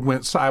that could have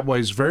went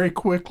sideways very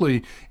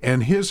quickly.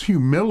 And his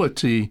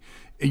humility,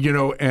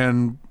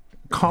 and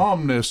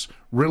calmness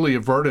really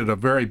averted a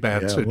very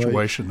bad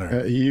situation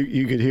there.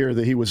 You could hear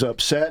that he was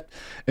upset.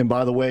 And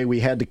by the way,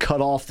 we had to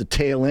cut off the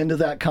tail end of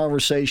that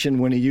conversation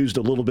when he used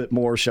a little bit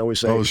more, shall we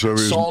say,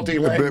 salty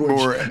language. A bit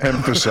more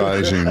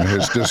emphasizing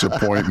his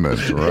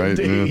disappointment, right?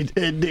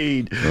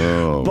 Indeed.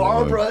 Oh,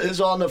 Barbara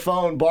is on the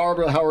phone.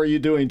 Barbara, how are you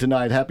doing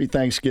tonight? Happy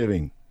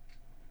Thanksgiving.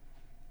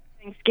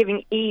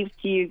 Thanksgiving Eve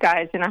to you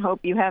guys, and I hope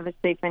you have a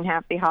safe and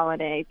happy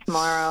holiday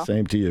tomorrow.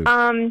 Same to you.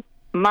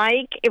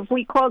 Mike, if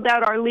we called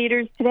out our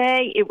leaders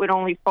today, it would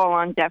only fall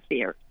on deaf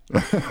ears.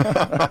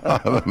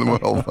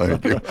 Well,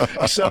 thank you.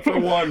 Except for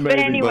one, maybe.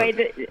 But anyway,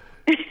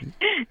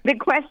 the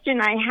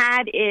question I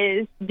had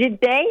is,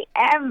 did they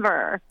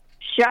ever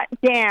shut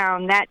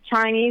down that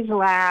Chinese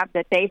lab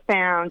that they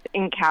found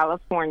in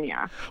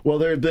California? Well,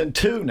 there have been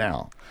two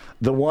now.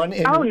 The one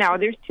in no,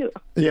 there's two.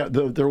 Yeah,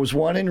 there was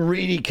one in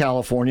Reedy,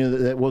 California.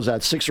 That was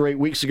 6 or 8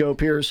 weeks ago,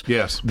 Pierce.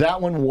 Yes. That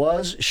one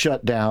was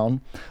shut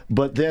down,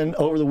 but then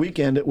over the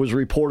weekend it was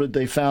reported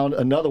they found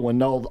another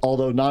one,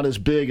 although not as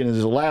big and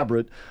as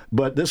elaborate,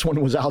 but this one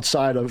was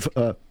outside of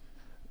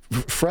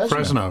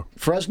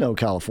Fresno,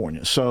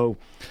 California. So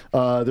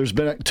there's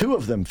been two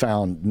of them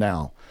found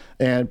now.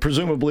 And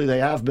presumably they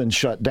have been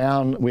shut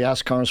down. We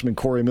asked Congressman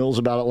Corey Mills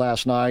about it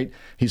last night.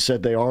 He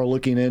said they are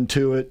looking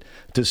into it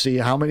to see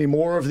how many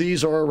more of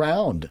these are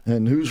around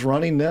and who's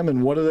running them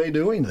and what are they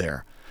doing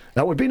there.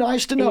 That would be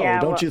nice to know,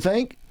 don't you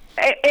think?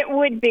 It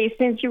would be.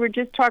 Since you were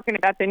just talking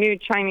about the new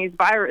Chinese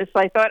virus,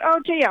 I thought,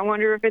 I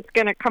wonder if it's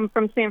going to come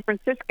from San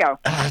Francisco.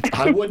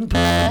 I wouldn't put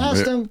it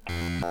past them.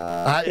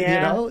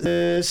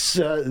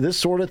 This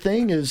sort of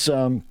thing is...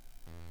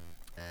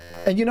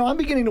 And, I'm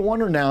beginning to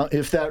wonder now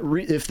if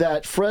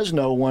that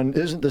Fresno one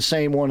isn't the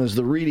same one as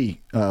the Reedy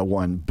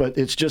one, but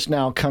it's just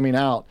now coming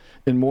out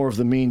in more of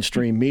the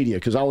mainstream media.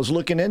 Because I was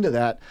looking into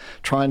that,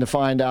 trying to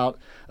find out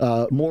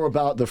more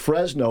about the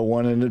Fresno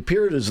one, and it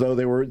appeared as though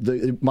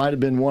it might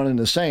have been one and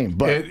the same.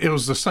 But it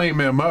was the same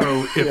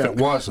MO if it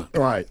wasn't.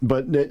 Right,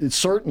 but it's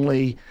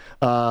certainly...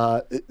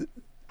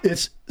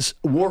 it's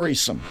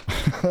worrisome,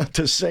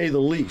 to say the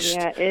least.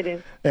 Yeah, it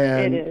is.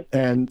 And, it is.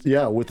 And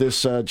with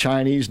this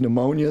Chinese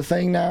pneumonia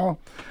thing now,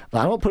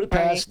 I don't put it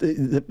past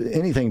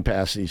anything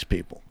past these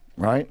people,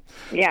 right?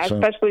 Yeah,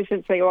 especially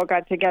since they all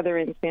got together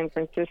in San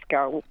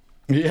Francisco.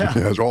 Yeah,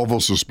 it's awful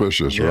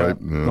suspicious, right?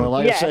 Yeah. Well,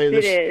 like I say,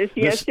 it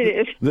is.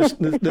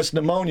 This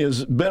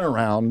pneumonia's been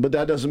around, but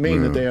that doesn't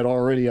mean that they had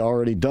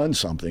already done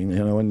something,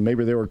 and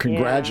maybe they were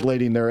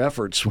congratulating their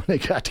efforts when they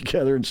got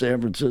together in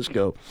San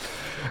Francisco.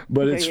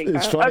 But it's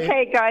funny.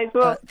 Okay, guys.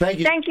 Well,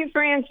 thank you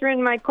for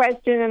answering my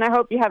question, and I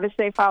hope you have a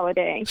safe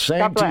holiday.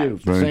 Same to you.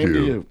 Same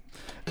to you.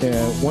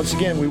 And once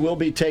again, we will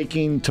be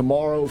taking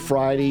tomorrow,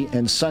 Friday,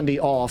 and Sunday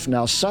off.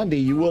 Now, Sunday,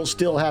 you will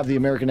still have the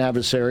American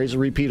Adversaries, a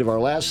repeat of our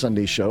last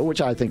Sunday show,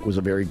 which I think was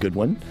a very good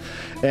one.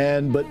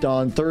 But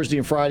on Thursday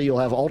and Friday, you'll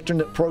have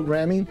alternate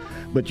programming.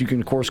 But you can,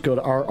 of course, go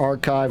to our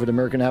archive at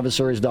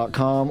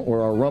AmericanAdversaries.com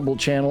or our Rumble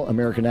channel,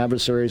 American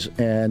Adversaries,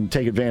 and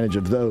take advantage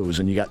of those.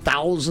 And you got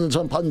thousands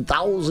upon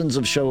thousands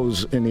of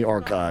shows in the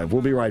archive.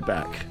 We'll be right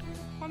back.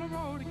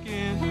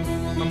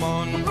 I'm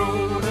on the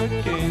road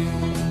again.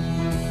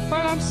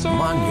 But I'm so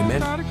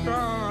Monument.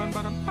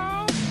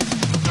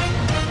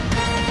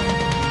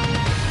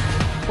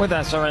 With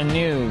SRN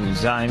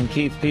News, I'm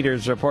Keith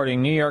Peters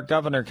reporting New York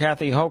Governor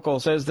Kathy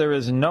Hochul says there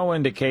is no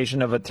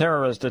indication of a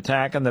terrorist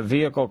attack in the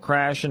vehicle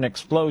crash and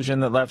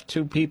explosion that left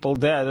 2 people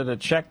dead at a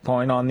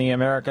checkpoint on the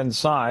American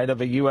side of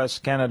a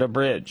U.S.-Canada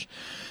bridge.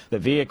 The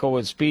vehicle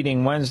was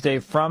speeding Wednesday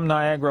from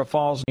Niagara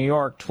Falls, New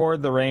York,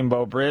 toward the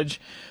Rainbow Bridge,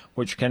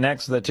 which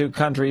connects the two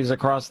countries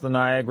across the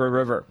Niagara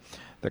River.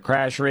 The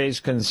crash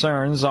raised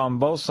concerns on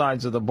both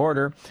sides of the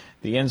border.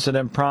 The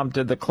incident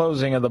prompted the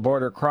closing of the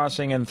border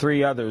crossing and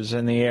 3 others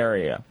in the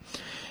area.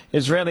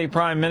 Israeli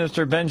Prime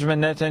Minister Benjamin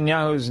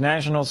Netanyahu's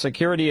national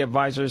security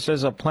advisor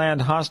says a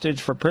planned hostage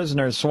for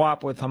prisoners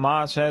swap with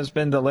Hamas has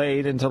been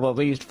delayed until at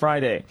least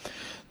Friday.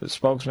 The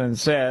spokesman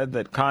said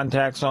that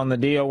contacts on the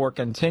deal were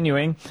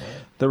continuing.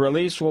 The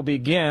release will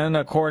begin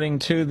according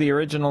to the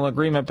original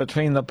agreement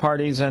between the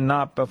parties and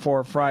not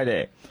before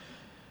Friday.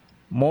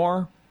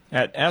 More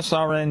at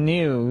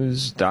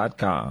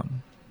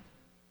srnnews.com.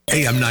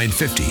 AM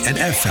 950 and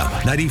FM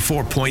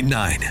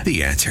 94.9.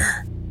 The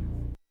Answer.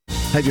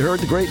 Have you heard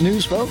the great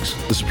news, folks?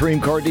 The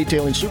Supreme Car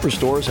Detailing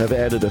Superstores have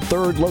added a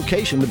third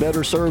location to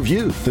better serve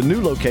you. The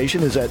new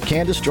location is at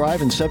Candace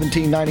Drive and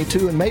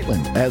 1792 in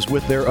Maitland. As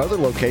with their other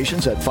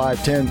locations at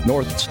 510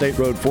 North State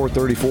Road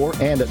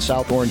 434 and at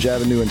South Orange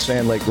Avenue and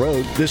Sand Lake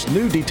Road, this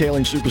new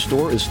detailing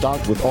superstore is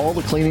stocked with all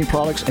the cleaning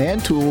products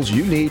and tools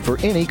you need for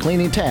any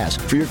cleaning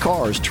task for your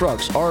cars,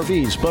 trucks,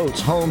 RVs,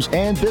 boats, homes,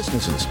 and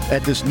businesses.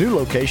 At this new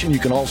location, you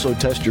can also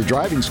test your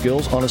driving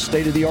skills on a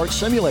state-of-the-art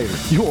simulator.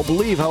 You won't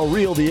believe how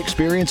real the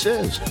experience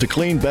is. To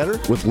clean better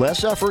with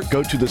less effort,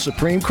 go to the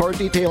Supreme Car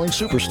Detailing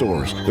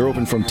Superstores. They're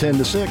open from 10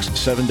 to 6,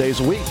 7 days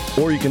a week.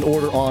 Or you can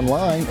order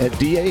online at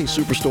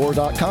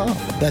DASuperstore.com.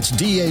 That's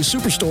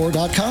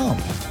DASuperstore.com.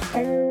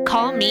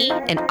 Call me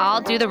and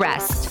I'll do the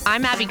rest.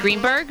 I'm Abby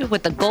Greenberg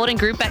with the Golden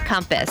Group at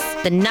Compass,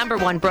 the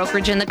 #1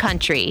 brokerage in the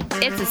country.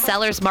 It's a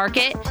seller's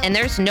market, and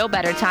there's no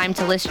better time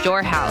to list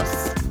your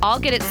house. I'll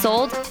get it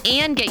sold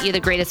and get you the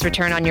greatest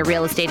return on your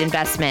real estate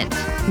investment.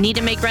 Need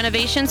to make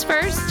renovations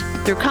first?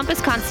 Through Compass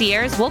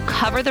Concierge, we'll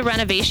cover the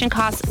renovation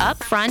costs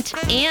up front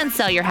and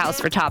sell your house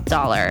for top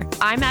dollar.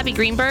 I'm Abby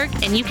Greenberg,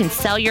 and you can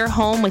sell your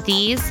home with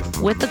ease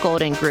with the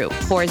Golden Group.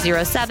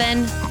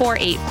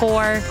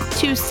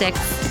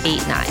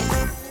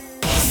 407-484-2689.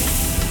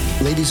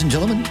 Ladies and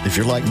gentlemen, if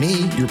you're like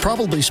me, you're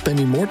probably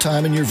spending more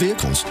time in your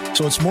vehicles,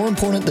 so it's more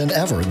important than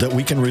ever that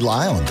we can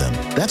rely on them.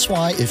 That's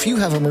why if you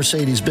have a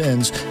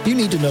Mercedes-Benz, you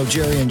need to know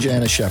Jerry and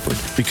Jana Shepard,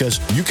 because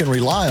you can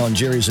rely on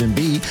Jerry's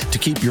MB to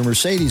keep your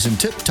Mercedes in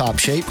tip-top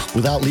shape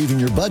without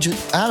leaving your budget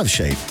out of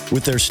shape.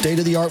 With their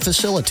state-of-the-art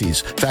facilities,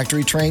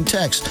 factory-trained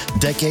techs,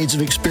 decades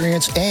of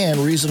experience, and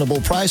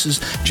reasonable prices,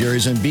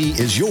 Jerry's MB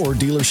is your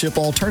dealership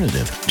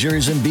alternative.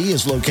 Jerry's MB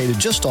is located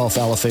just off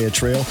Alafaya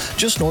Trail,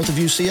 just north of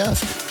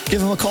UCF.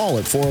 Give them a call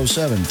at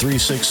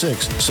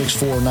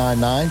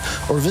 407-366-6499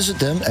 or visit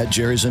them at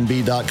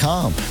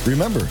jerrysmb.com.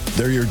 Remember,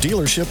 they're your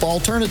dealership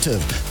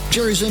alternative.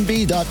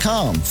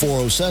 jerrysmb.com,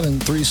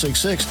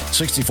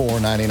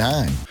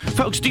 407-366-6499.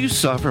 Folks, do you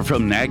suffer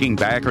from nagging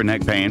back or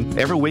neck pain?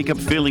 Ever wake up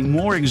feeling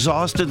more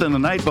exhausted than the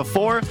night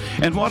before?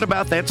 And what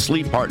about that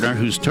sleep partner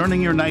who's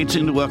turning your nights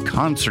into a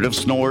concert of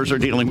snores or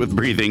dealing with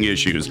breathing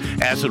issues,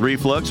 acid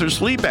reflux, or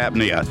sleep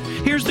apnea?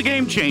 Here's the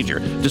game changer.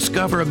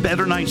 Discover a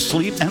better night's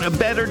sleep and a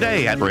better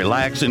day at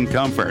Relax and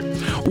Comfort.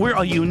 We're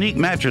a unique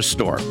mattress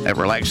store. At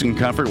Relax and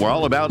Comfort, we're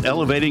all about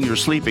elevating your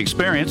sleep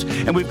experience,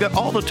 and we've got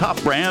all the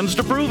top brands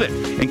to prove it,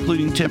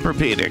 including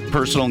Tempur-Pedic,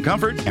 Personal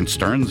Comfort, and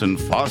Stearns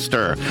 &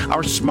 Foster.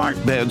 Our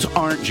smart beds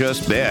aren't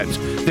just beds.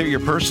 They're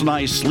your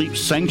personalized sleep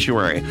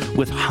sanctuary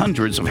with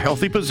hundreds of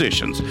healthy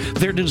positions.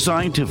 They're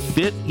designed to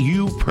fit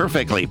you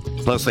perfectly.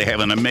 Plus, they have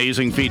an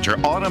amazing feature,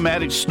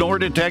 automatic snore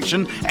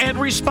detection and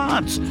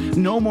response.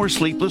 No more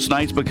sleepless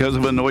nights because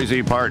of a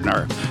noisy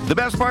partner. The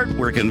best part,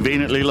 we're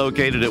conveniently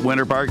located at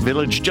Winter Park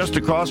Village, just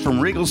across from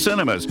Regal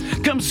Cinemas.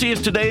 Come see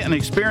us today and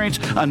experience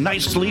a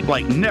night's sleep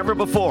like never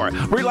before.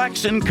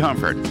 Relax in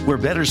Comfort, where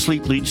better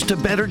sleep leads to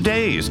better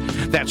days.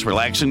 That's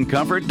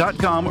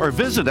relaxandcomfort.com, or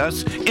visit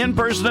us in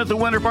person at the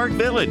Winter Park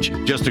Village,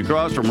 just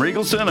across from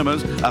Regal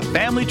Cinemas, a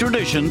family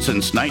tradition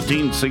since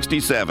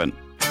 1967.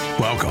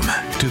 Welcome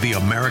to the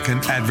American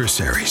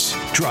Adversaries.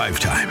 Drive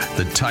Time,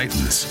 the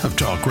Titans of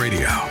Talk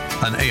Radio.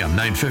 On AM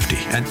 950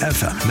 and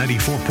FM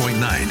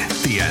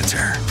 94.9. The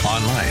Answer.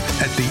 Online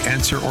at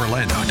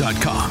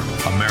theanswerorlando.com.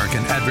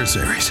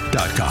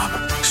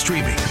 AmericanAdversaries.com.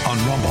 Streaming on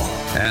Rumble.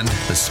 And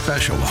a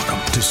special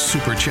welcome to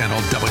Super Channel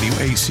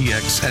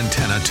WACX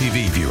Antenna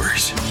TV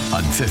viewers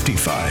on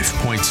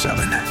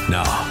 55.7.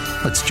 Now,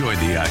 let's join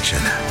the action.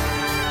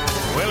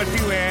 Well, if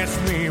you ask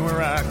me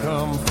where I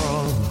come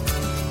from,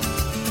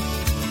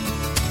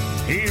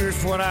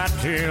 here's what I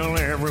tell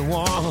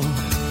everyone.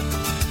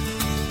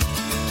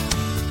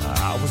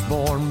 I was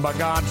born by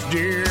God's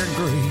dear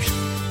grace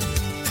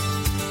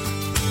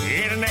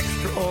in an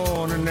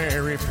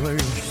extraordinary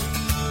place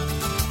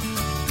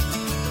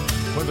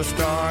where the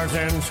stars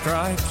and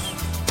stripes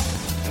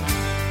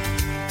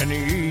and the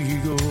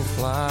eagle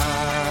fly.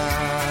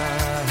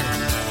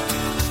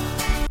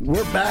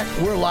 We're back.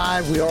 We're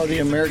live. We are the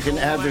American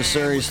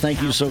Adversaries.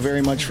 Thank you so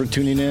very much for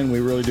tuning in.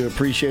 We really do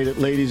appreciate it,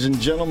 ladies and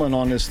gentlemen,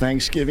 on this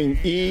Thanksgiving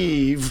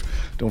Eve.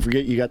 Don't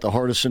forget, you got the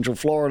heart of Central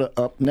Florida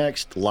up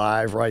next,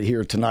 live right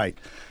here tonight.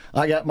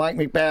 I got Mike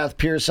McBath,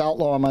 Pierce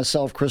Outlaw, and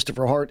myself,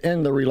 Christopher Hart,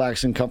 in the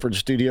Relax and Comfort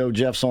studio.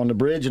 Jeff's on the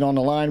bridge, and on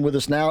the line with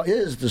us now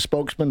is the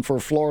spokesman for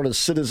Florida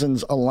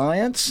Citizens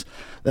Alliance.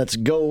 That's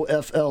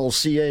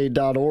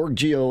goflca.org,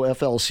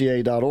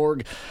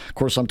 goflca.org. Of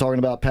course, I'm talking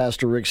about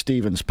Pastor Rick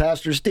Stevens.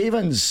 Pastor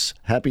Stevens,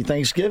 happy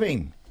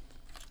Thanksgiving.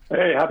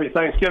 Hey, happy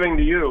Thanksgiving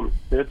to you.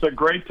 It's a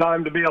great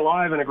time to be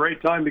alive and a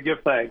great time to give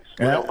thanks.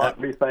 We have a lot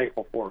to be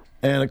thankful for.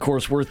 And, of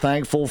course, we're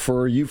thankful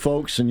for you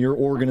folks and your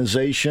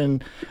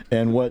organization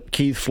and what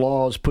Keith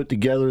Flaw has put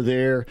together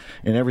there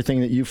and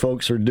everything that you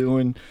folks are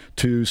doing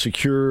to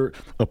secure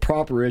a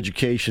proper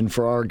education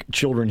for our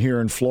children here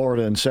in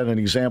Florida and set an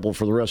example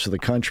for the rest of the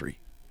country.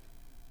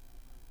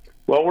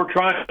 Well, we're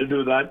trying to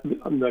do that.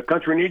 The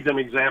country needs an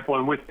example,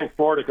 and we think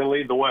Florida can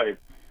lead the way.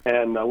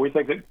 And we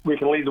think that we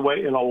can lead the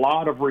way in a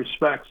lot of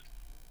respects,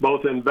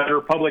 both in better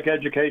public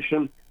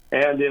education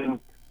and in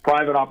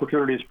private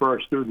opportunities for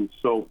our students.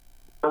 So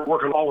we're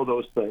working all of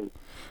those things.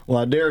 Well,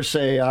 I dare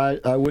say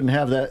I wouldn't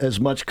have that as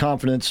much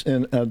confidence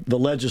in the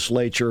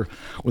legislature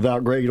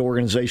without great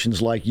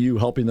organizations like you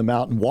helping them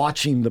out and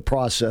watching the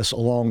process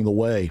along the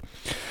way.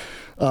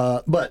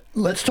 But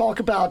let's talk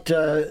about,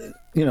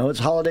 it's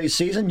holiday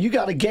season. You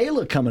got a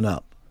gala coming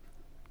up.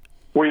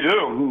 We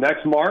do.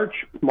 Next March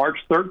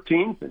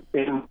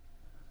 13th,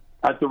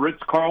 at the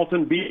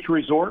Ritz-Carlton Beach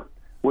Resort.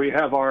 We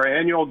have our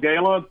annual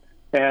gala,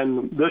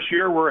 and this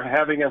year we're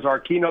having as our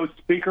keynote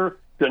speaker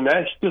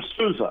Dinesh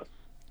D'Souza.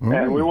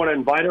 And we want to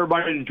invite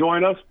everybody to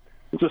join us.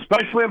 It's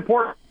especially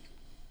important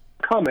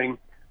coming.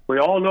 We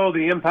all know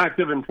the impact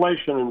of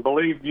inflation, and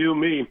believe you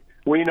me,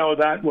 we know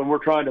that when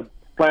we're trying to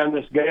plan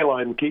this gala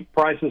and keep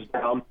prices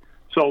down.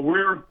 So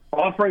we're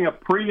offering a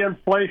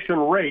pre-inflation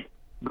rate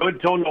good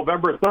till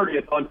November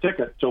 30th on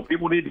tickets. So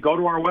people need to go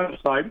to our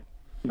website,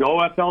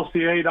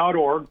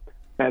 goflca.org,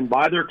 and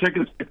buy their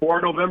tickets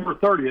before November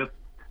 30th,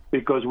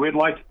 because we'd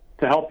like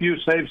to help you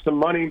save some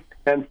money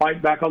and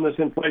fight back on this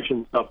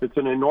inflation stuff. It's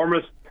an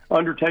enormous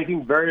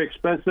undertaking, very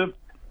expensive,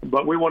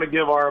 but we want to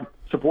give our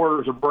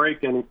supporters a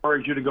break and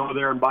encourage you to go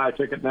there and buy a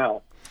ticket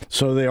now.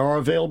 So they are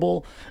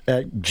available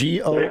at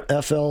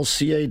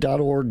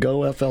goflca.org,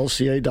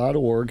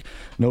 goflca.org,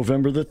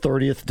 November the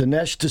 30th.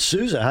 Dinesh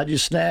D'Souza, how'd you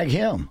snag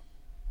him?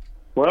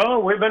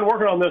 Well, we've been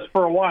working on this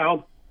for a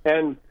while,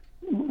 and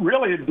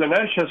really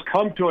Dinesh has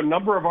come to a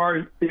number of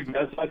our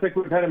events. I think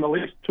we've had him at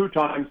least 2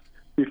 times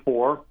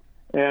before.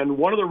 And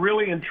one of the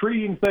really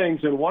intriguing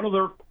things, and one of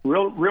the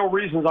real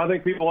reasons I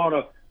think people ought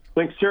to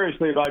think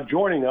seriously about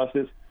joining us,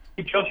 is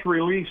he just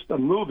released a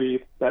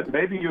movie that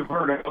maybe you've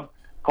heard of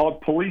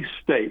called Police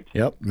State.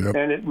 Yep.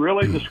 And it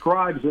really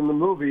describes in the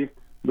movie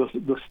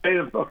the state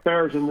of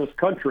affairs in this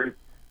country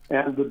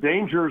and the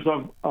dangers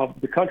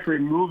of the country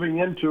moving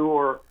into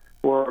or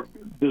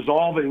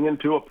dissolving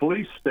into a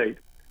police state.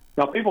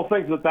 Now, people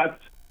think that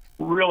that's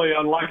really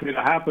unlikely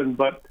to happen,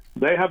 but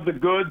they have the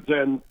goods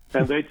and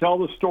they tell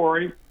the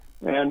story.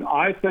 And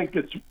I think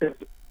it's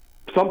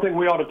something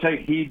we ought to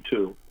take heed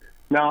to.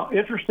 Now,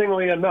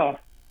 interestingly enough,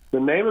 the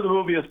name of the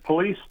movie is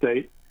Police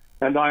State,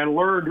 and I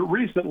learned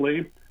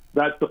recently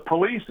that the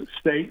police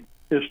state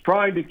is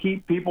trying to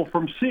keep people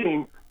from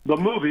seeing the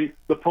movie,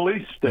 The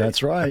Police State.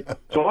 That's right.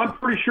 So I'm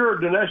pretty sure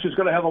Dinesh is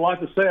going to have a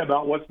lot to say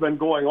about what's been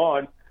going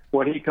on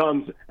when he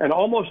comes. And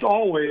almost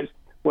always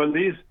when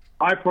these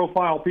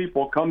high-profile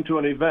people come to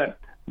an event,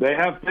 they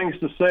have things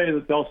to say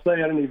that they'll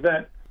say at an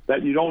event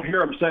that you don't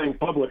hear them saying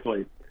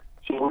publicly.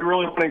 So we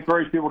really want to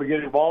encourage people to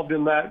get involved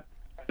in that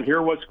and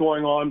hear what's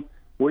going on.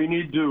 We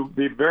need to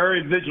be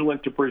very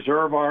vigilant to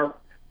preserve our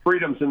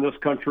freedoms in this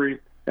country,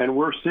 and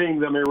we're seeing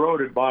them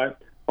eroded by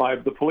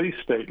the police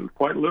state,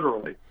 quite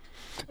literally.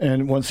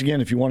 And once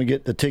again, if you want to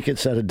get the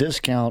tickets at a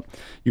discount,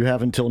 you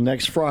have until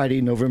next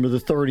Friday, November the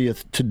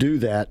 30th, to do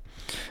that.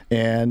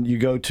 And you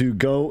go to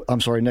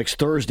next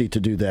Thursday to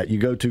do that. You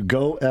go to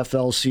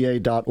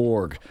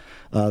goflca.org.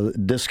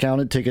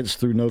 Discounted tickets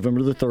through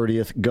November the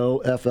 30th,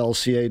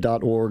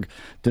 goflca.org.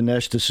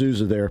 Dinesh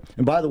D'Souza there.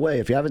 And by the way,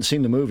 if you haven't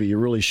seen the movie, you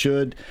really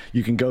should.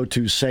 You can go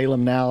to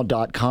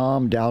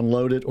salemnow.com,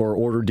 download it, or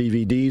order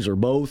DVDs or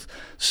both.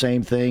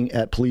 Same thing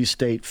at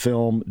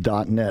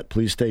policestatefilm.net,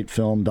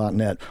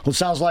 policestatefilm.net. Well, it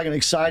sounds like an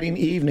exciting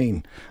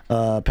evening,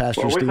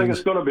 Pastor Stevens. We think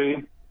it's going to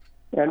be.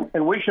 And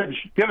we should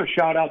give a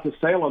shout out to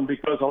Salem,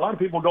 because a lot of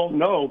people don't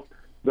know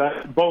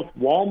that both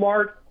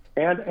Walmart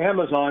and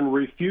Amazon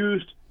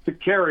refused to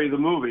carry the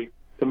movie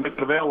to make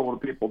it available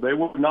to people. They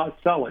would not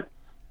sell it.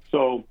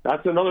 So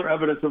that's another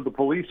evidence of the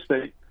police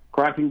state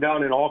cracking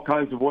down in all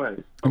kinds of ways.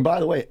 And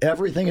by the way,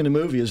 everything in the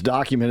movie is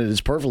documented.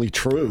 It's perfectly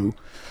true.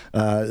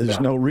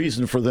 There's no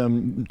reason for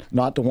them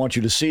not to want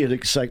you to see it,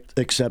 except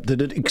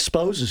that it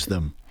exposes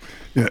them.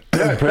 Yeah,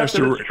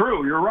 Pastor, it's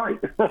true. You're right.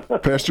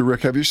 Pastor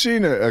Rick, have you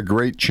seen a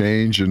great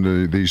change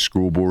in these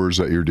school boards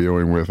that you're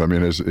dealing with? I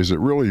mean, is it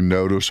really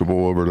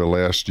noticeable over the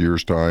last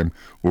year's time,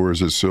 or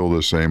is it still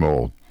the same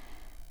old?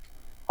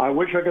 I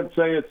wish I could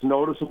say it's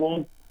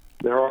noticeable.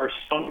 There are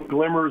some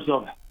glimmers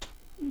of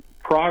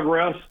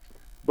progress,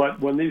 but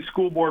when these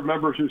school board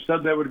members who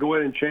said they would go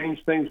in and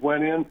change things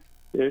went in,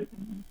 it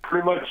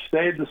pretty much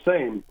stayed the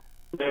same.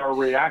 They are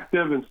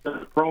reactive instead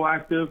of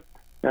proactive,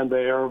 and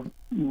they are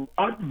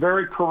not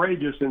very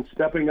courageous in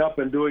stepping up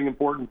and doing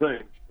important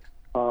things.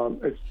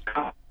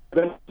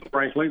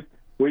 Frankly,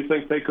 we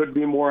think they could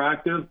be more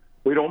active.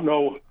 We don't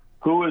know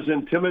who is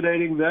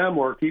intimidating them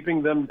or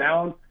keeping them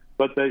down,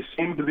 but they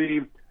seem to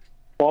be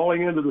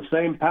falling into the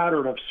same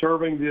pattern of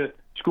serving the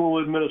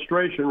school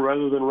administration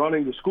rather than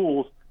running the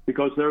schools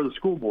because they're the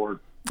school board.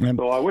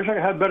 So I wish I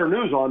had better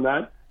news on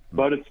that,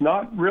 but it's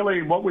not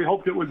really what we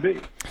hoped it would be.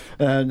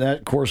 And that,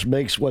 of course,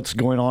 makes what's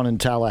going on in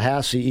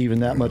Tallahassee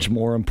even that much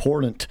more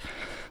important.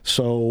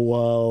 So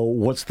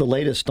what's the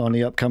latest on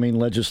the upcoming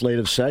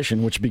legislative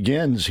session, which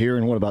begins here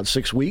in, about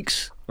 6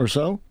 weeks or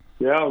so?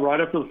 Yeah, right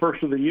after the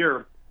first of the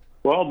year.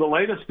 Well, the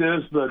latest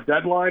is the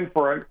deadline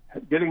for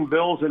getting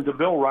bills into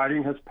bill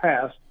writing has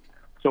passed.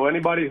 So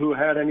anybody who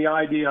had any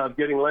idea of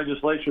getting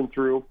legislation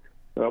through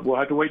will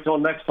have to wait till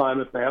next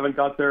time if they haven't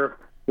got their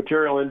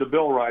material into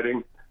bill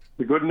writing.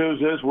 The good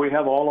news is we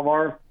have all of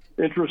our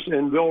interest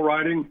in bill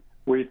writing.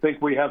 We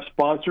think we have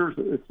sponsors.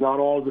 It's not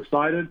all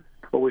decided,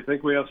 but we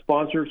think we have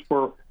sponsors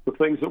for the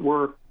things that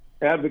we're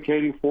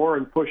advocating for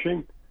and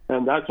pushing,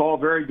 and that's all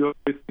very good.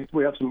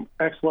 We have some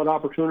excellent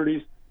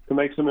opportunities to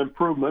make some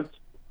improvements.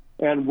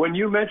 And when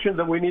you mentioned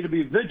that we need to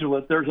be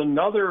vigilant, there's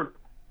another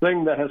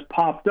thing that has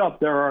popped up.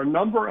 There are a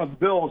number of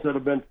bills that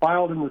have been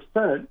filed in the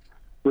Senate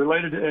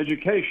related to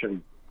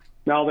education.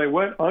 Now, they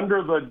went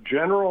under the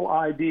general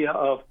idea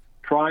of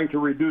trying to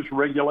reduce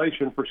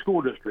regulation for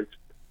school districts.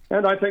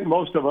 And I think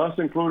most of us,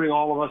 including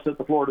all of us at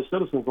the Florida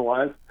Citizens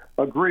Alliance,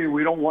 agree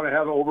we don't want to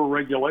have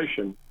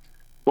over-regulation.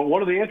 But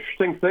one of the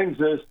interesting things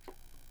is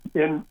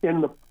in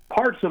the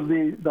parts of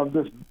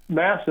this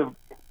massive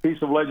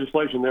piece of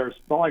legislation, there's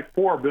like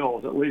 4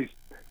 bills at least.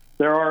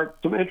 There are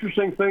some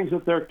interesting things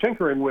that they're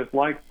tinkering with,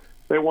 like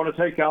they want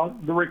to take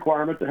out the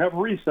requirement to have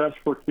recess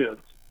for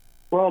kids.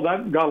 Well,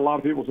 that got a lot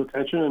of people's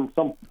attention, and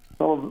some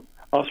of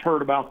us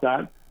heard about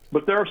that.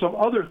 But there are some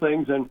other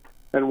things, and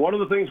one of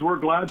the things we're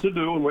glad to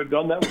do, and we've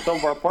done that with some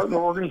of our partner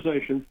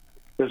organizations,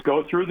 is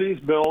go through these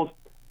bills.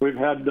 We've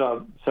had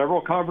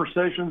several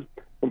conversations,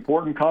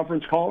 important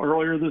conference call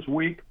earlier this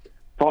week,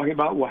 talking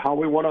about how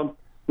we want to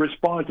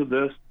respond to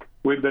this.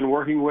 We've been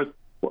working with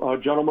a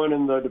gentleman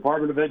in the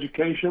Department of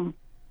Education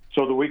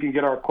so that we can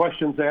get our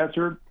questions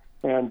answered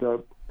and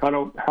kind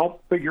of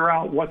help figure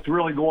out what's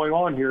really going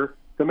on here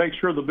to make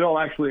sure the bill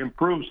actually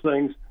improves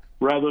things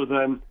rather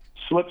than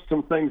slips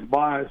some things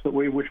by us that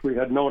we wish we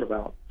had known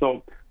about.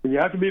 So you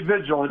have to be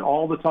vigilant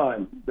all the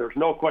time. There's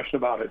no question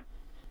about it.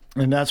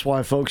 And that's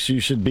why, folks,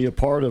 you should be a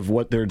part of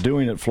what they're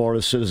doing at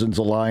Florida Citizens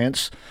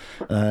Alliance.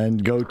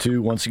 And go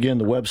to, once again,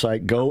 the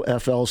website,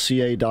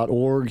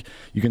 goflca.org.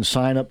 You can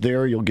sign up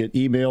there. You'll get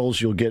emails.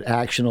 You'll get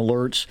action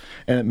alerts.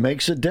 And it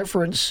makes a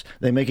difference.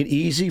 They make it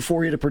easy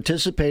for you to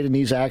participate in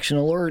these action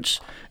alerts.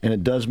 And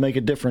it does make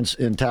a difference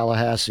in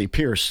Tallahassee.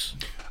 Pierce.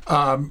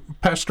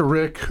 Pastor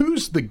Rick,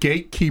 who's the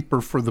gatekeeper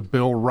for the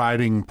bill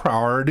writing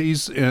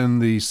priorities in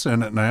the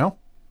Senate now?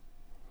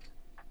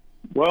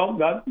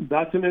 Well,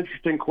 that's an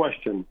interesting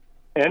question.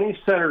 Any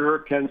senator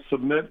can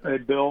submit a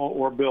bill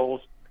or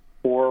bills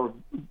for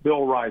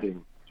bill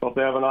writing. So if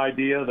they have an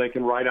idea, they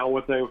can write out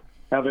what they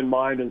have in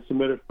mind and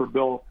submit it for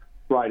bill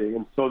writing.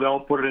 And so they'll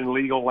put it in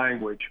legal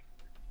language.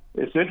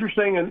 It's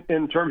interesting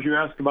in terms you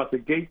asked about the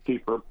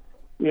gatekeeper.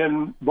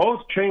 In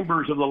both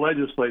chambers of the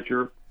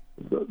legislature,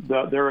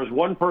 there is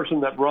one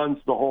person that runs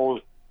the whole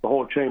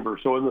chamber.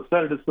 So in the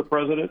Senate, it's the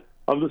president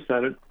of the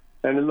Senate,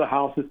 and in the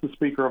House, it's the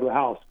Speaker of the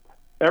House.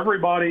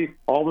 Everybody,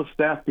 all the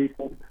staff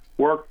people,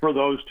 work for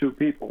those two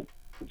people.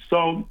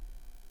 So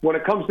when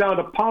it comes down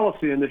to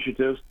policy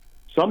initiatives,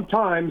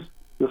 sometimes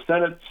the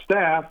Senate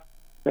staff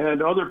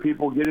and other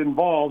people get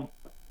involved,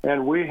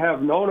 and we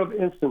have known of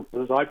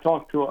instances. I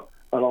talked to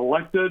an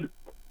elected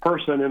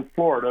person in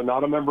Florida,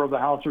 not a member of the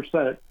House or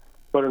Senate,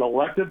 but an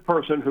elected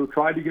person who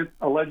tried to get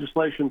a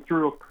legislation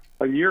through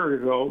a year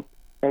ago,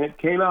 and it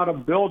came out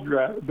of bill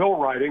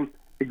writing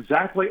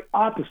exactly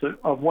opposite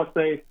of what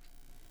they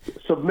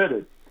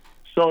submitted.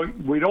 So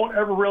we don't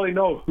ever really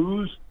know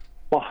who's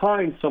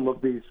behind some of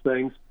these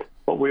things,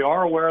 but we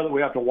are aware that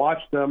we have to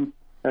watch them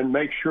and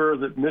make sure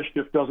that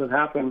mischief doesn't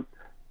happen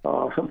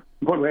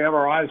when we have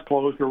our eyes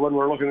closed or when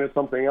we're looking at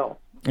something else.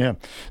 Yeah,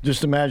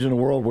 just imagine a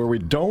world where we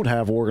don't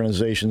have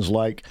organizations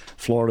like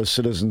Florida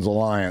Citizens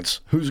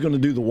Alliance. Who's going to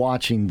do the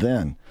watching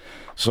then?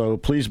 So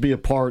please be a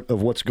part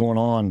of what's going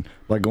on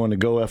by going to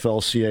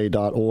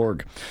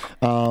goflca.org.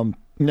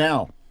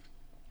 Now,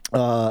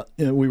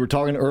 we were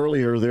talking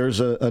earlier, there's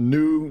a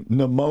new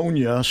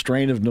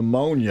strain of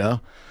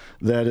pneumonia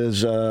that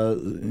is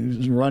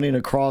running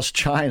across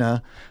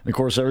China. And of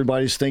course,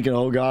 everybody's thinking,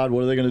 oh, God,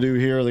 what are they going to do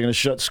here? Are they going to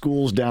shut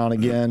schools down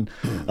again?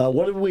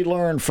 What did we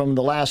learn from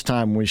the last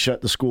time we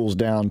shut the schools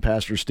down,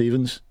 Pastor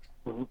Stevens?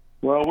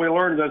 Well, we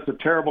learned that's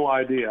a terrible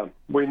idea.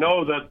 We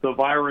know that the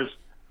virus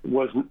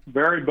was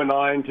very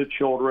benign to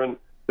children.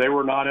 They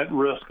were not at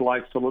risk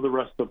like some of the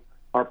rest of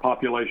our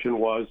population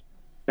was.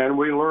 And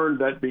we learned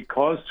that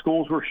because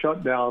schools were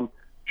shut down,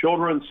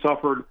 children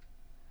suffered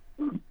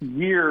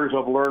years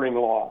of learning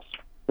loss.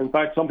 In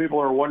fact, some people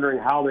are wondering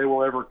how they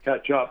will ever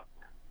catch up.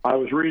 I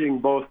was reading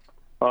both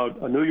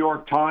a New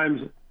York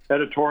Times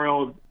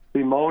editorial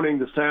bemoaning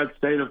the sad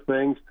state of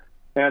things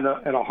and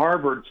a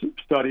Harvard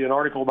study, an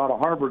article about a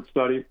Harvard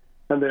study,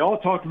 and they all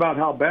talked about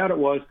how bad it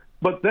was.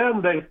 But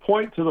then they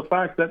point to the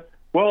fact that,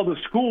 well, the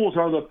schools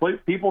are the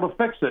people to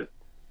fix it,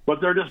 but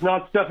they're just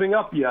not stepping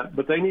up yet.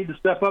 But they need to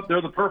step up.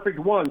 They're the perfect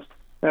ones.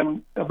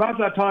 And about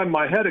that time,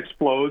 my head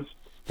explodes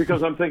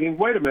because I'm thinking,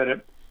 wait a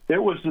minute.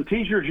 It was the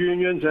teachers'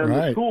 unions and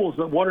the schools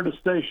that wanted to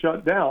stay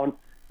shut down,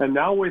 and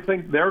now we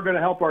think they're going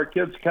to help our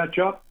kids catch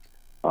up?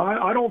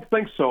 I don't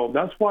think so.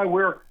 That's why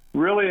we're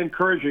really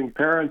encouraging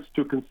parents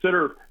to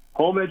consider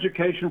home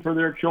education for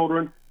their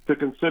children, to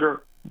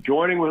consider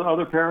joining with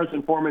other parents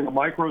and forming a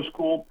micro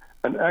school,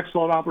 an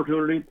excellent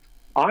opportunity.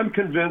 I'm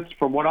convinced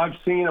from what I've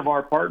seen of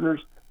our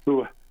partners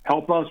who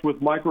help us with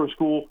micro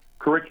school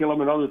curriculum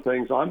and other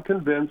things, I'm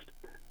convinced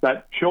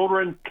that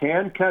children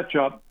can catch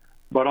up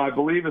but I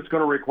believe it's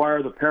going to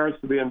require the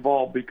parents to be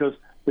involved, because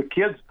the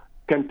kids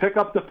can pick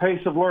up the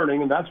pace of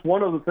learning, and that's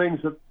one of the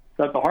things that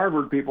the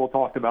Harvard people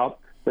talked about.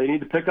 They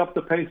need to pick up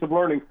the pace of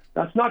learning.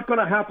 That's not going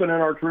to happen in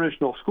our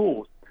traditional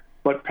schools.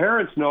 But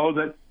parents know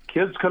that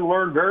kids can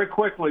learn very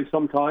quickly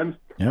sometimes,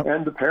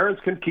 and the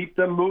parents can keep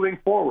them moving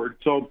forward.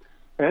 So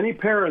any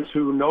parents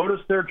who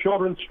notice their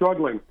children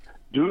struggling,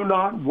 do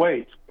not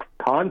wait.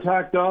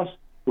 Contact us.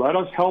 Let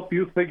us help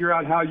you figure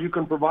out how you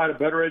can provide a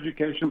better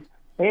education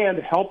and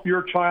help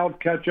your child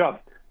catch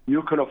up.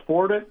 You can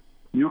afford it.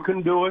 You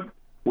can do it.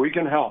 We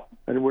can help,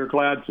 and we're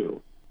glad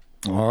to.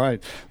 All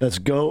right. That's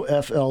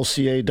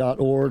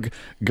goflca.org,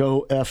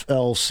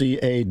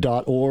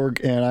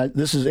 goflca.org. And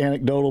this is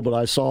anecdotal, but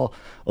I saw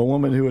a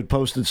woman who had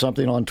posted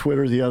something on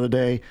Twitter the other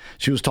day.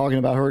 She was talking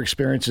about her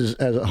experiences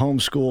as a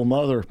homeschool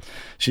mother.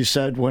 She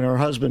said when her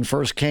husband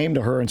first came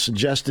to her and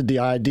suggested the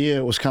idea,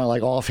 it was kind of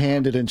like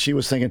offhanded, and she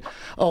was thinking,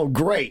 oh,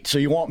 great, so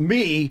you want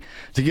me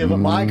to give up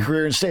my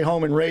career and stay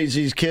home and raise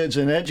these kids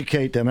and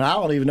educate them, and I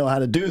don't even know how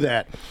to do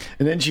that.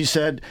 And then she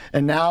said,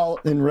 and now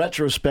in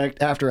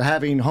retrospect, after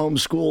having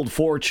homeschooled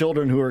 4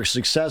 children who are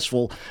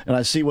successful, and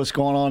I see what's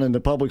going on in the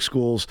public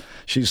schools,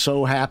 she's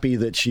so happy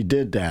that she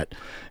did that.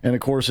 And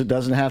of course, it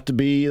doesn't have to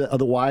be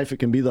the wife, it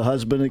can be the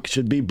husband, it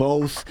should be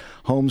both,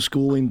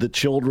 homeschooling the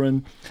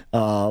children,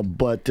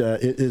 but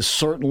it is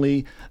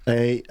certainly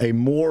a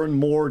more and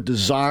more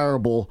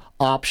desirable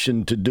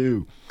option to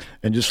do.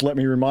 And just let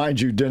me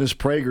remind you, Dennis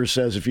Prager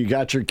says if you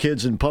got your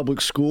kids in public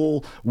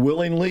school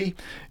willingly,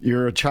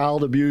 you're a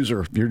child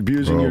abuser. You're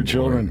abusing your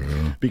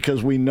children,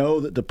 because we know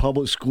that the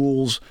public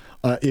schools,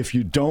 if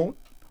you don't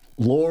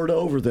lord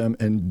over them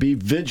and be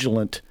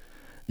vigilant,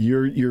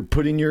 you're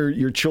putting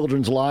your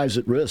children's lives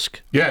at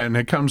risk. Yeah, and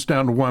it comes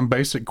down to one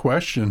basic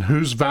question.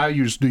 Whose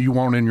values do you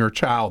want in your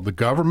child, the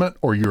government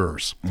or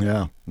yours?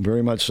 Yeah,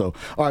 very much so.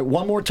 All right,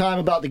 one more time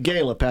about the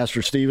gala,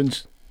 Pastor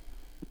Stevens.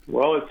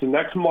 Well, it's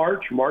next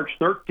March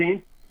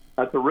 13th,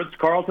 at the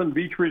Ritz-Carlton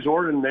Beach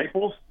Resort in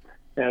Naples,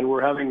 and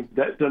we're having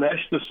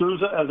Dinesh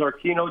D'Souza as our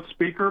keynote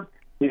speaker.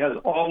 He has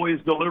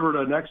always delivered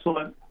an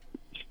excellent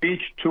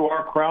speech to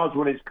our crowds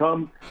when he's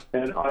come,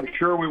 and I'm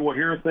sure we will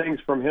hear things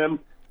from him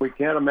we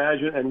can't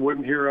imagine and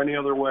wouldn't hear any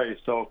other way.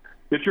 So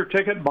get your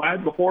ticket, buy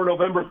it before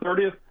November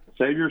 30th,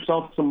 save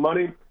yourself some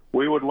money.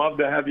 We would love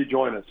to have you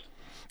join us.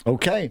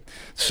 Okay.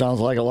 Sounds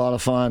like a lot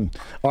of fun.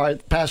 All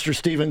right, Pastor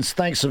Stevens,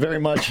 thanks so very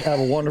much. Have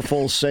a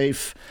wonderful,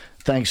 safe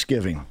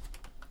Thanksgiving.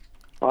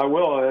 I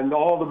will, and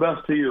all the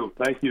best to you.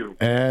 Thank you.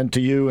 And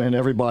to you and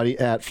everybody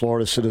at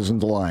Florida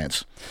Citizens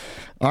Alliance.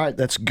 All right,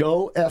 that's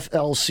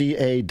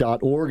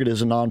goflca.org. It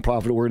is a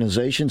nonprofit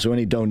organization, so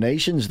any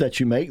donations that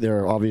you make,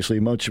 they're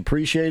obviously much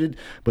appreciated,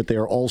 but they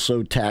are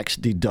also tax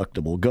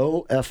deductible.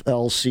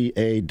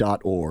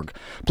 Goflca.org.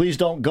 Please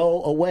don't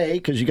go away,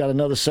 because you got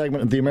another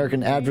segment of the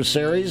American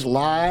Adversaries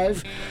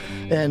live,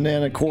 and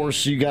then, of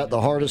course, you got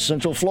the Heart of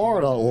Central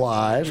Florida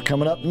live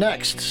coming up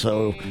next,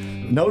 so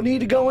no need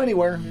to go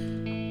anywhere.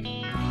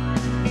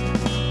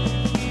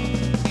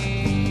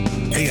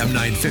 AM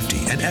 950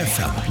 and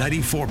FM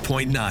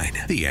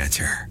 94.9. The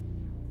Answer.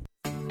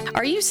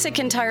 Are you sick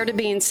and tired of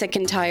being sick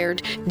and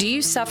tired? Do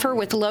you suffer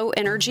with low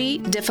energy,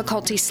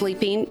 difficulty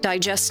sleeping,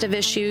 digestive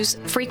issues,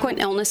 frequent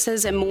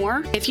illnesses, and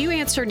more? If you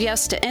answered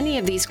yes to any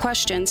of these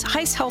questions,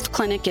 Heiss Health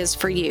Clinic is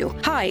for you.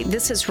 Hi,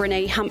 this is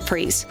Renee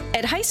Humphreys.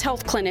 At Heiss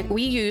Health Clinic,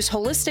 we use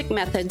holistic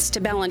methods to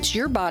balance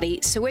your body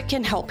so it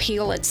can help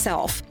heal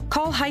itself.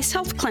 Call Heiss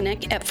Health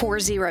Clinic at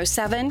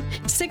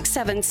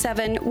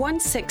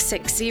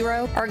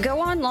 407-677-1660 or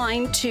go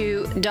online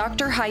to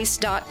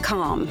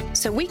drheiss.com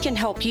so we can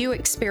help you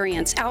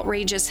experience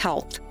outrageous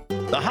health.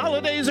 The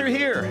holidays are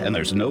here, and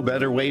there's no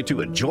better way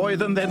to enjoy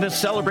them than to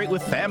celebrate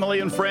with family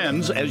and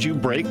friends as you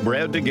break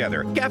bread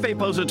together. Cafe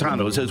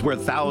Positano's is where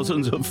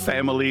thousands of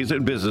families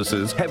and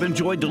businesses have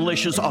enjoyed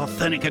delicious,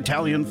 authentic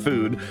Italian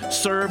food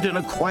served in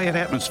a quiet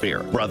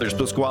atmosphere. Brothers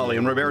Pasquale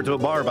and Roberto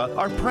Barba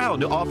are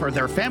proud to offer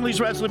their family's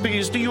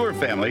recipes to your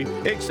family,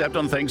 except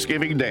on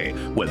Thanksgiving Day,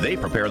 when they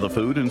prepare the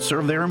food and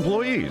serve their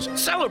employees.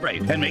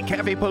 Celebrate and make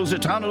Cafe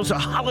Positano's a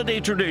holiday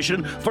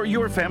tradition for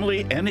your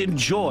family and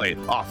enjoy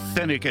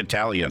authentic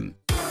Italian.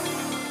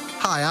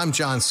 Hi, I'm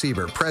John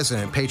Siebert,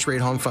 President,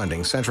 Patriot Home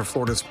Funding, Central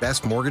Florida's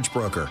best mortgage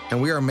broker,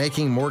 and we are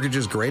making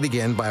mortgages great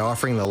again by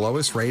offering the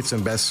lowest rates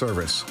and best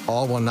service,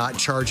 all while not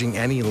charging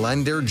any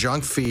lender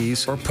junk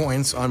fees or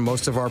points on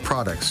most of our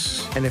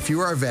products. And if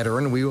you are a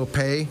veteran, we will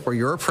pay for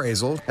your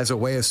appraisal as a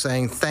way of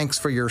saying thanks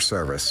for your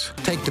service.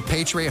 Take the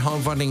Patriot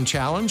Home Funding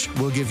Challenge.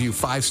 We'll give you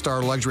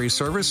 5-star luxury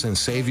service and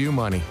save you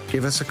money.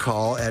 Give us a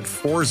call at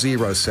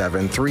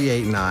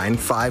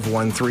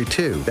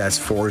 407-389-5132. That's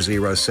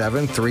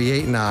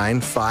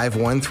 407-389-5132.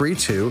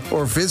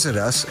 Or visit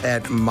us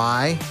at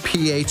myphf.com.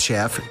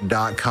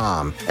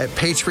 At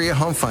Patriot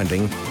Home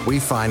Funding, we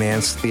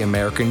finance the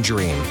American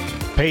dream.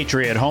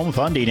 Patriot Home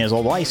Funding is a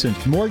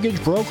licensed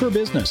mortgage broker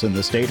business in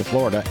the state of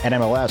Florida,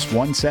 NMLS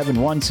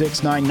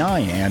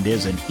 171699, and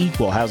is an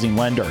equal housing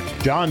lender.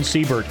 John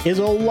Siebert is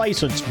a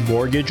licensed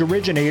mortgage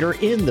originator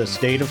in the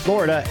state of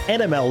Florida,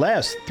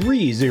 NMLS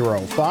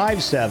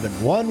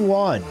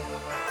 305711.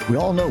 We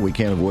all know we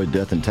can't avoid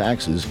death and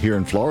taxes. Here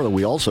in Florida,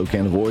 we also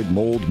can't avoid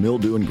mold,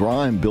 mildew, and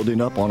grime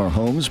building up on our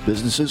homes,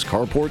 businesses,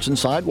 carports, and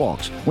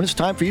sidewalks. When it's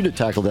time for you to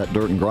tackle that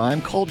dirt and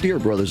grime, call Deere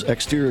Brothers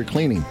Exterior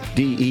Cleaning,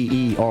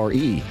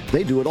 DEERE.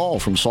 They do it all,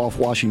 from soft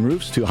washing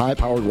roofs to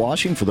high-powered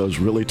washing for those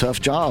really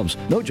tough jobs.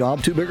 No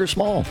job too big or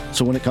small.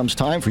 So when it comes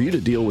time for you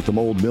to deal with the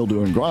mold,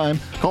 mildew, and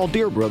grime, call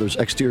Deere Brothers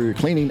Exterior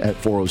Cleaning at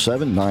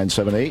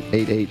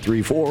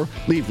 407-978-8834.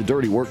 Leave the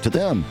dirty work to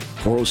them.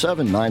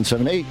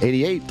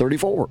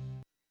 407-978-8834.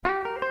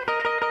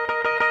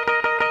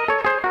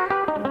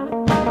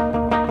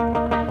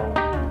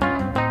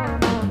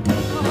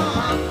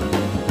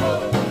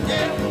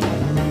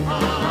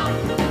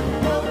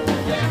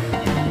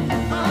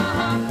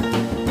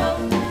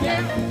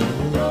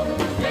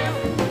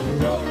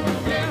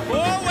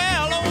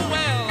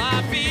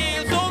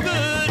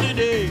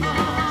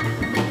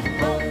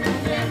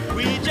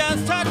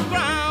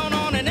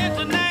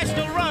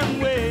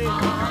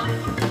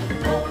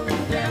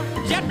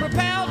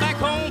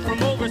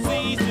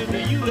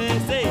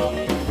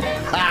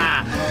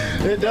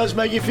 It does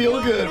make you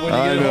feel good when you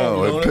get home. I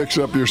know. It picks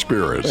up your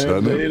spirits,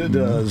 doesn't it? It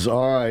does.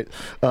 All right.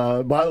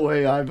 By the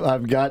way,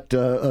 I've got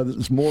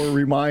more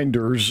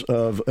reminders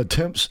of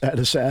attempts at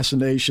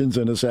assassinations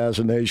because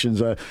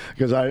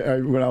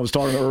when I was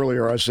talking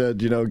earlier, I said,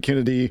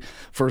 Kennedy,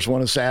 first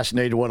one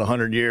assassinated,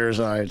 100 years.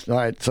 All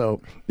right.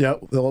 So, yeah,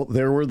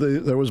 there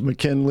was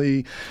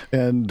McKinley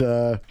and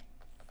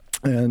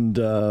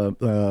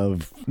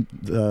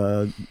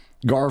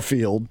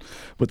Garfield,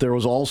 but there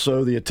was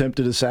also the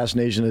attempted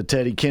assassination of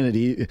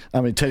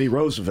Teddy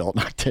Roosevelt,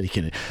 not Teddy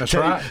Kennedy. That's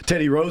right.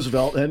 Teddy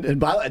Roosevelt. And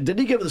didn't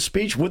he give the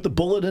speech with the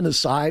bullet in his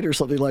side or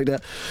something like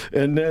that?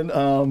 And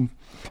then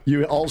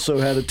you also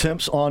had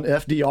attempts on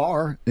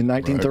FDR in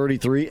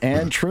 1933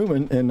 and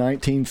Truman in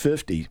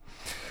 1950.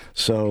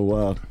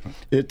 So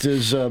it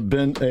has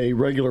been a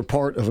regular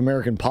part of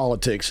American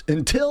politics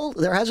until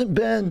there hasn't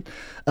been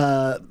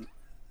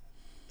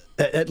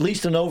at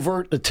least an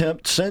overt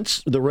attempt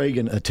since the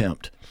Reagan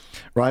attempt,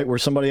 right, where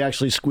somebody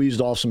actually squeezed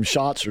off some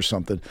shots or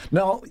something.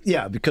 No,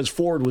 yeah, because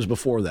Ford was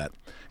before that.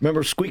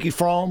 Remember Squeaky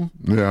Fromm?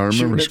 Yeah, I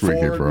remember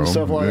Squeaky Fromm. And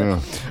stuff like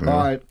that. Yeah.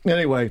 All right.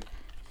 Anyway,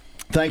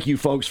 thank you,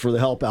 folks, for the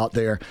help out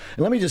there. And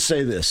let me just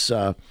say this.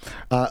 I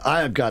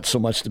have got so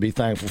much to be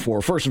thankful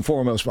for. First and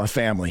foremost, my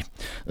family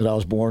that I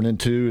was born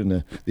into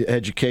and the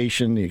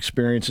education, the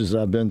experiences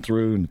that I've been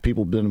through, and the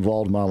people who've been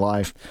involved in my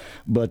life.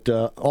 But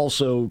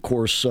also, of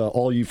course,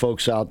 all you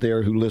folks out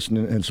there who listen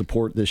and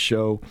support this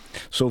show.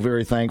 So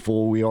very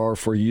thankful we are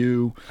for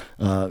you.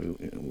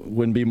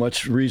 Wouldn't be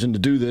much reason to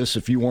do this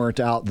if you weren't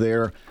out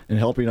there and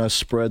helping us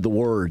spread the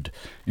word.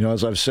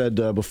 As I've said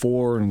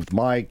before and with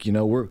Mike,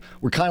 we're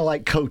kind of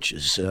like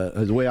coaches.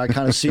 The way I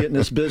kind of see it in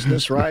this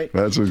business, right?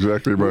 That's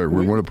exactly right.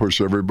 We want to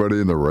push everybody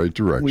in the right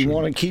direction. We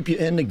want to keep you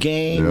in the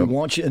game. Yep. We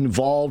want you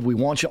involved. We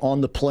want you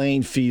on the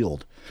playing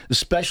field,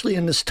 especially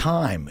in this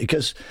time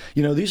because,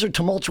 these are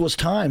tumultuous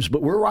times,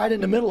 but we're right in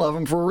the middle of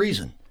them for a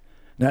reason.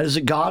 And that is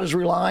that God is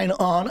relying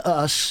on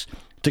us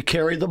to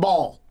carry the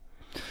ball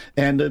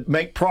and to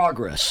make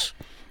progress.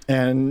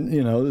 And,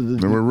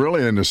 and we're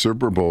really in the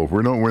Super Bowl. If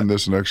we don't win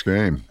this next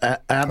game,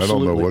 absolutely. I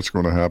don't know what's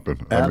going to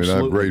happen. Absolutely. I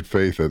have great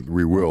faith that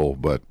we will,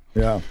 but.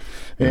 Yeah.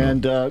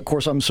 And, of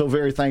course, I'm so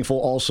very thankful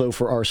also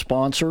for our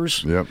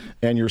sponsors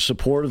and your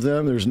support of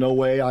them. There's no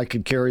way I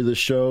could carry this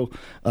show.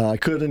 I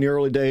could in the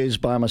early days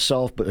by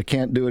myself, but I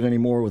can't do it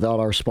anymore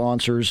without our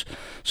sponsors.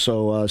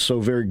 So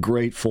very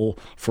grateful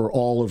for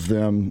all of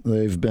them.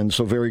 They've been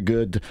so very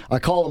good. I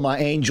call them my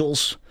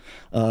angels.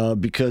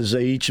 Because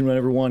they each and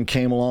every one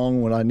came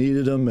along when I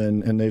needed them,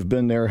 and they've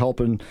been there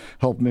helping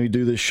me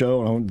do this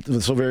show. And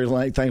I'm so very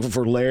thankful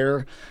for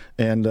Lair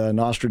and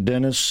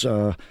Nostradamus,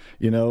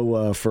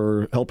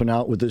 for helping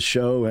out with this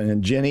show,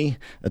 and Jenny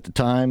at the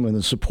time and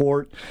the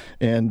support,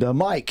 and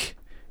Mike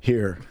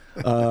here,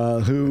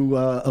 who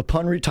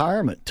upon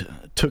retirement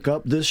took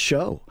up this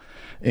show.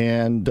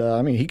 And,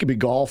 he could be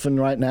golfing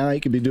right now.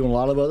 He could be doing a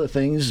lot of other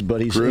things,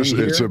 but he's Chris, in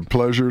here. It's a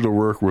pleasure to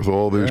work with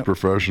all these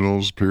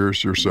professionals,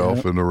 Pierce,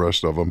 yourself, and the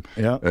rest of them.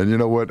 Yeah. And you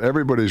know what?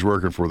 Everybody's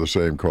working for the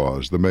same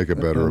cause, to make a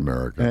better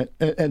America.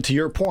 And to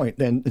your point,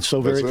 and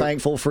so very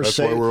thankful for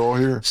why we're all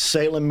here.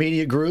 Salem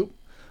Media Group.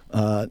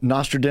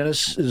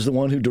 Nostradamus is the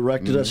one who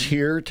directed us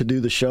here to do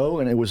the show,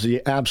 and it was the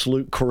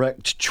absolute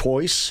correct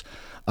choice.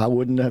 I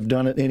wouldn't have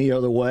done it any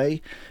other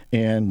way,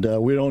 and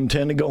we don't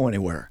intend to go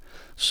anywhere.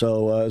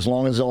 So as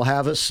long as they'll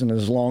have us and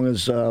as long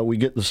as we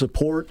get the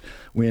support,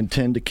 we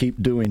intend to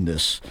keep doing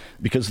this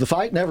because the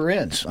fight never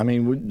ends.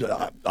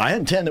 I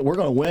intend that we're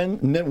going to win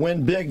and then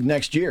win big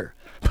next year.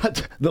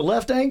 But the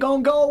left ain't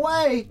going to go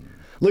away.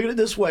 Look at it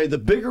this way. The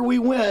bigger we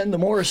win, the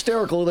more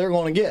hysterical they're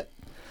going to get.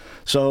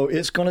 So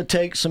it's going to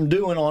take some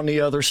doing on the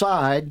other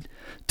side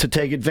to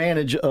take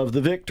advantage of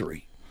the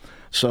victory.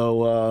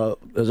 So,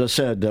 as I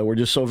said, we're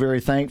just so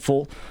very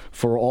thankful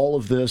for all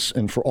of this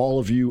and for all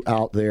of you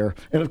out there.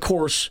 And, of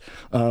course,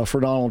 for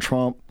Donald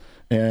Trump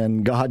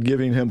and God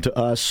giving him to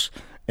us,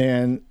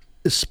 and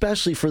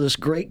especially for this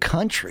great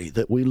country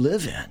that we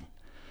live in.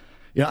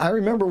 I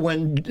remember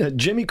when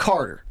Jimmy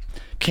Carter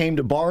came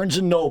to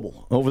Barnes &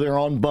 Noble over there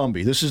on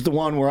Bumby. This is the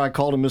one where I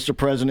called him Mr.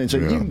 President and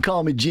said, you can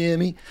call me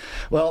Jimmy.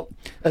 Well,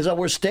 as I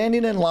was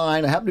standing in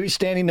line, I happened to be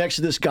standing next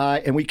to this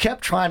guy, and we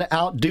kept trying to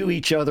outdo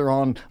each other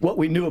on what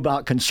we knew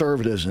about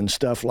conservatives and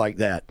stuff like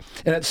that.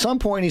 And at some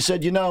point he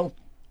said,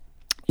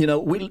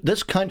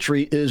 this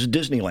country is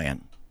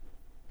Disneyland.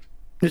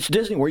 It's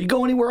Disney. Where you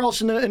go anywhere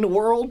else in the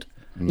world,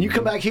 you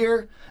come back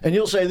here, and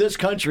you'll say this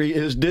country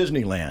is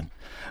Disneyland.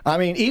 I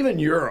mean, even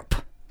Europe,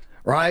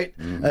 right?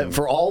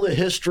 For all the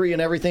history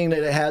and everything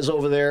that it has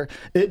over there,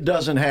 it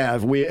doesn't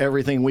have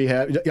everything we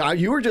have.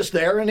 You were just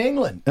there in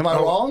England. Am I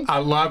wrong? I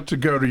love to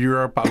go to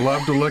Europe. I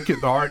love to look at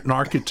the art and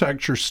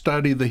architecture,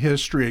 study the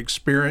history,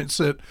 experience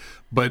it.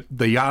 But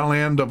the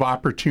island of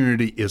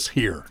opportunity is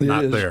here,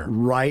 not there.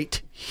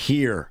 Right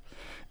here.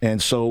 And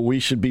so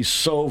we should be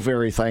so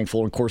very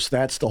thankful. Of course,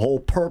 that's the whole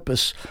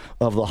purpose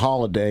of the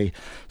holiday.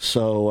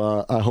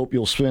 So I hope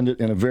you'll spend it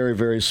in a very,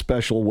 very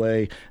special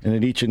way, and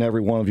that each and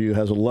every one of you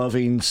has a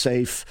loving,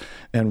 safe,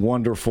 and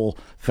wonderful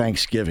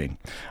Thanksgiving.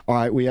 All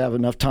right, we have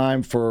enough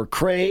time for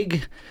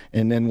Craig,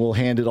 and then we'll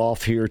hand it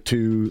off here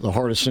to the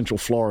heart of Central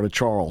Florida,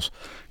 Charles.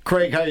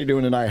 Craig, how you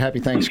doing tonight? Happy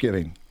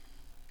Thanksgiving.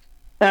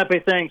 Happy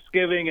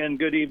Thanksgiving and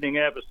good evening,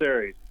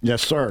 adversaries.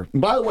 Yes, sir.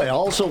 And by the way, I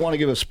also want to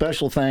give a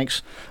special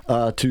thanks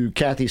to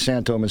Kathy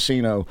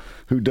Santomassino,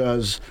 who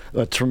does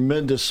a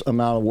tremendous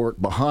amount of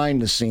work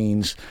behind the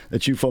scenes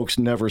that you folks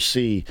never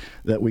see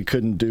that we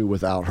couldn't do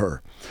without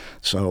her.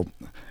 So,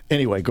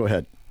 anyway, go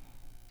ahead.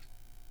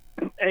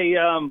 Hey,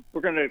 I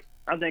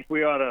think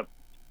we ought to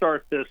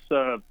start this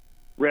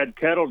Red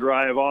Kettle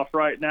Drive off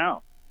right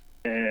now.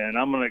 And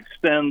I'm going to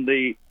extend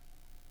the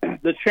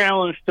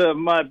challenge to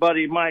my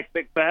buddy Mike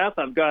McBath.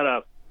 I've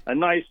got a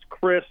nice,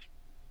 crisp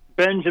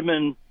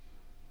Benjamin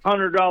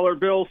 $100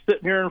 bill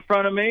sitting here in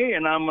front of me,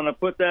 and I'm going to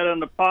put that in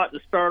the pot to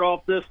start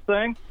off this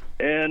thing.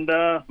 And,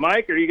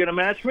 Mike, are you going to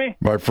match me?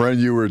 My friend,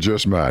 you were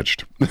just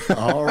matched.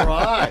 All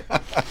right.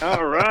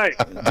 All right.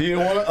 Do you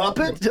want to up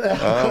it?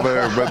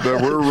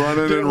 But we're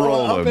running and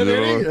rolling.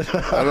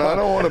 I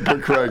don't want to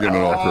put Craig in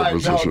an awkward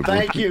position. No,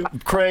 thank you,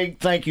 Craig.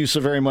 Thank you so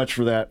very much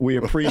for that. We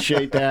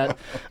appreciate that.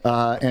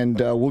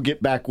 And we'll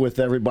get back with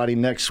everybody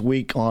next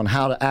week on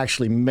how to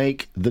actually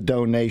make the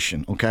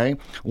donation, okay?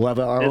 We'll have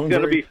our own. It's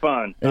going to be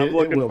fun. I'm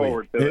looking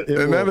forward to it.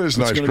 And that is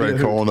nice, Craig,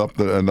 calling up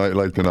a night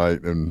like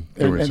tonight and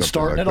doing something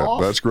starting like it that.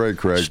 off. That's great,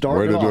 Craig.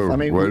 Way to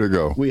do. Way to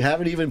go. We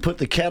haven't even put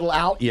the kettle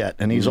out yet,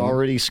 and he's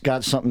already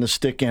got something to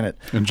stick in it.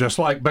 And just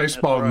like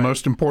baseball, the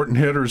most important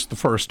hitter is the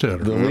first hitter.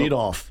 The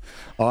leadoff.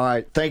 All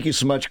right. Thank you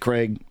so much,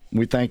 Craig.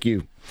 We thank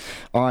you.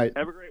 All right.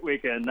 Have a great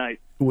weekend. Night.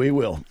 We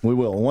will.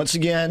 Once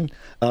again,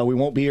 we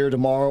won't be here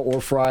tomorrow or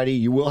Friday.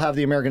 You will have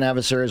the American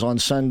Adversaries on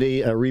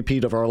Sunday, a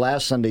repeat of our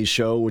last Sunday's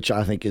show, which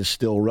I think is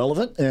still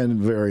relevant and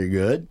very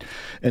good.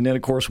 And then,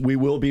 of course, we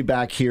will be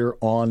back here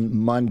on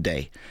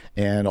Monday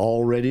and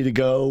all ready to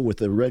go with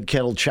the Red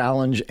Kettle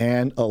Challenge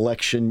and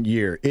election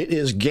year. It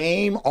is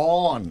game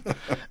on.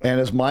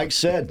 And as Mike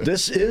said,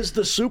 this is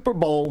the Super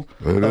Bowl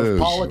of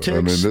politics.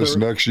 I mean, this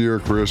next year,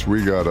 Chris,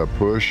 we got to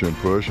push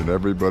and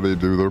everybody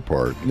do their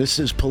part. This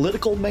is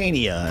political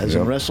mania, as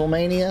in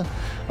WrestleMania.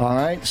 All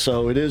right,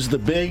 so it is the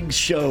big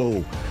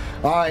show.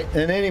 All right,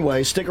 and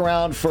anyway, stick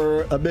around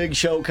for a big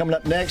show coming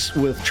up next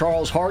with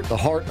Charles Hart, the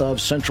heart of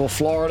Central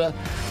Florida.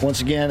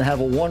 Once again, have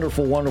a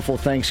wonderful, wonderful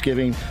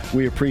Thanksgiving.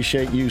 We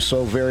appreciate you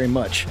so very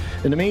much.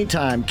 In the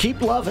meantime,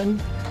 keep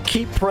loving,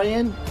 keep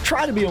praying,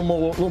 try to be a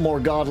little more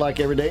godlike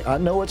every day. I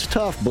know it's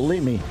tough,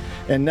 believe me,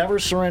 and never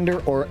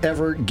surrender or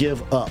ever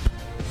give up.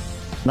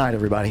 Night,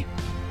 everybody.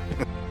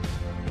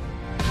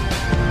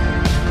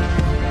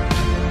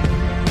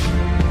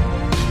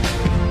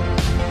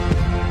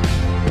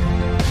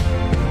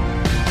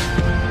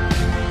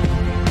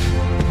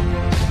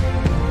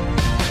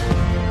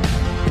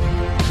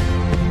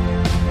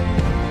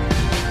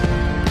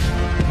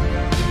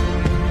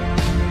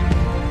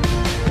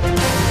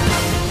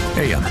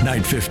 AM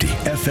 950,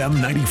 FM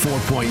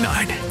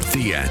 94.9.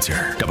 The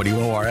Answer.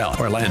 WORL,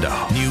 Orlando.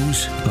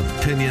 News,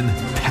 opinion,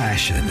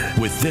 passion.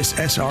 With this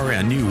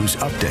SRN News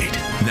Update.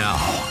 Now.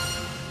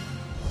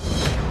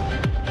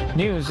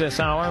 News this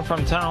hour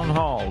from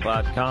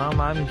townhall.com.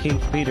 I'm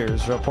Keith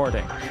Peters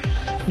reporting.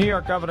 New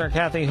York Governor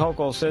Kathy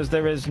Hochul says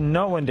there is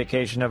no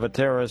indication of a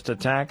terrorist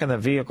attack in the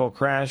vehicle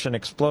crash and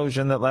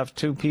explosion that left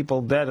 2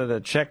 people dead at a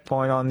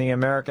checkpoint on the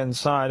American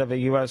side of a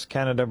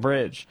U.S.-Canada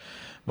bridge.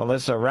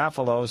 Melissa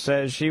Raffalo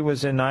says she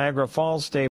was in Niagara Falls State